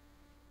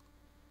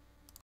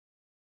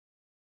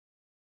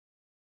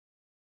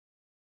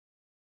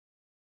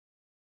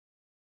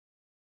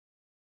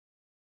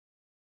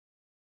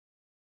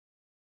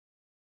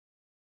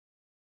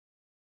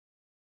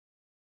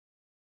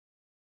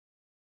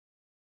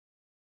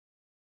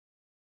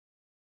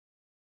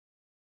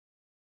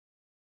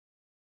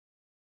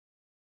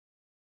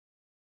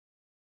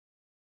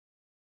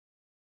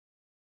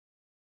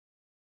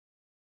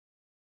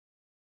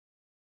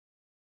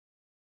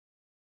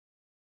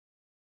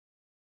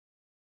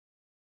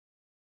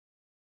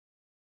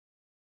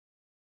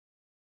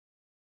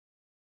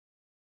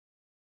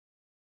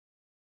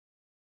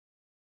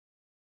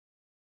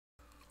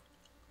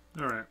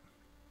 All right.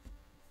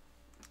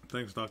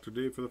 Thanks, Dr.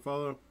 D, for the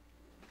follow.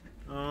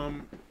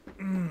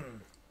 This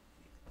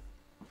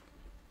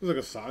is like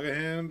a saga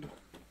hand.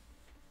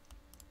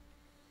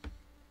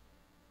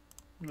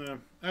 Yeah,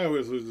 I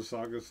always lose the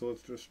saga, so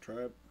let's just try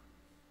it.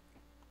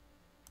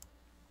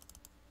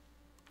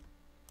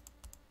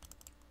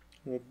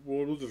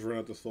 We'll just run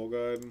out the soul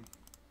guide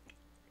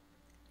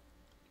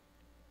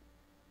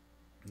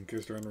in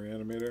case they're on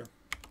reanimator.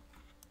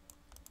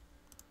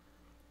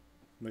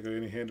 Make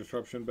any hand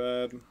disruption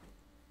bad.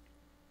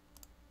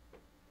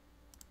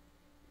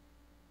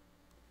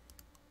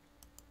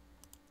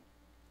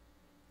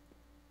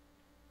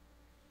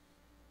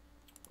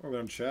 Oh, they're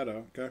in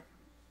shadow. Okay.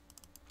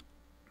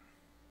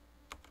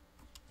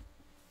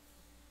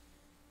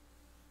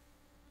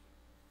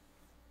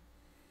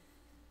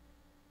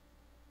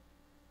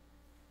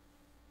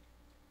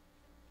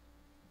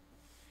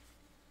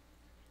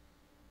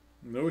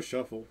 No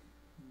shuffle.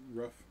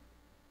 Rough.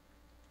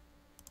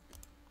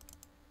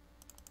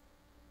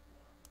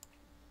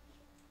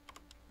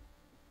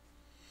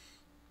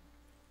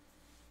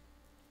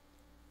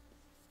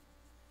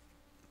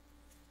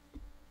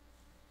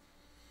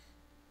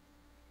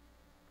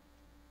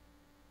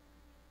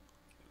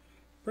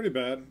 Pretty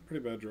bad.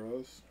 Pretty bad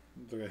draws.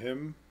 It's like a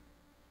him.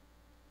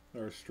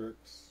 Or a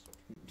Strix.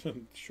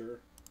 Sure.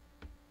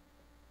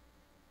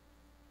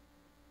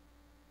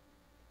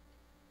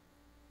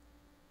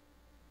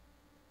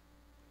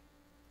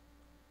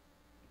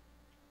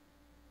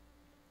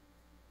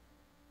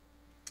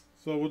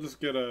 So we'll just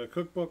get a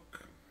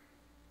cookbook.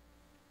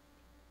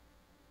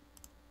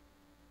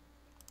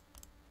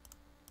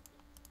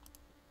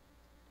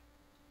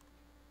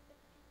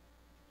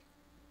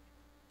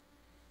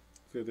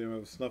 See if they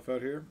have snuff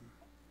out here.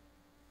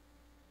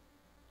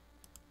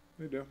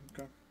 They do,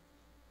 okay.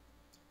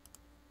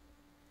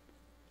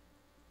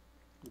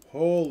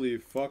 Holy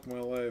fuck my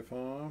life,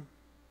 huh?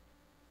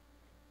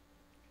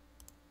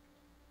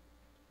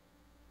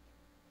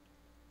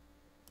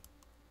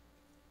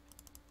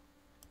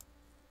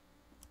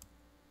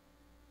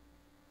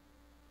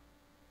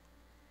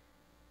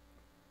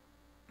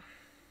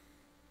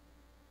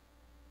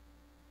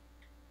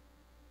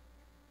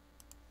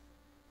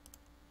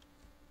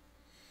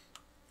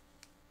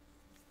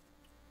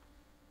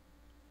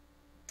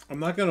 I'm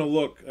not gonna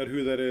look at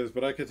who that is,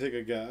 but I could take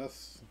a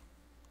guess.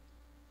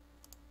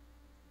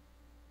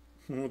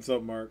 What's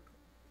up, Mark?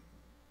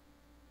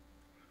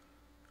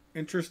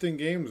 Interesting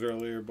games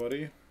earlier,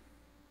 buddy.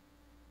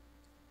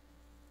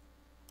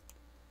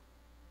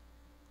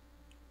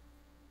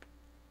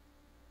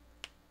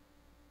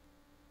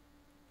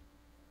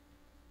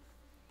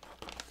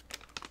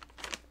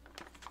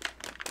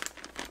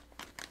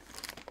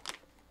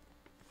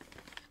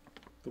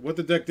 What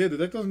the deck did, the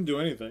deck doesn't do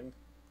anything.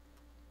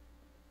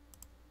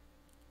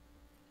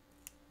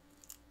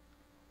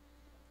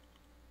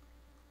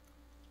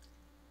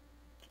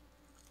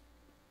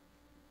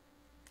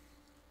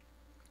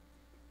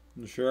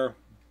 Sure.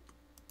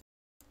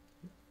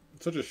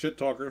 Such a shit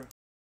talker.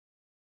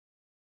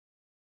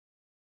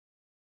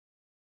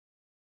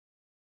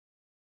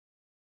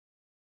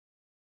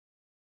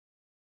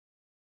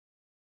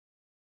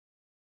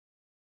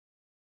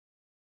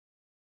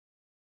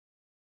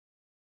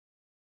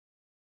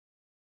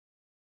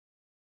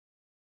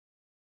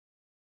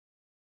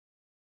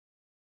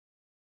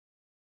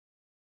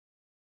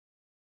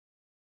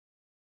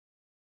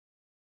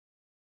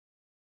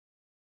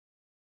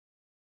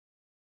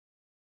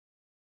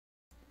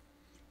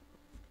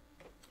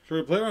 Should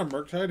we play around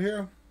Murktide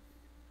here?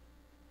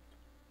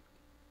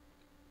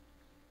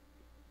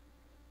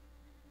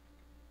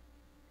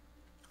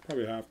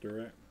 Probably have to,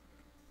 right?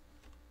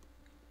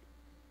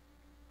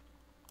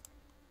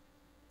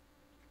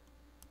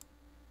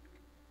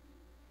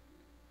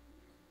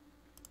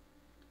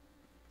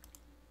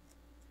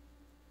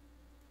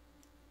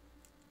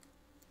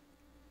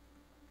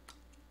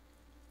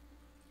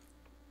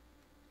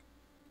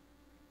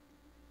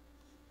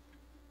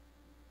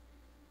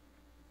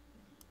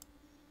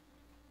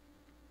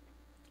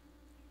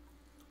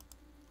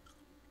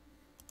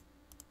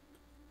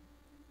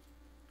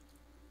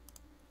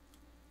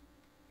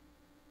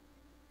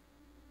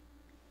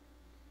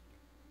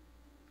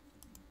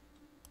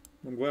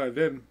 I'm glad I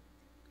did.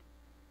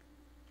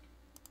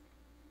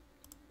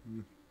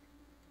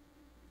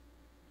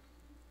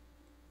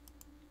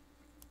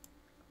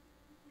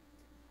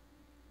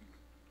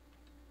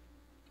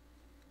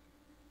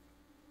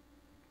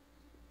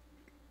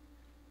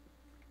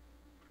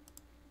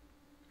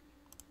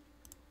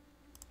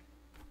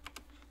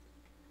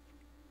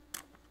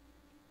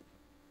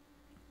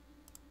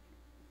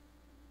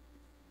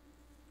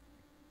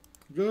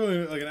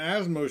 Really, like an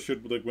Asmo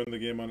should like win the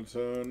game on its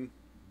own.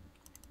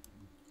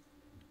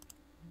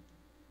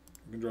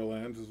 You can draw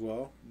lands as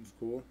well. It's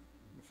cool.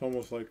 It's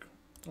almost like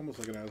an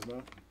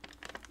Asmo.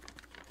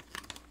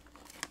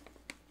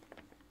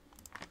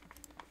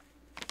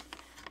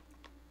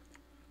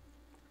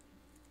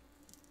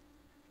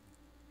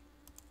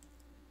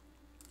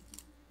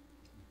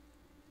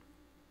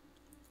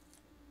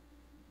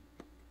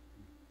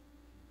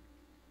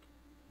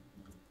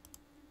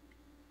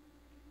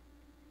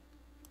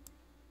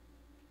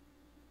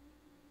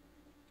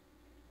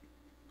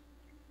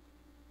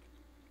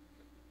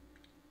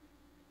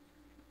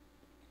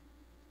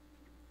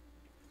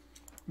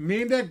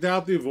 Main decked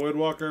out the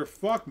Voidwalker.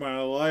 Fuck my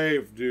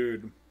life,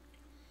 dude.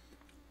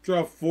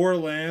 Draw 4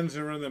 lands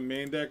and run the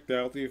main deck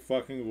out the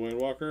fucking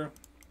Voidwalker.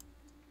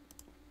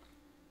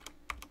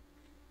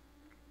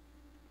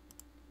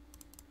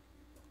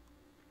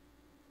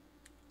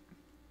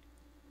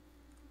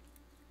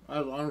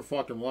 I'm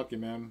fucking lucky,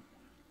 man.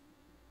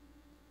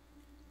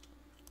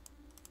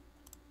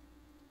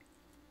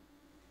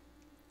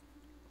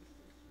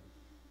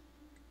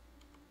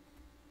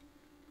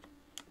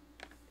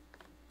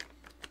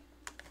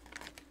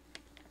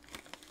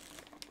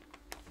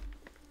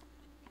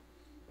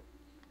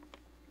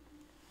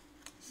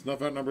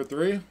 Snuff out number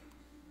 3.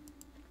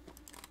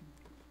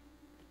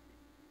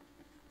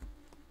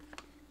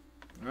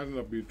 That's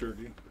enough beef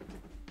jerky.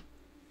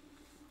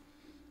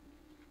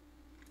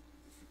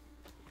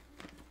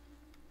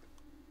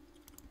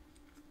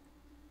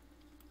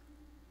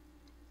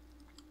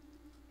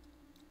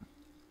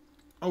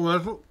 Oh,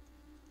 that's what.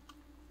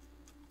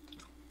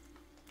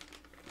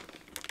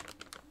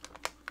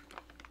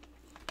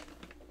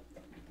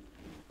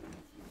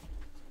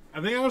 I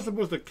think I was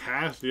supposed to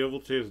cast the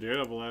Oval Chase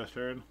Daredevil last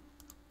turn.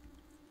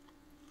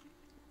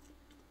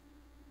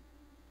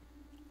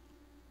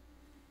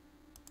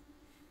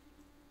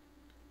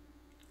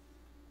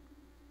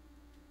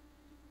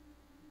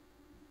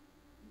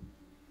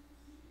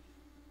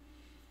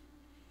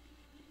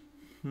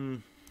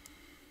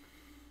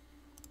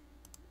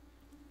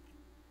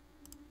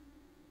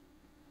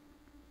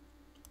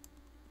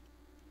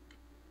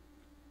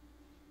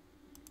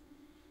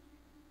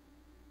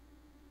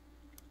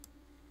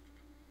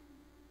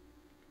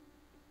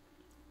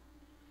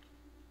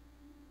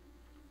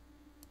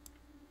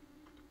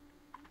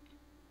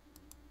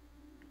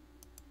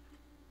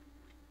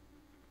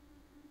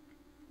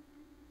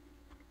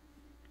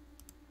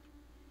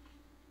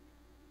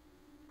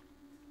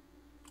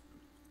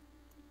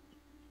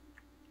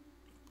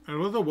 And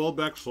was a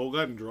well-back Soul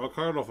Guide and draw a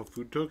card off a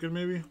food token,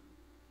 maybe?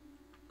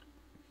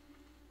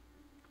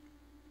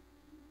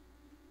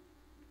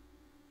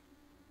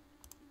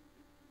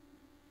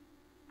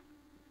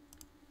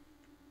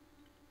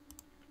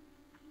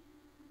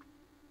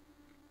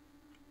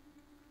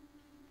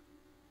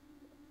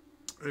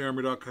 Hey,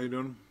 Army Doc, how you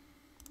doing?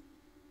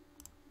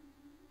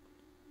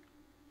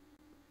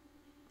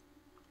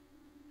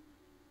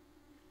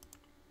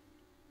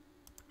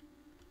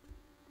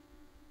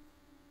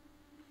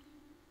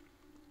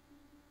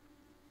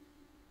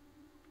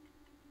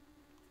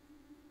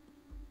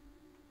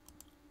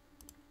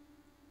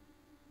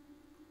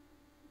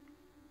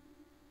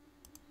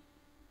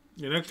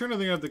 Yeah, next turn I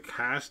think I have to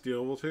cast the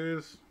Oval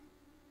Chase.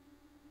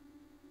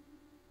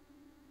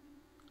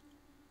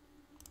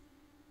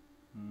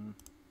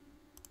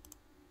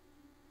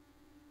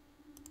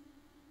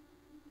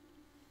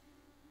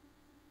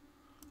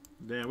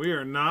 Damn, we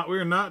are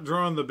not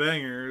drawing the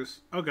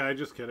bangers. Okay,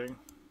 just kidding.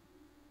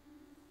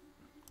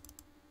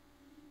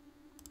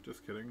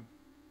 Just kidding.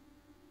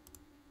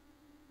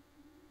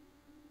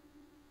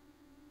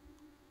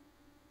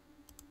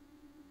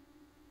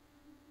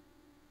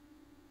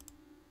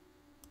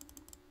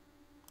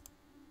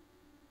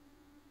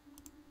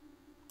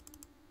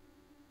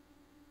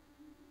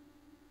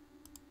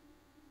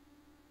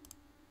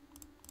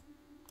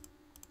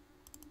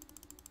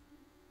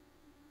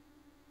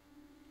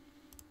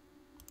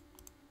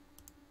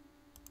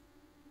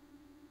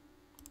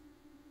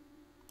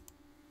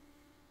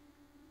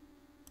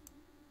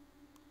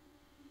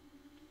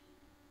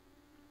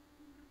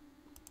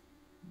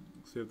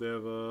 See if they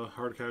have a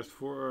hard cast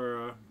for,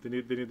 or they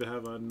need to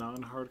have a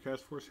non-hard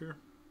cast force here.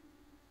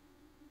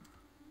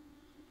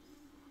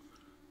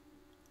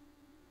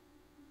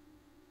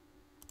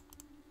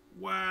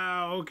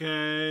 Wow.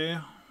 Okay.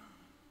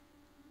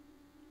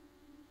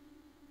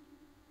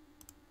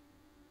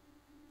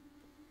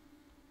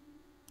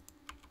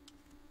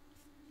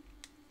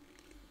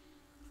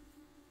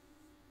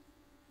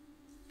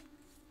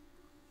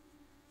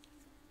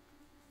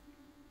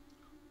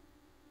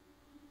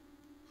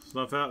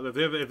 Snuff out.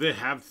 If they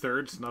have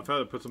third snuff out,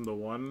 it puts them to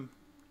 1.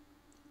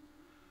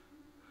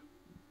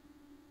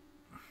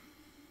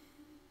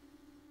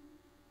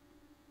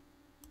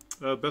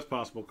 Best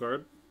possible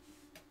card.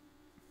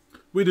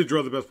 We did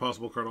draw the best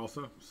possible card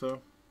also,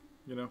 so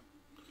you know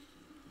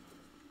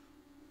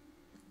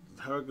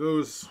how it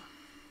goes.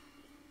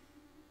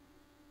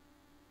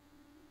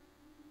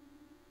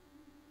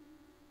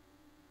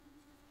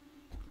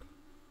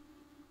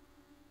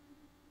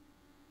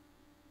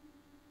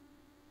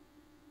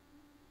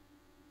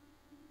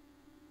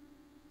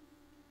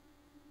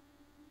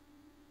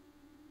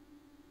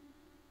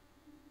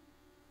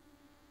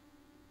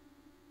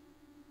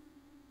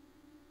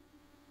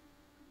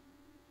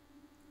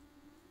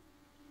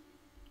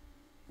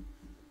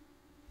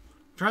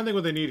 Trying to think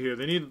what they need here. I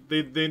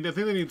think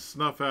they need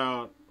snuff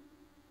out.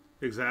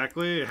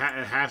 Exactly. It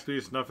has to be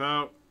snuff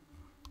out.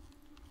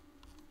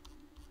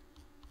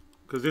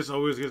 Because this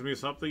always gives me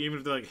something. Even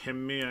if they like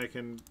hem me, I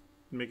can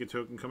make a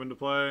token come into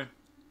play.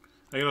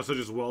 I can also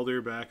just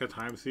welder back a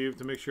time sieve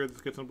to make sure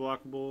this gets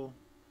unblockable.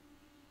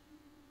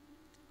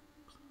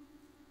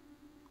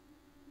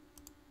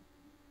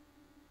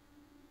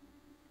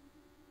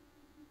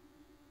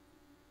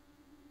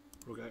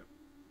 Okay.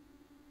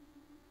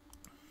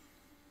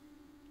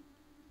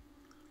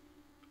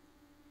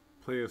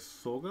 Play a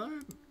Soul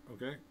Guide?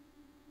 Okay.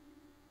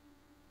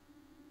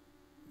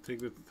 Take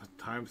the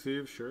time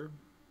sieve, sure.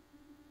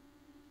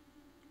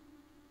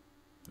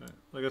 Right.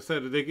 Like I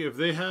said, if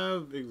they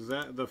have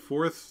the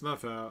 4th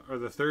snuff out or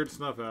the 3rd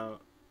snuff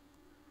out,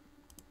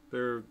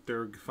 they're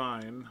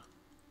fine.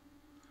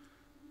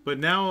 But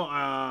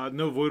now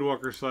no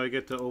Voidwalker, so I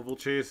get to Oval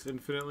Chase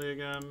infinitely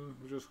again,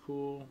 which is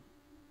cool.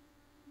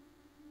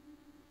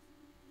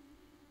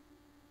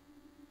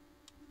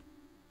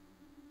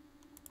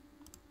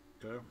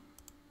 Okay.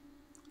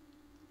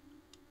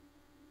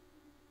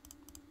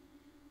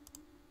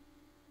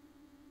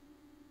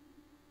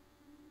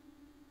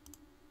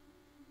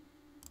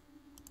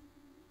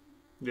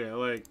 Yeah,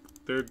 like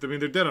they're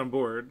dead on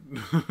board.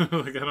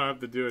 Like I don't have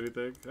to do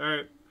anything. All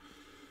right.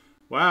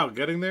 Wow,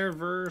 getting there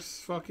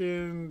versus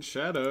fucking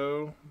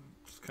Shadow.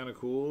 It's kind of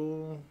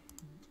cool.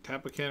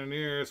 Tap a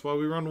Cannoneer. That's why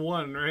we run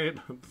one, right?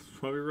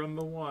 That's why we run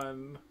the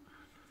one.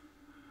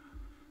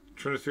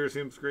 Trinisphere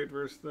seems great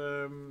versus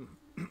them.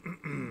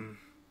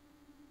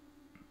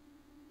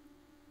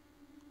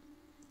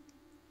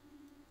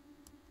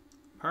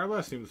 Power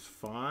Blast seems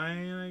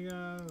fine, I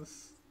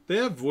guess. They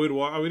have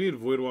Voidwalker. Oh, we need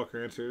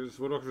Voidwalker answers.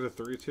 Voidwalker's a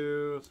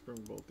 3/2. Let's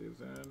bring both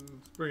these in.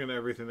 Let's bring in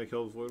everything that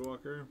kills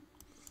Voidwalker.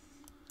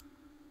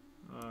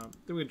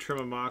 Then we trim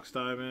a Mox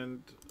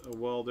Diamond, a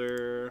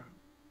Welder,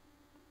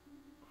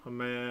 a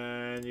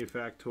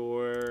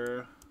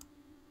Manufactor.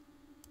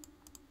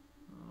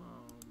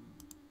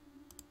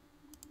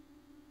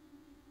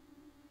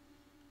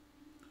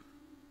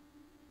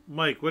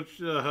 Mike,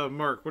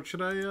 Mark, what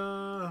should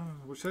I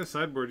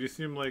sideboard? You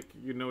seem like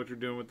you know what you're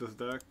doing with this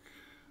deck.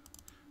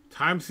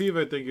 Time Sieve,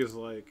 I think, is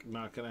like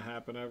not gonna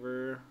happen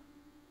ever.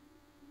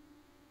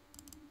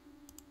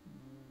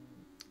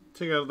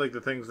 Take out like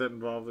the things that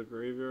involve the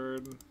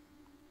graveyard.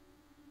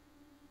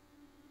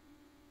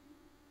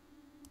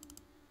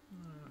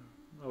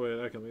 Oh wait,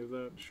 I can leave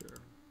that. Sure.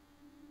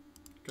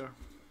 Okay.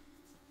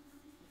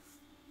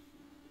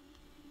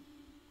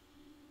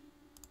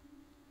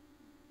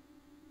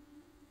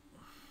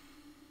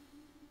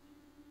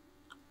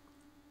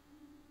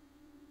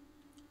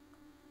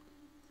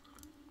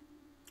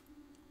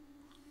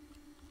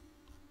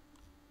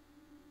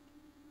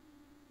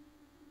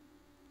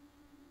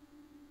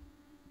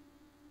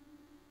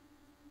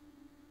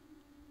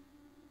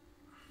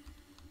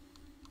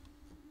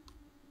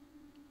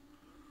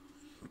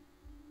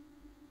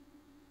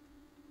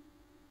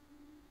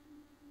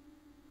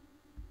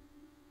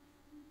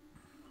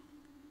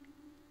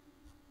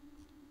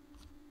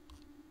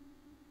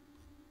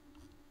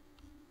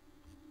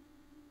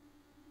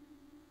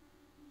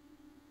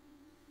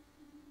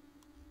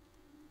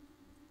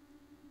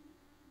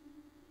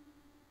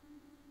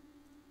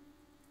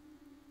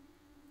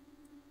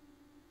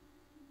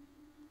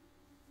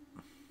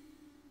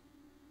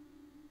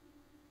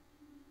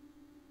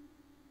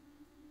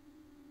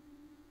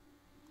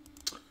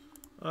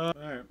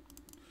 Alright.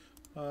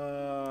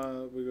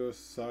 We go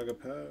Saga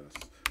Pass.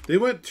 They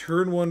went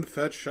turn 1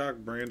 Fetch Shock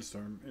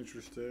Brainstorm.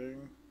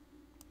 Interesting.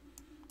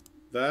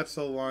 That's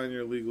a line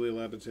you're legally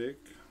allowed to take.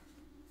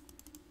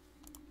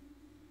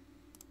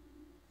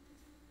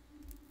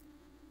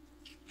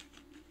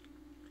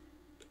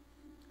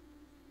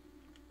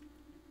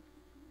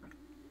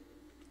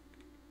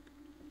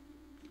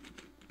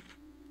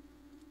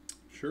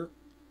 Sure.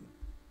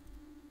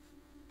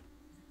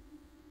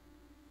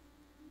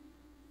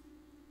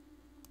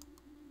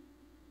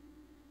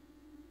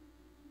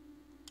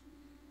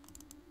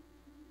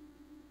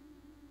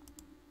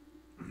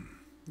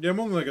 Yeah, I'm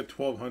only like at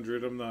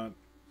 1200. I'm not,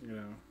 you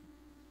know,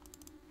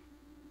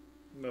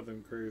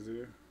 nothing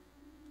crazy.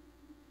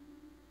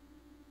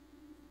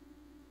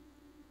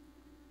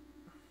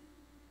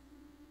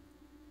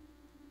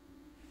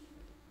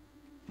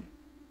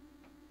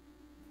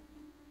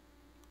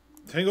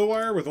 Tangle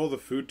Wire with all the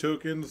food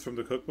tokens from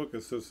the cookbook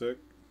is so sick.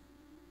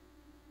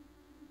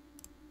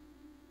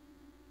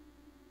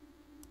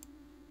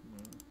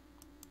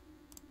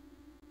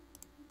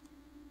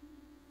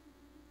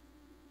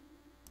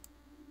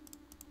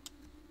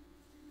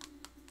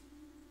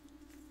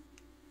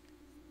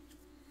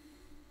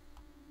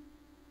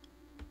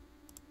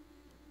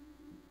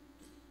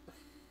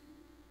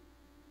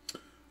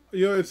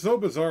 You know, it's so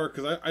bizarre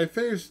because I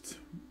faced,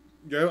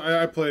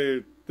 yeah, I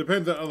play,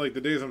 depends on like the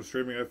days I'm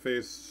streaming, I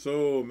face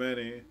so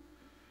many.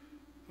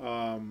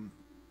 I'll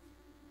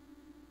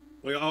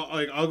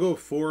go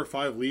 4 or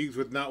 5 leagues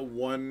with not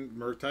one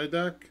Murktide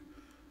deck,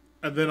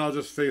 and then I'll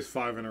just face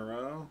 5 in a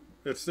row.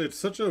 It's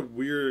such a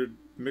weird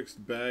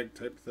mixed bag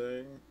type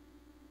thing.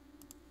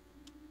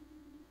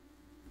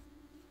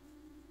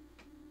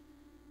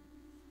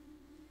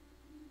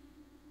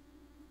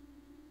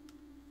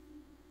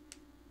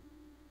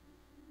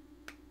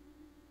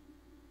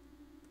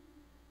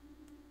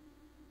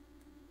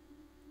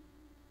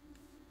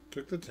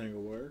 Took the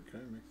Tangle Wire.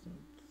 Okay, makes sense.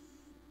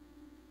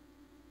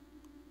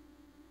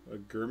 A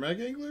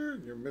Gurmag Angler?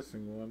 You're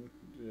missing one.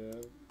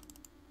 Yeah.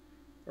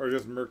 Or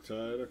just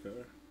Murktide.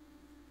 Okay.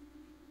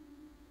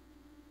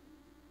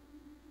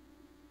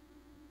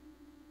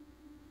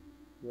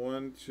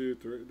 One, two,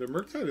 three. The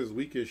Murktide is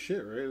weak as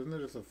shit, right? Isn't it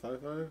just a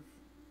 5/5?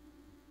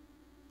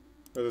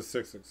 Or the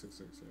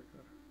 6/6/6/6. Okay.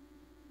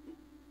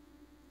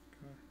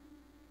 Okay.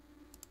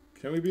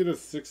 Can we beat a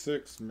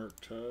 6/6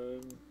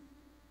 Murktide?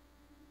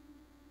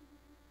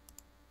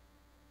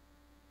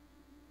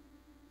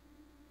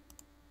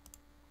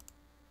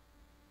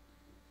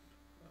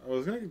 I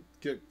was gonna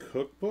get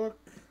Cookbook.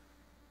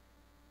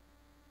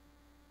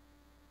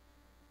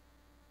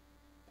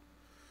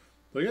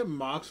 Do I get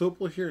Mox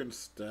Opal here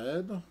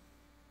instead? I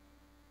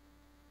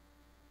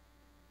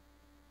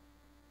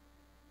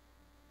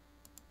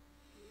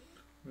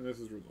mean, this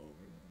is resolving.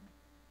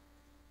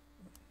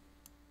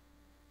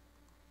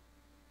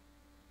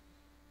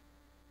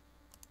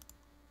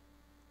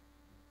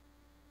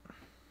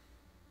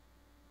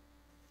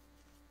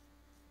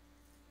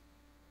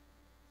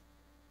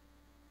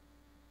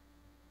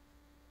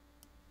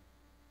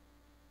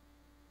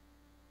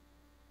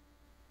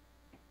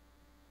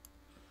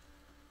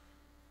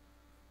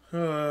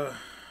 Uh,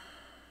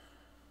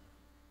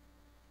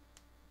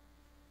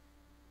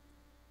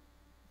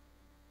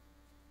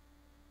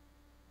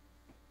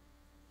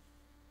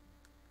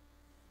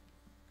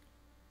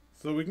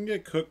 so we can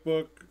get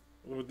cookbook.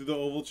 We'll do the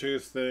oval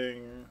chase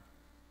thing.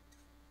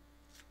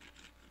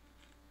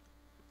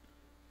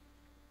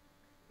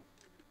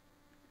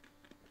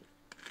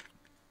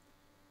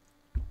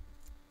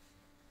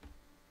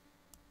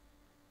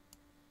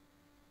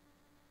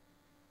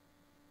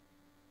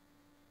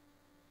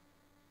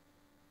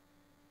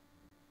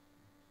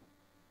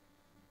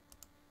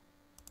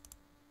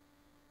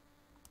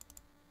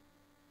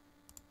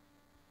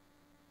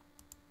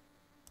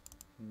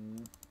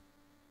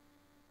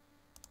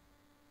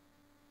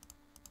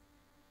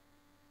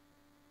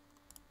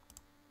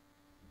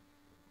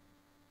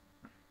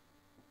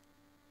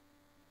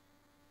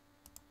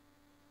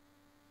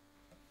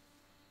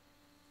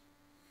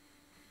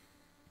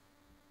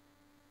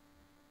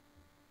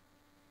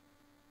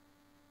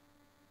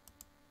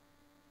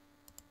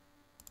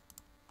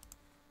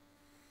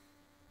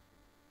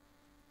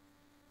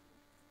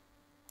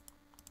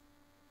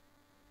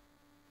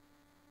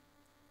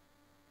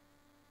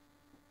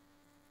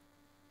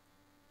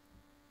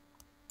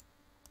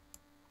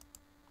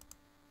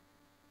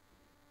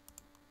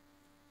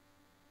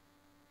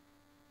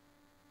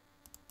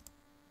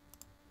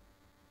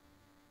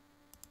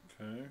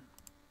 Okay.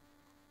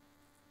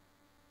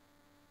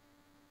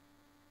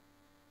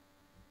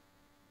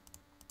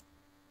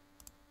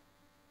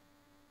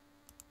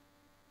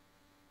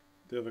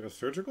 They have like a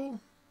surgical?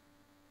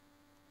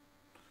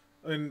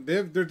 I mean,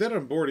 they're dead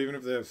on board even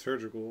if they have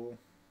surgical.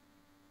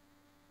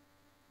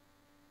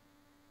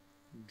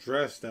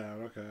 Dress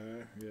down,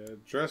 okay. Yeah,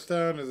 dress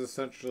down is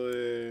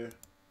essentially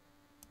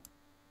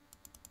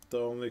the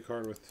only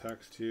card with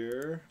text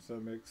here, so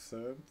that makes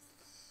sense.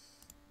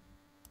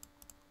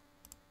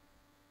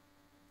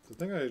 So I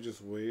think I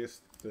just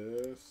waste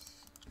this.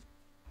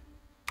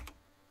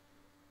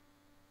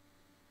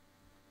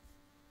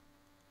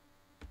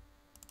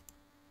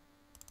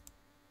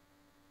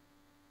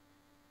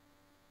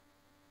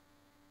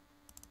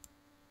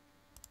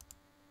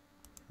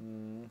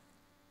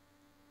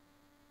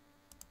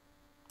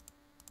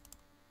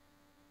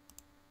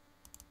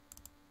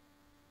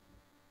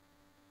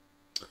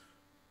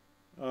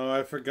 Oh,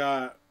 I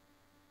forgot.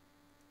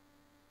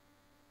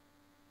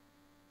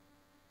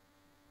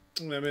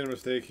 I made a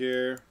mistake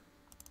here.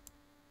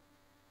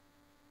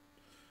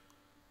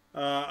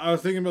 I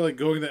was thinking about like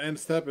going the end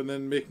step and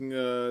then making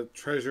a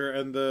treasure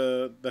and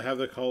the have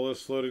the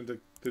colors floating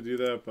to do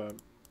that, but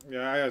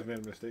yeah, I just made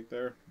a mistake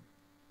there.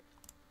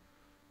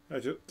 I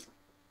just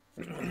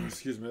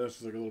excuse me, that's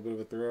just like a little bit of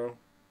a throw.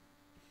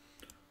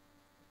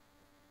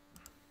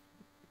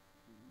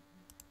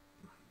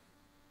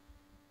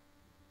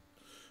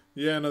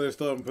 Yeah, no, they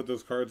still haven't put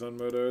those cards on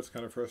Moto. It's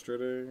kind of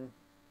frustrating.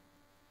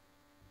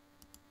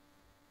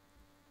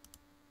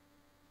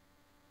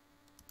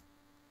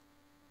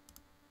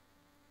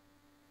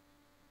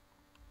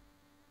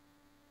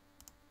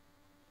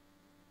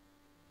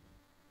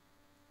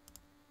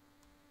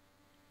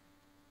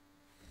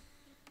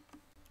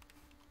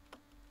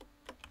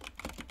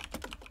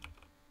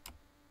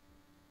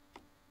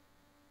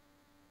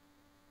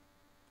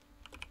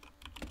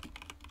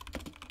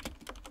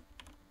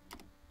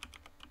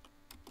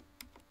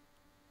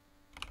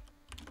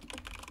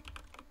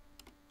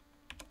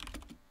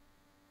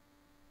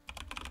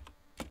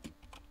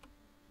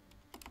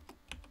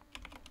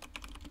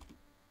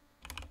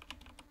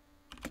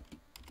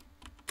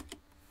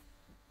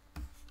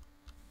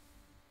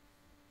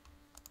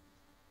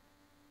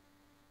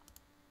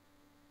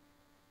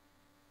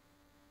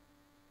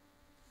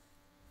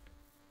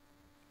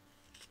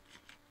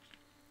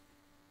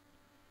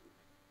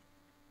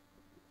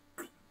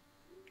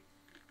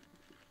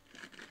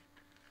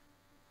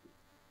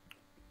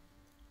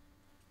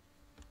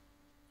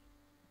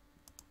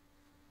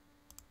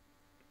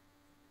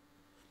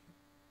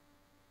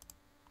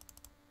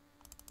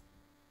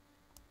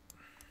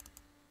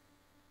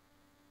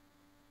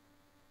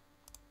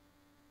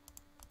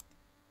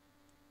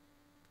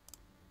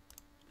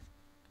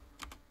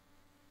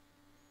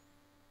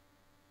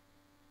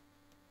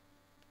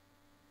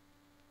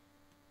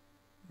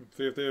 Let's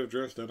see if they have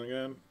dressed in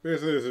again.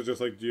 Basically, this is just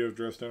like, do you have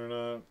dressed in or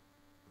not?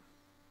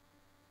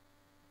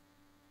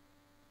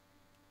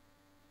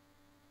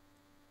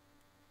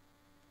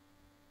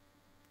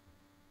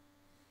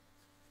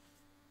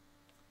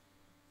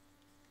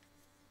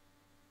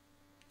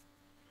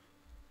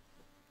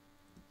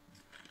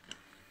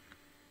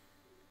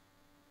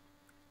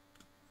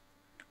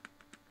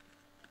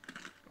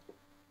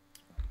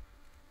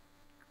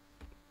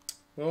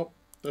 Well,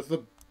 that's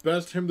the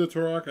best Hymn to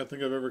Turok I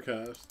think I've ever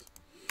cast.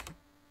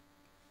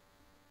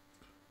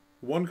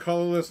 One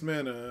colorless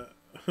mana,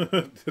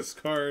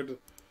 discard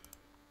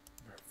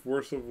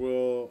Force of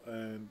Will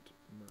and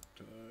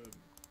Murktide.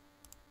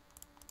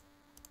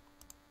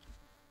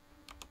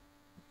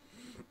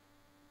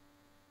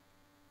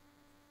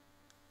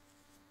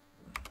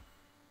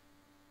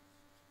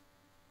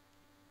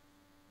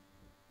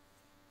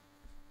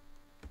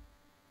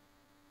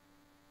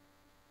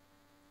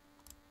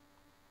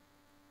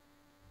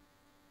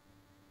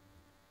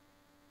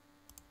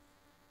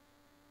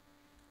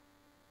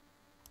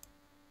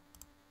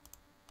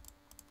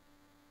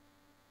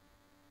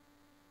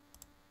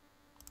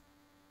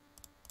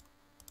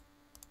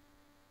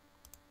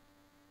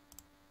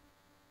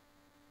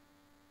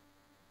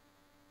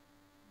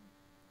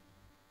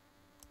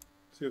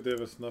 See if they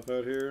have a snuff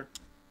out here.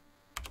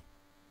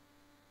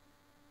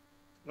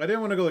 I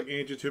didn't want to go like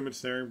Ancient Tomb and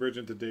Snaring Bridge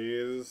into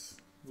Days.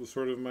 Was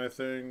sort of my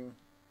thing.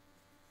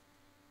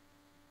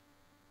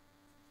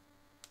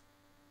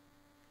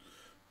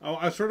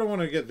 I sort of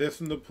want to get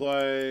this into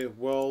play.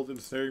 Weld and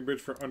Snaring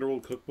Bridge for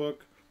Underworld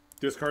Cookbook.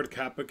 Discard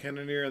Kappa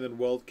Cannoneer and then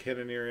Weld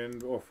Cannoneer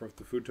in for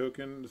the food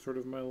token is sort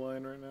of my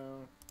line right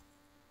now.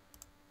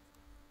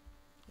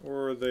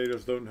 Or they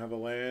just don't have a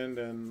land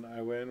and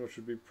I win, which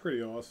would be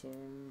pretty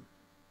awesome.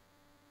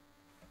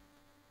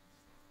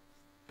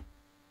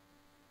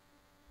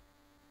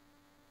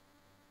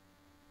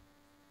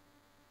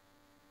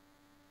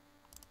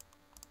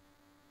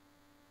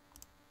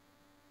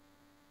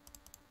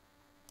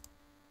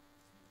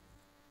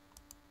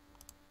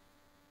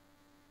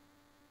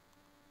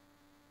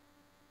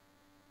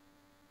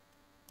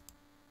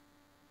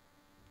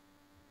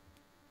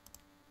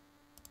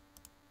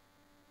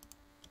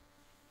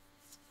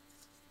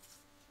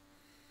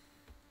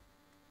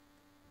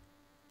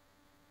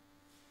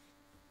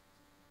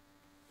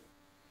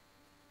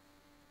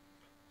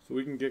 So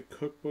we can get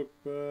Cookbook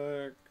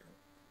back.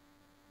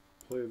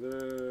 Play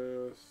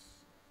this.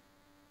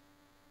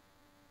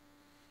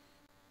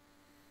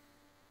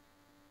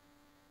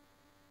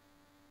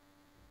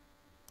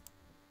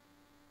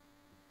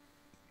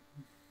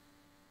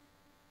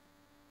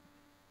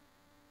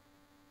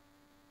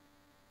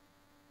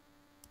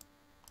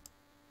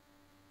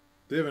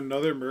 They have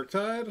another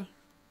Murktide?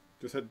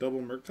 Just had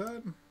double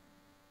Murktide?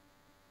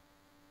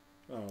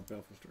 Oh,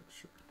 Baleful Strix,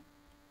 sure.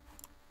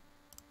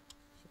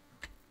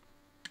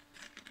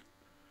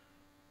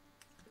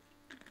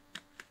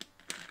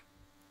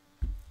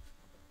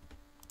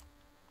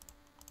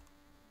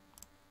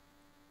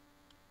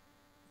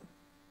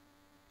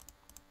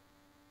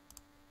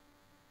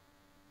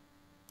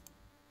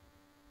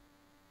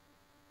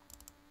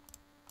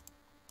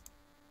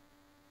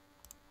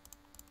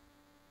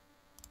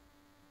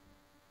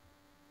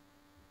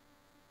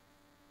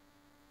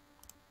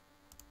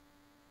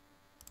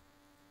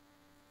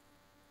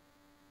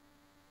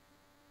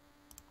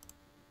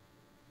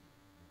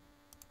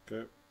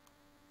 Okay.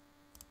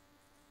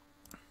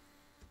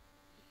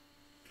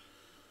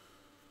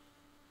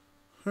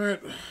 All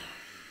right.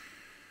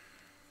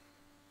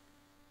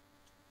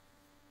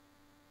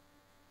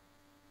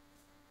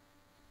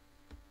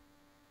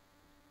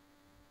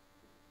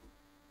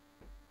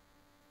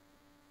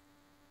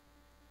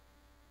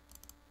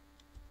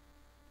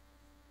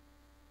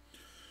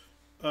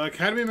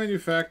 Academy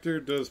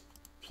Manufactor does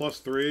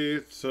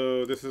 +3,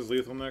 so this is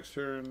lethal next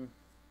turn.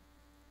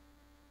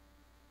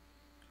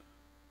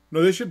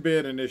 No, they should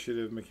ban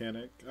initiative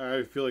mechanic.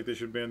 I feel like they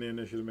should ban the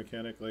initiative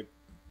mechanic. Like,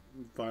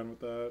 I'm fine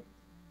with that.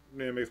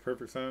 Yeah, it makes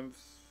perfect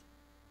sense.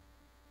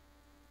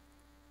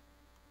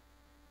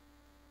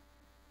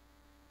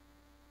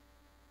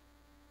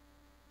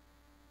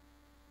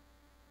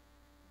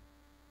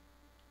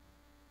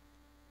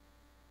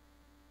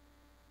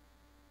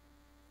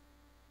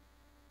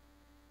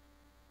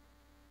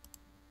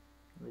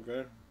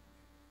 Okay.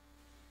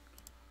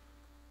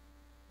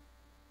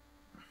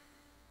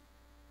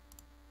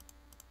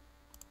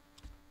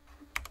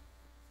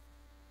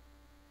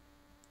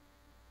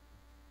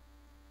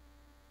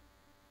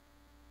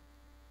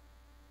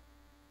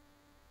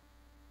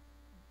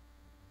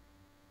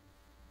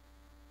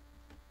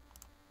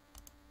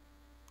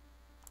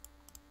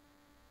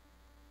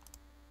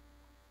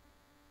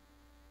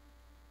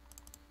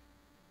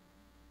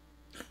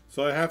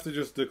 So I have to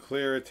just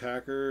declare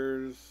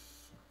attackers.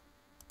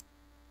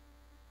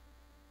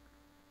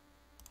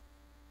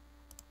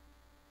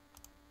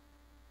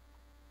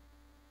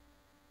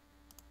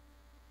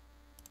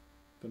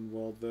 Then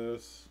weld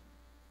this.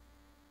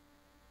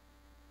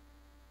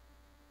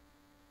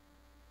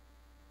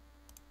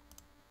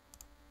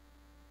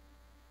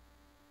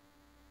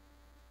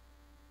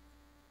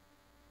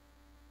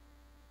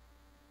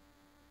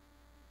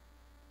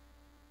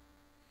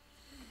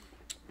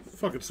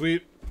 Fucking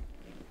sweet.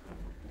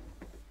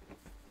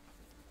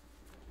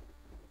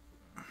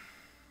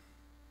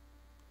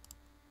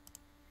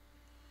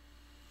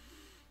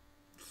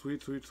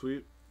 Sweet, sweet,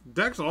 sweet.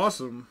 Deck's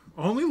awesome.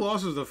 Only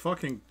losses the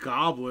fucking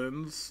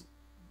Goblins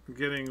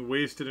getting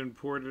wasted and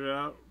ported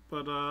out.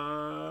 But,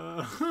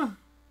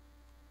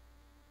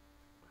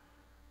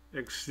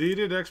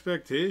 exceeded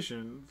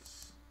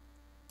expectations.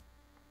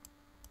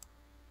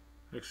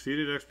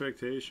 Exceeded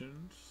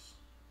expectations.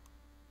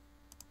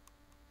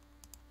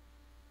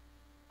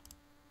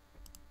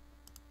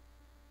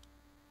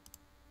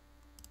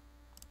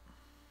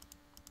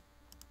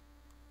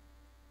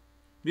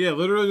 Yeah,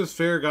 literally just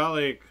fair got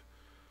like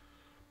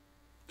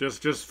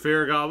just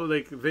fair got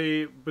like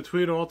they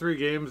between all three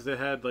games they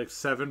had like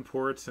 7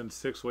 ports and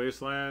 6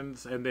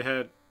 wastelands and they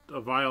had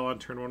a vial on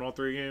turn 1 all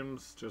 3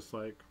 games. Just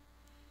like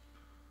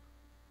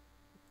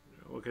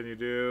what can you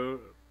do?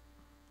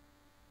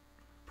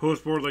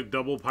 Post board like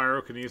double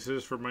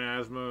pyrokinesis for my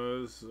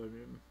Asmos. I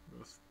mean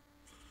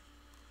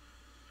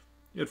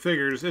it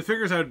figures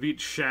how to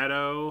beat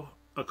Shadow,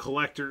 a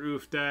collector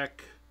oof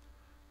deck.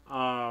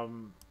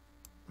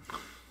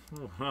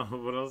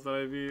 What else did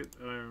I beat?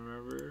 I don't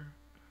remember.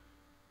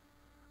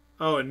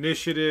 Oh,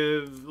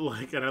 initiative,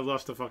 like, and I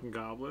lost to fucking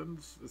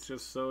goblins. It's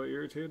just so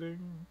irritating.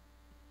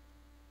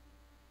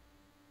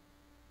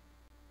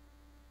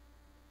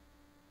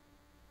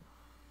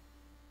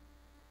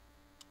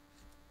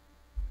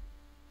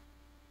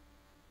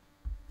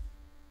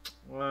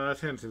 Well, that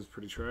hand seems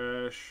pretty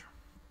trash.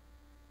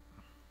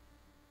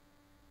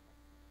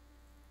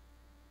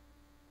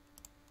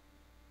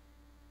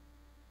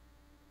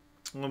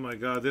 Oh my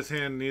god, this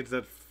hand needs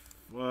that.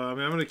 I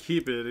mean, I'm gonna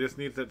keep it. It just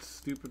needs that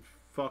stupid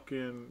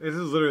fucking. This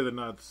is literally the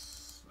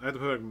nuts. I have to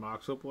put like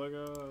Mox up, I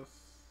guess.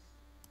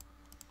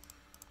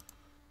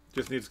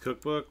 Just needs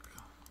cookbook.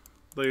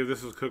 Like, if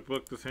this was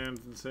cookbook, this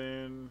hand's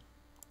insane.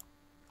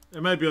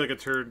 It might be like a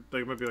turn.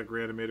 Like, it might be like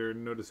reanimator.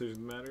 No decisions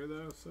matter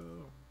though. So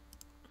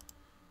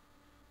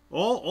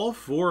all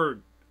four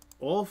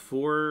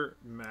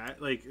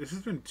like, this has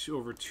been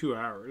over 2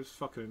 hours.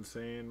 Fucking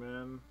insane,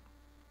 man.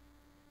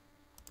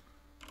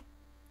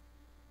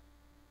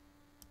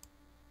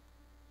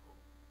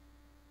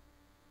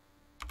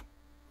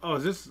 Oh,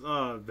 is this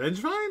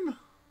Vengevine?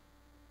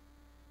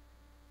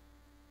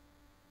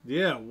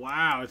 Yeah,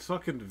 wow, it's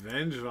fucking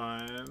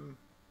Vengevine.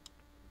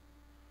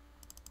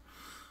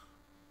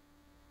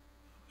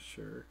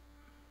 Sure.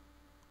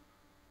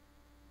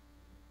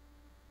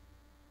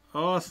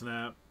 Oh,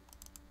 snap.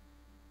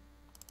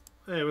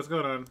 Hey, what's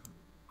going on?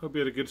 Hope you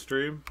had a good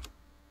stream.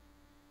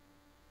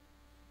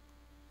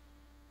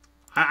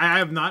 I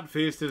have not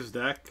faced his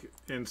deck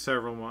in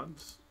several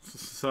months,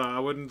 so I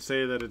wouldn't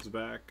say that it's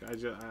back.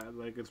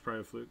 Like, it's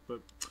probably a fluke, but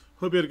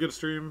hope you had a good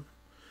stream.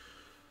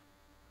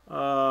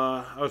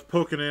 I was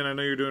poking in. I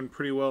know you're doing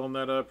pretty well in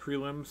that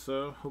prelim,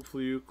 so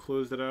hopefully you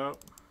closed it out.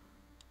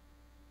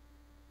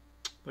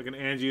 Like an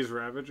Angie's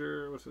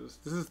Ravager. What's this?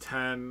 This is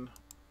 10.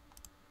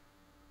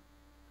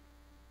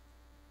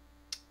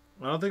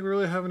 I don't think we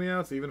really have any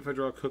outs. Even if I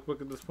draw a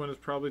cookbook at this point, it's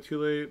probably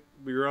too late.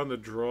 We were on the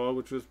draw,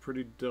 which was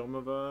pretty dumb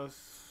of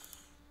us.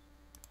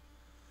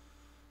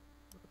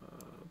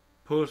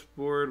 Post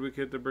board, we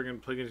get to bring in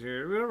Plague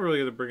Engineer. We don't really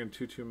get to bring in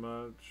too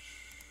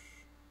much.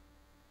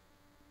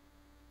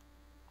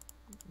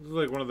 This is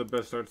like one of the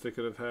best starts they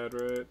could have had,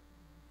 right?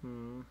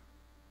 Damn.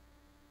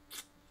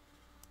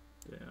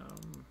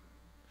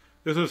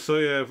 This was so,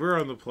 yeah, if we were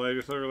on the play,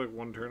 just thought we were like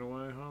one turn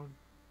away, huh?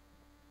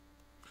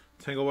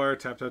 Tangle Wire,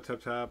 tap, tap,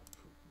 tap, tap.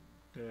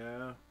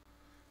 Yeah.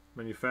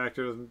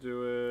 Manufactor doesn't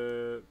do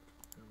it.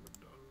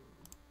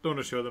 Don't want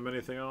to show them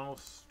anything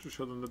else. Just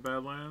show them the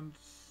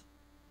Badlands.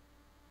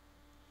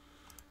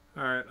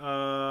 Alright,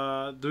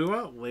 do we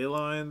want ley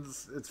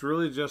lines? It's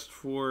really just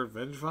for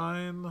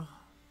Vengevine.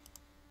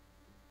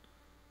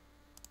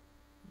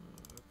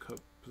 Cut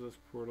Possess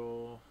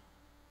Portal.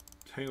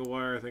 Tangle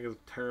Wire I think is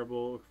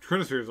terrible.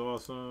 Trinisphere is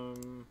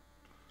awesome.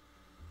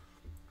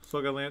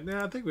 Soulguide Lantern.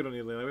 Yeah, I think we don't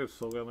need ley line. We have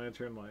Soulguide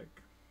Lantern,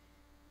 like.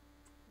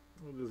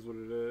 It is what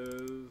it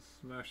is.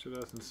 Smash to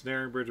us. And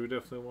Snaring Bridge we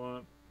definitely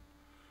want.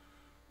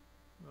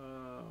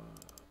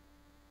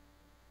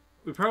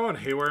 We probably want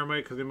Haywire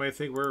Mite because they might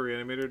think we're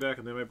a Reanimator deck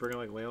and they might bring in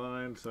like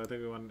Leyline, so I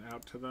think we want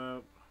out to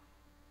that.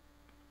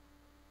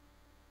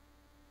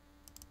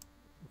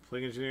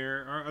 Plague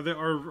Engineer.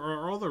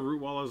 Are all the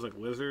Root Wallows like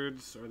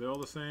lizards? Are they all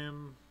the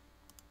same?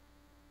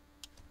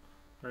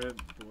 Right,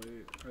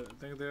 I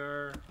think they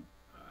are.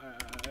 I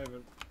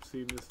haven't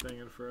seen this thing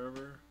in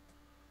forever.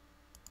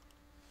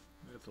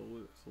 It's a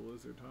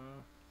lizard,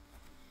 huh?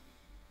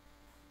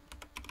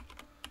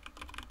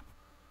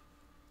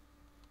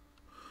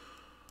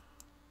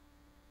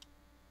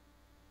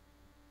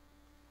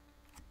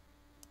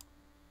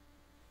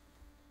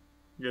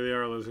 Yeah, they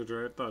are lizards,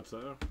 right? Thought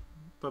so.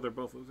 Thought they're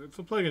both lizards.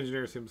 So Plague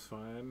Engineer seems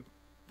fine.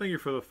 Thank you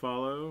for the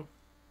follow.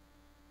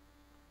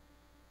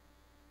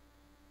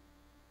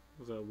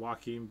 Was that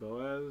Joaquin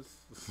Boaz?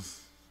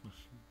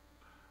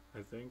 I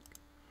think.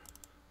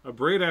 A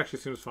Braid actually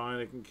seems fine.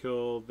 It can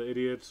kill the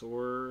idiots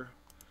or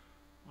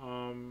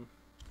Hollow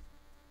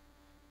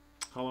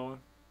One.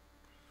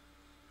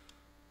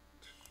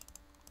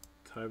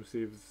 Time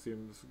Sieve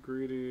seems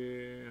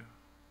greedy.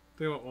 I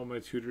think I want all my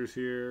tutors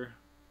here.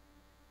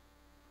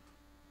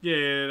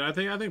 Yeah, I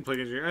think Plague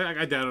Engineer.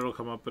 I doubt it'll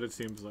come up, but it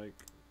seems like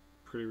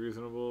pretty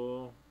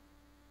reasonable.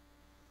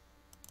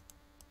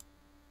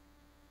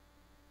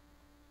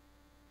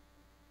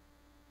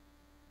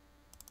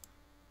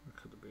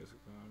 Cut the basic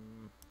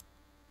one.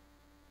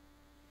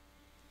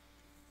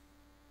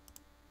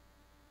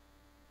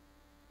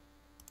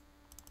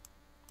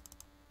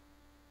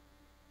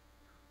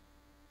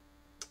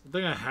 I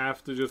think I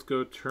have to just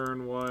go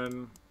turn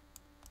one.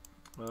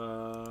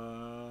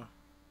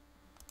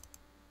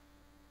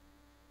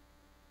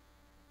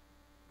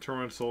 Turn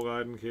on Soul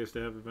Guide in case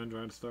they have a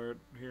Vengevine start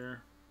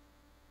here.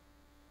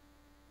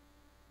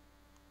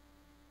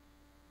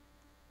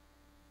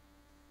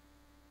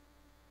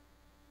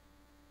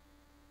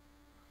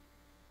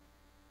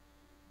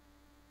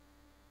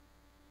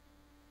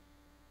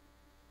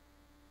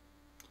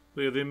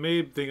 But yeah, they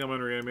may think I'm on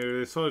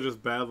Reanimator. They saw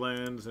just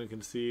Badlands and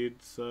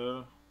Concede,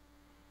 so.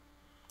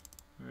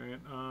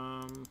 Alright,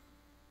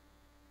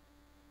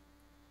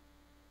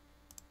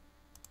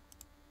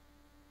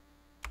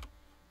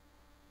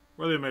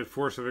 Or they might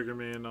force a vigor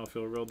me and I'll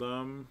feel real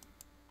dumb.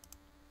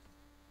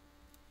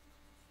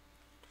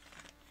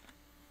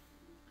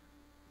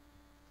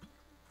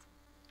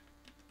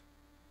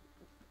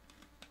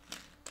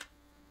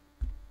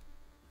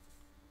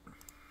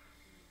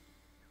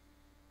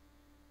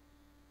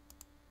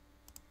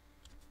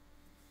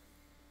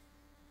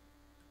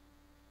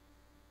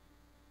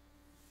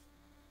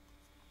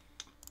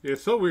 Yeah,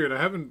 it's so weird.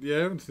 I haven't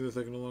seen this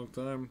like in a long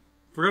time.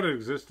 Forgot it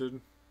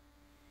existed.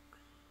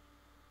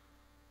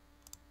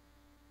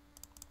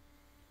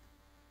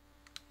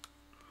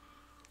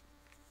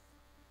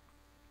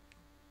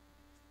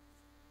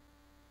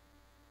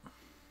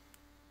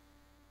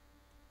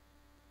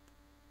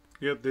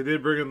 Yep, they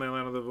did bring in the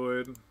Land of the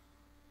Void.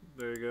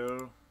 There you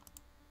go.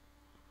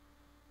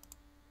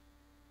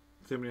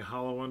 See how many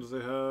hollow ones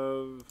they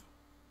have.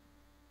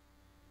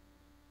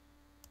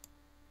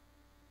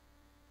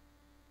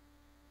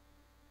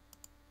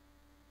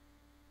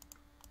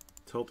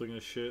 Tilting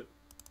as shit.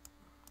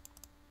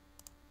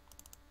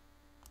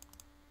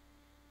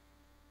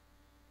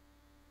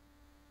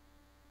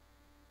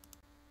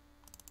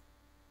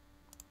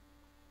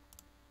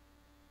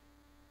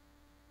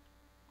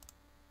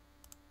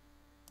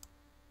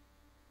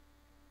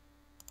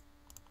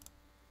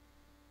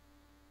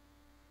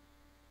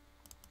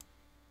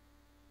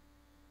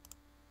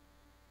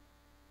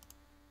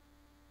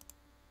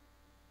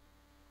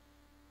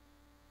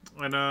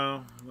 I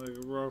know, like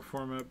raw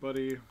format,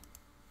 buddy.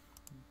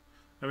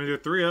 I mean, they're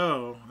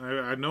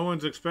 3-0. No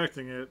one's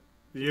expecting it.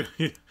 I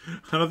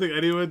don't think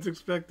anyone's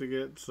expecting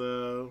it.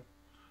 So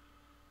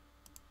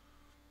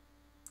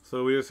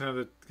we just have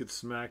to get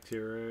smacked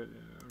here, right?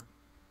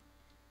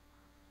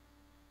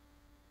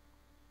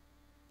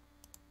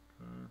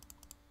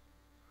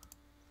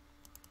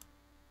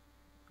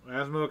 Yeah.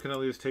 Asmo can at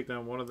least take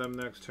down one of them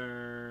next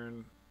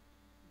turn.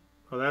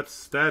 Oh,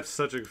 that's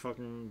such a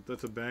fucking,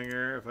 that's a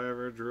banger. If I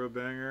ever drew a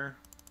banger.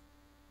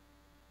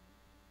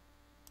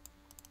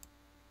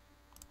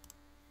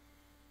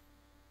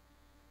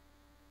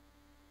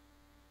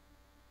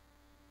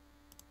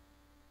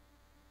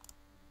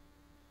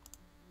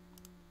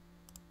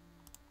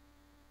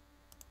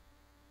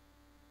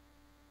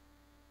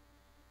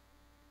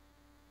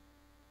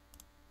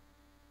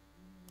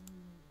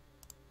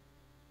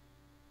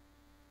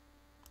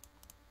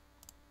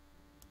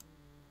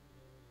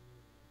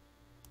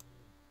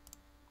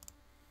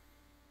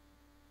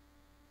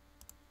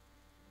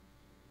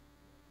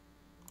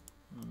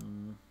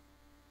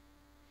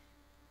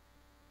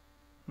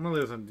 I'm gonna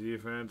lose on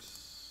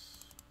defense.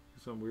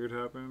 Something weird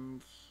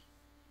happens.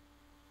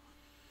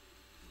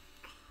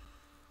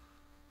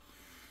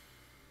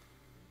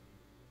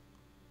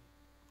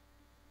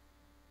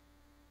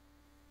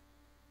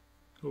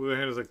 Over their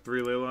hand is like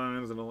 3 ley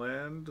lines and a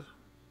land.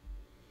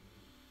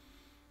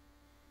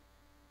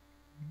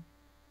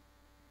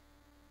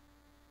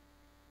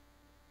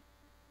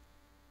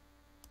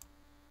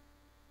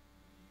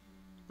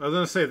 I was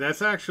gonna say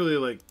that's actually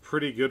like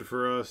pretty good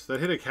for us. That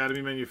hit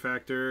Academy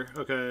Manufactor.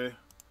 Okay.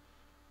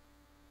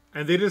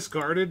 And they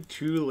discarded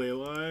 2 ley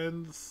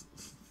lines.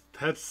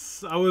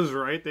 I was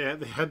right. They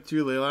had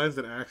 2 ley lines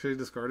that actually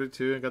discarded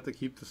 2 and got to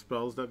keep the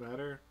spells that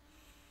matter.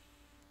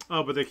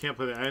 Oh, but they can't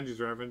play the Angie's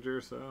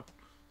Ravager, so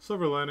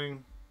silver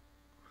lining.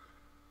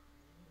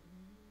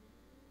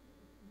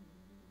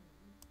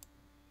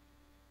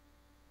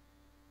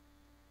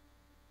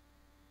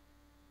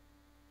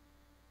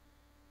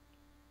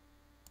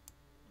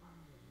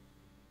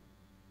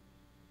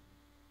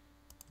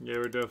 Yeah,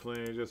 we're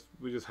definitely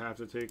we just have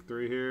to take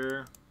 3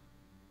 here.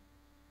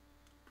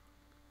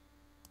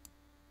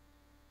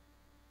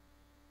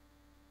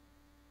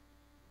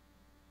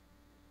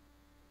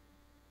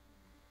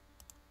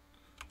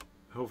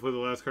 Hopefully the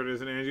last card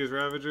isn't Angie's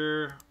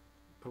Ravager.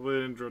 Hopefully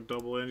they didn't draw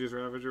double Angie's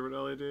Ravager with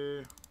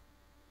LED.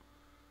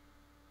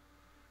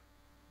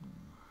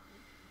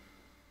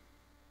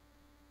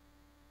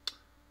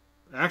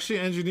 Actually,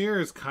 Engineer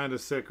is kind of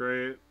sick,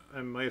 right?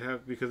 I might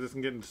have, because it's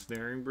getting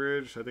Snaring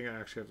Bridge. I think I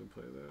actually have to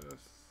play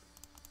this.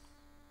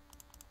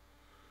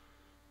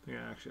 I think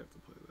I actually have to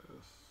play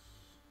this.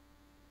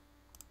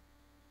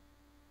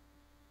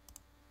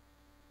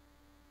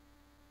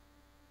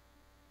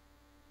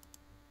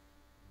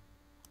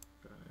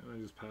 Okay, I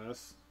just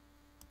pass.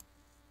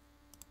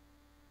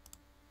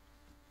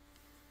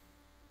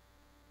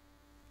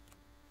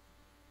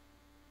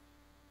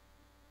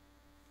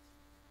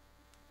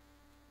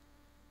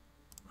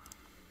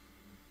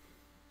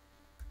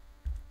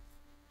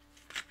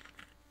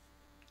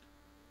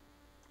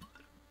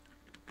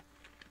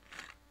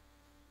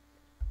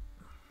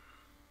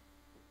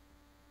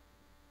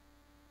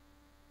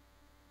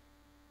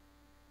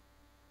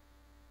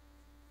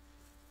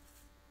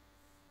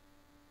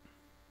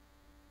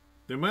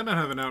 They might not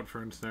have an out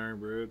for Ensnaring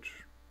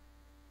Bridge.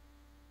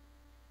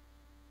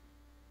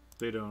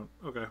 They don't.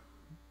 Okay.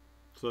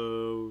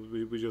 So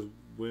we just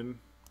win.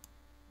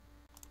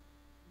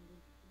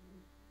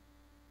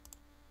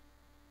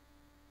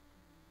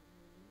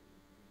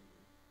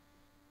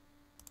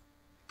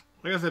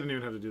 I guess I didn't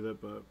even have to do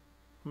that, but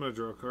I'm going to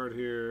draw a card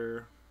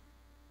here.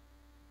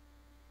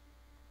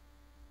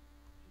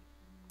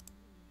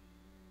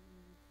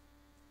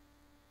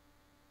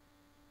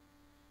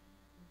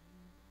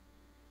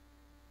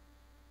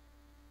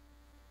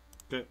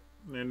 Okay.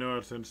 I know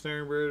it's in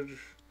Snaring Bridge.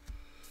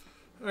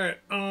 Alright,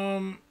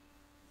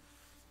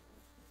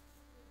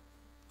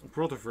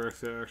 Peralta for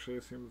Exia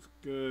actually seems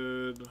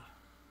good.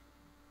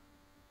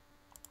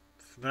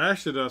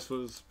 Smash to Dust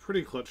was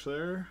pretty clutch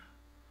there.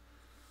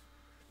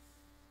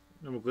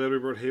 I'm glad we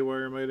brought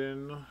Haywire Might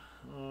in.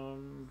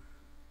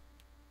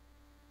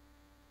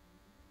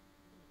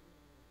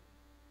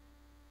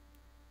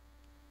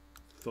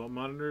 Thought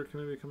Monitor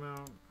can maybe come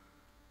out.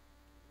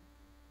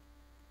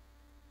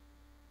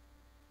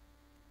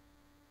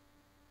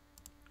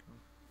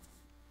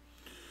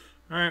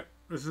 Alright,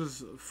 this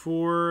is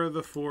for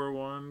the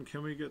 4-1.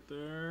 Can we get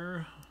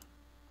there?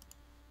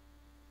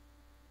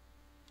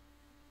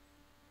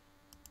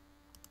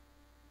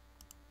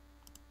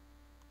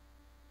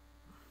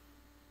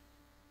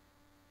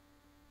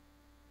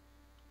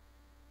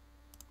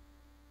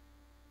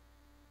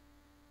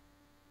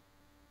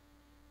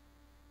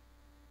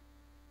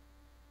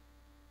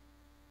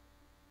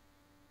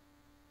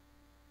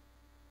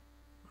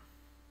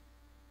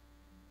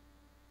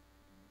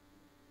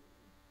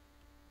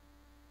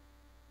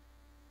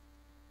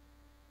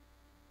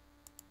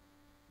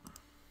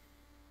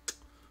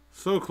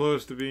 So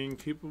close to being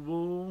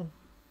keepable.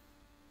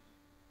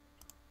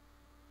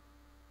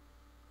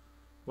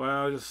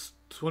 Wow, just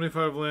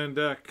 25 land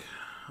deck.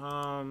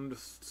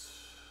 Just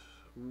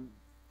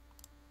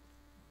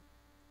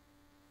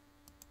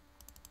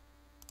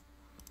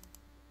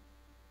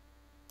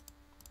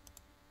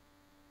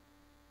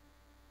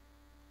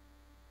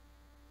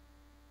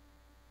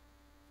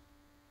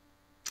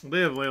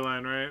they have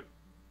Leyline, right?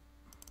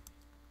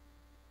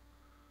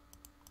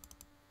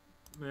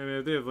 Maybe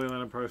if they have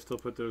Leyline, I'd probably still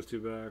put those two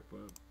back,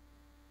 but...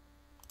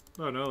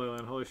 Oh, no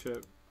Leyline. Holy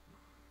shit.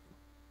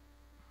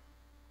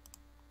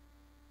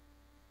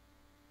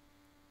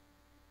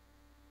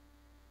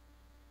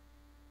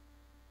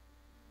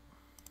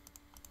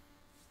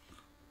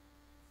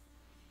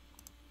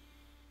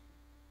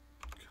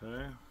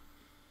 Okay.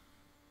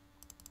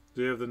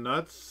 Do you have the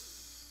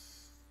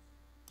nuts?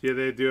 Yeah,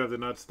 they do have the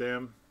nuts,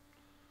 damn.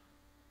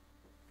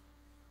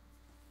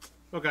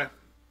 Okay.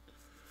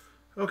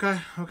 Okay,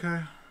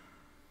 okay.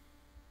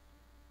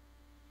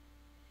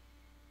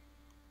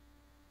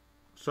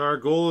 So our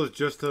goal is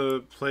just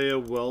to play a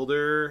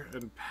Welder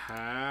and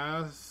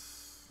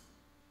pass.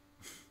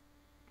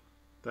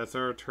 That's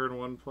our turn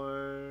 1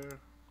 play.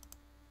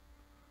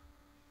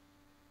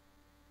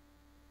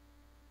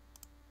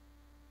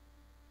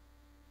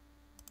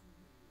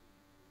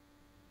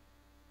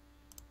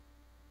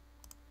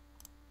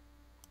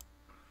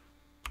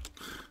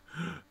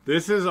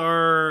 This is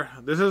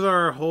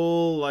our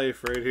whole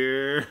life right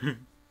here.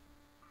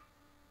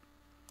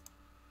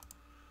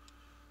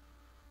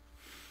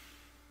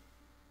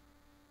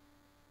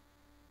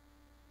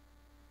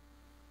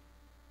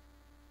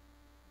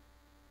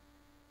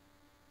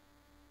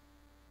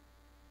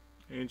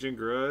 Ancient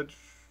Grudge.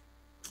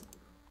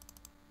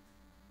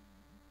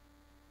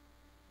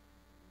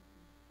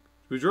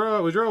 We draw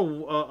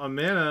a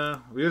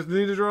mana. We just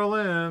need to draw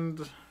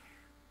land.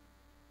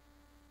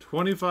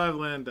 25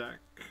 land deck.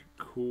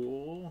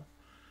 Cool.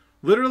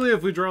 Literally,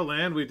 if we draw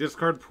land, we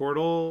discard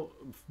Portal,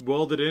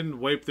 weld it in,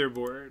 wipe their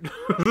board.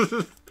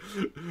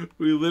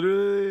 We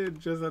literally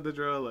just have to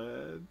draw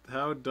land.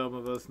 How dumb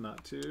of us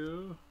not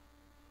to.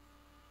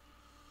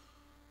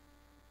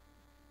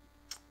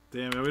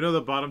 Damn, and we know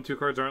the bottom 2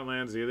 cards aren't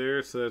lands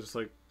either, so that's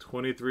like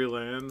 23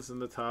 lands in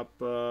the top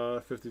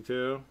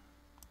 52.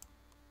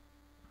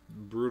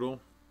 Brutal.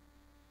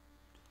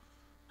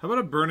 How about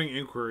a Burning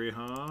Inquiry,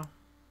 huh?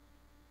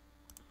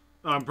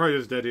 Oh, I'm probably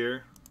just dead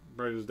here.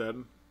 Probably just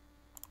dead.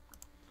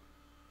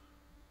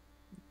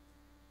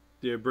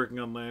 Yeah, Bricking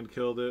on Land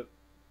killed it.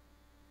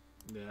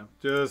 Yeah,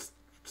 just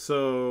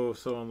so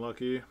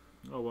unlucky.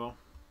 Oh well.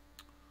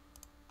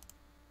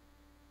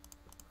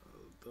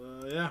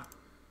 Yeah.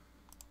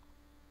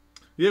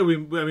 Yeah, I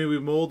mean, we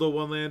mold a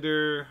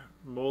one-lander,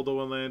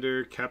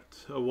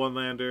 kept a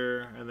one-lander,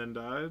 and then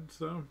died,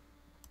 so...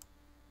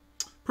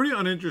 Pretty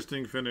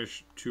uninteresting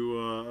finish to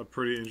a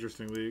pretty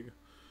interesting league.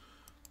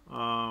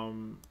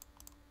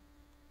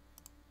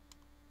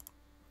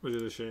 Which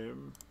is a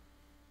shame.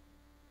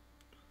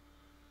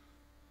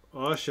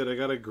 Oh shit, I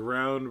got a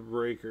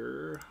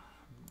Groundbreaker.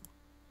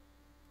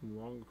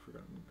 Long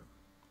forgotten.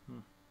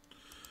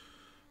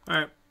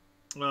 Alright.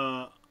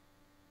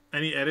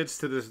 Any edits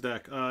to this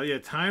deck? Yeah,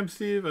 Time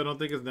Steve, I don't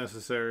think is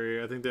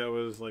necessary. I think that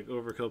was like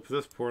overkill.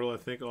 This Portal, I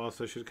think,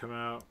 also should come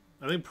out.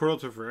 I think Portal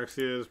to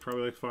Phyrexia is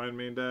probably like fine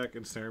main deck,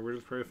 and Snaring Bridge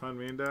is probably fine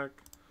main deck.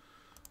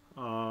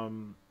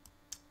 And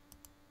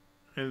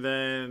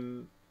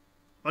then,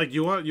 like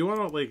you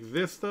want like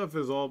this stuff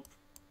is all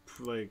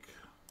like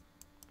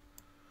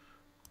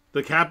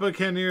the Kappa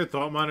Kenir,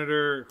 Thought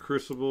Monitor,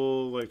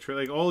 Crucible,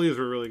 like all these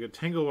were really good.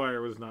 Tangle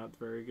Wire was not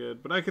very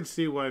good, but I could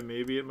see why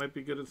maybe it might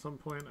be good at some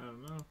point. I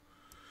don't know.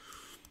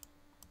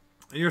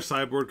 And your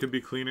sideboard could be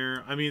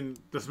cleaner. I mean,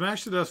 the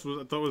Smash to Dust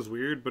I thought was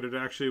weird, but it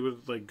actually was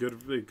like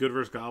good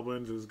versus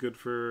Goblins. It was good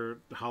for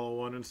Hollow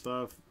One and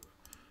stuff.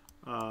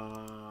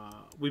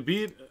 We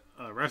beat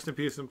Rest in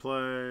Peace in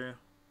play.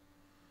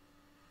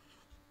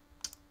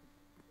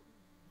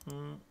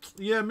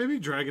 Yeah, maybe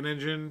Dragon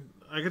Engine.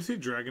 I can see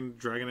Dragon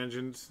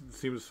Engine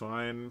seems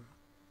fine.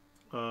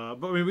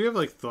 But I mean, we have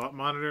like Thought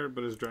Monitor,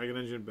 but is Dragon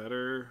Engine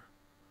better?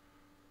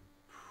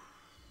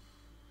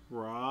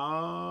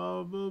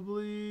 Probably.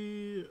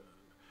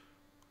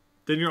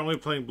 Then you're only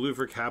playing blue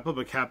for Kappa,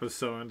 but Kappa's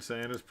so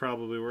insane, it's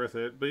probably worth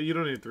it. But you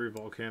don't need 3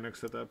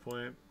 Volcanics at that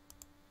point.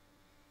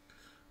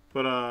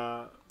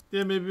 But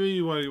yeah, maybe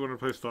you want to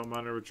play Thought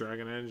Monitor with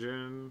Dragon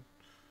Engine.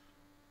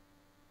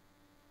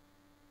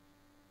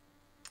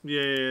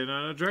 Yeah,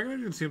 no, Dragon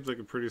Engine seems like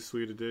a pretty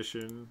sweet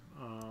addition.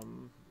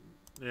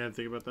 Yeah,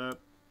 think about that.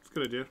 It's a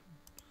good idea.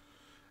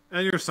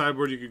 And your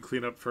sideboard you can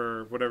clean up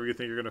for whatever you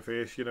think you're going to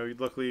face. You know,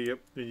 luckily, yep,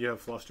 you have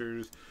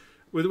Flusters.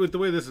 With the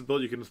way this is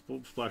built, you can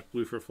splash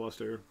blue for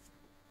Fluster.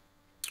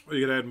 Or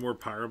you could add more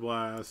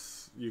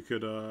Pyroblasts. You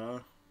could,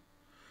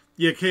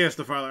 yeah, Chaos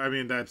Defiler. I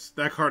mean,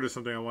 that card is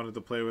something I wanted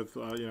to play with,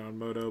 you know, in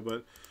Moto.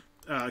 But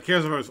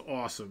Chaos Defiler is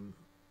awesome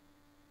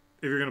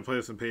if you're going to play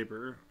this in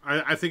paper.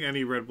 I think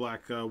any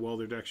red-black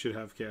Welder deck should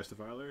have Chaos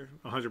Defiler.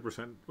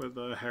 100% with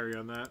Harry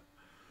on that.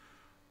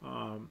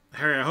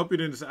 Harry, I hope you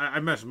didn't... I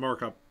messed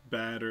Mark up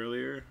bad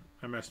earlier.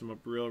 I messed him up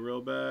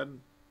real bad.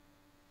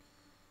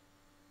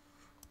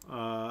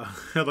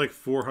 Had like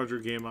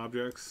 400 game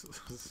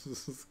objects.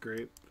 This is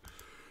great.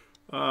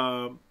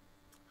 But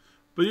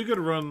you could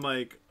run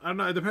like... I don't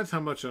know, it depends how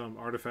much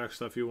artifact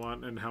stuff you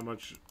want and how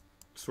much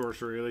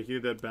sorcery. Like, you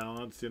need that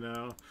balance, you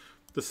know?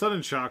 The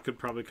Sudden Shock could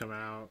probably come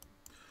out.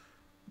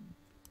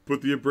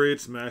 But the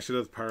Abrade, Smash It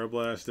with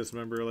Pyroblast,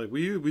 Dismember. Like,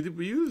 we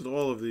used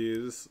all of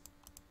these...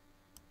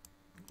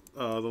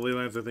 the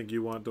Leylands I think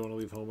you don't want to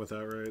leave home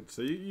without, right?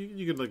 So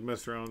you can like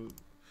mess around.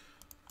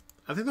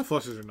 I think the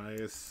flushes are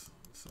nice.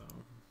 So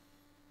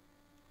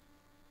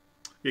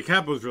yeah,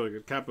 Kappa's really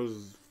good.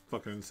 Kappa's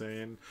fucking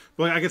insane.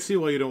 But like, I can see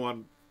why you don't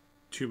want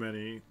too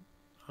many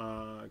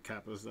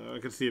Kappas though. I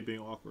can see it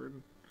being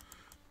awkward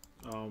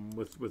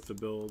with the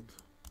build.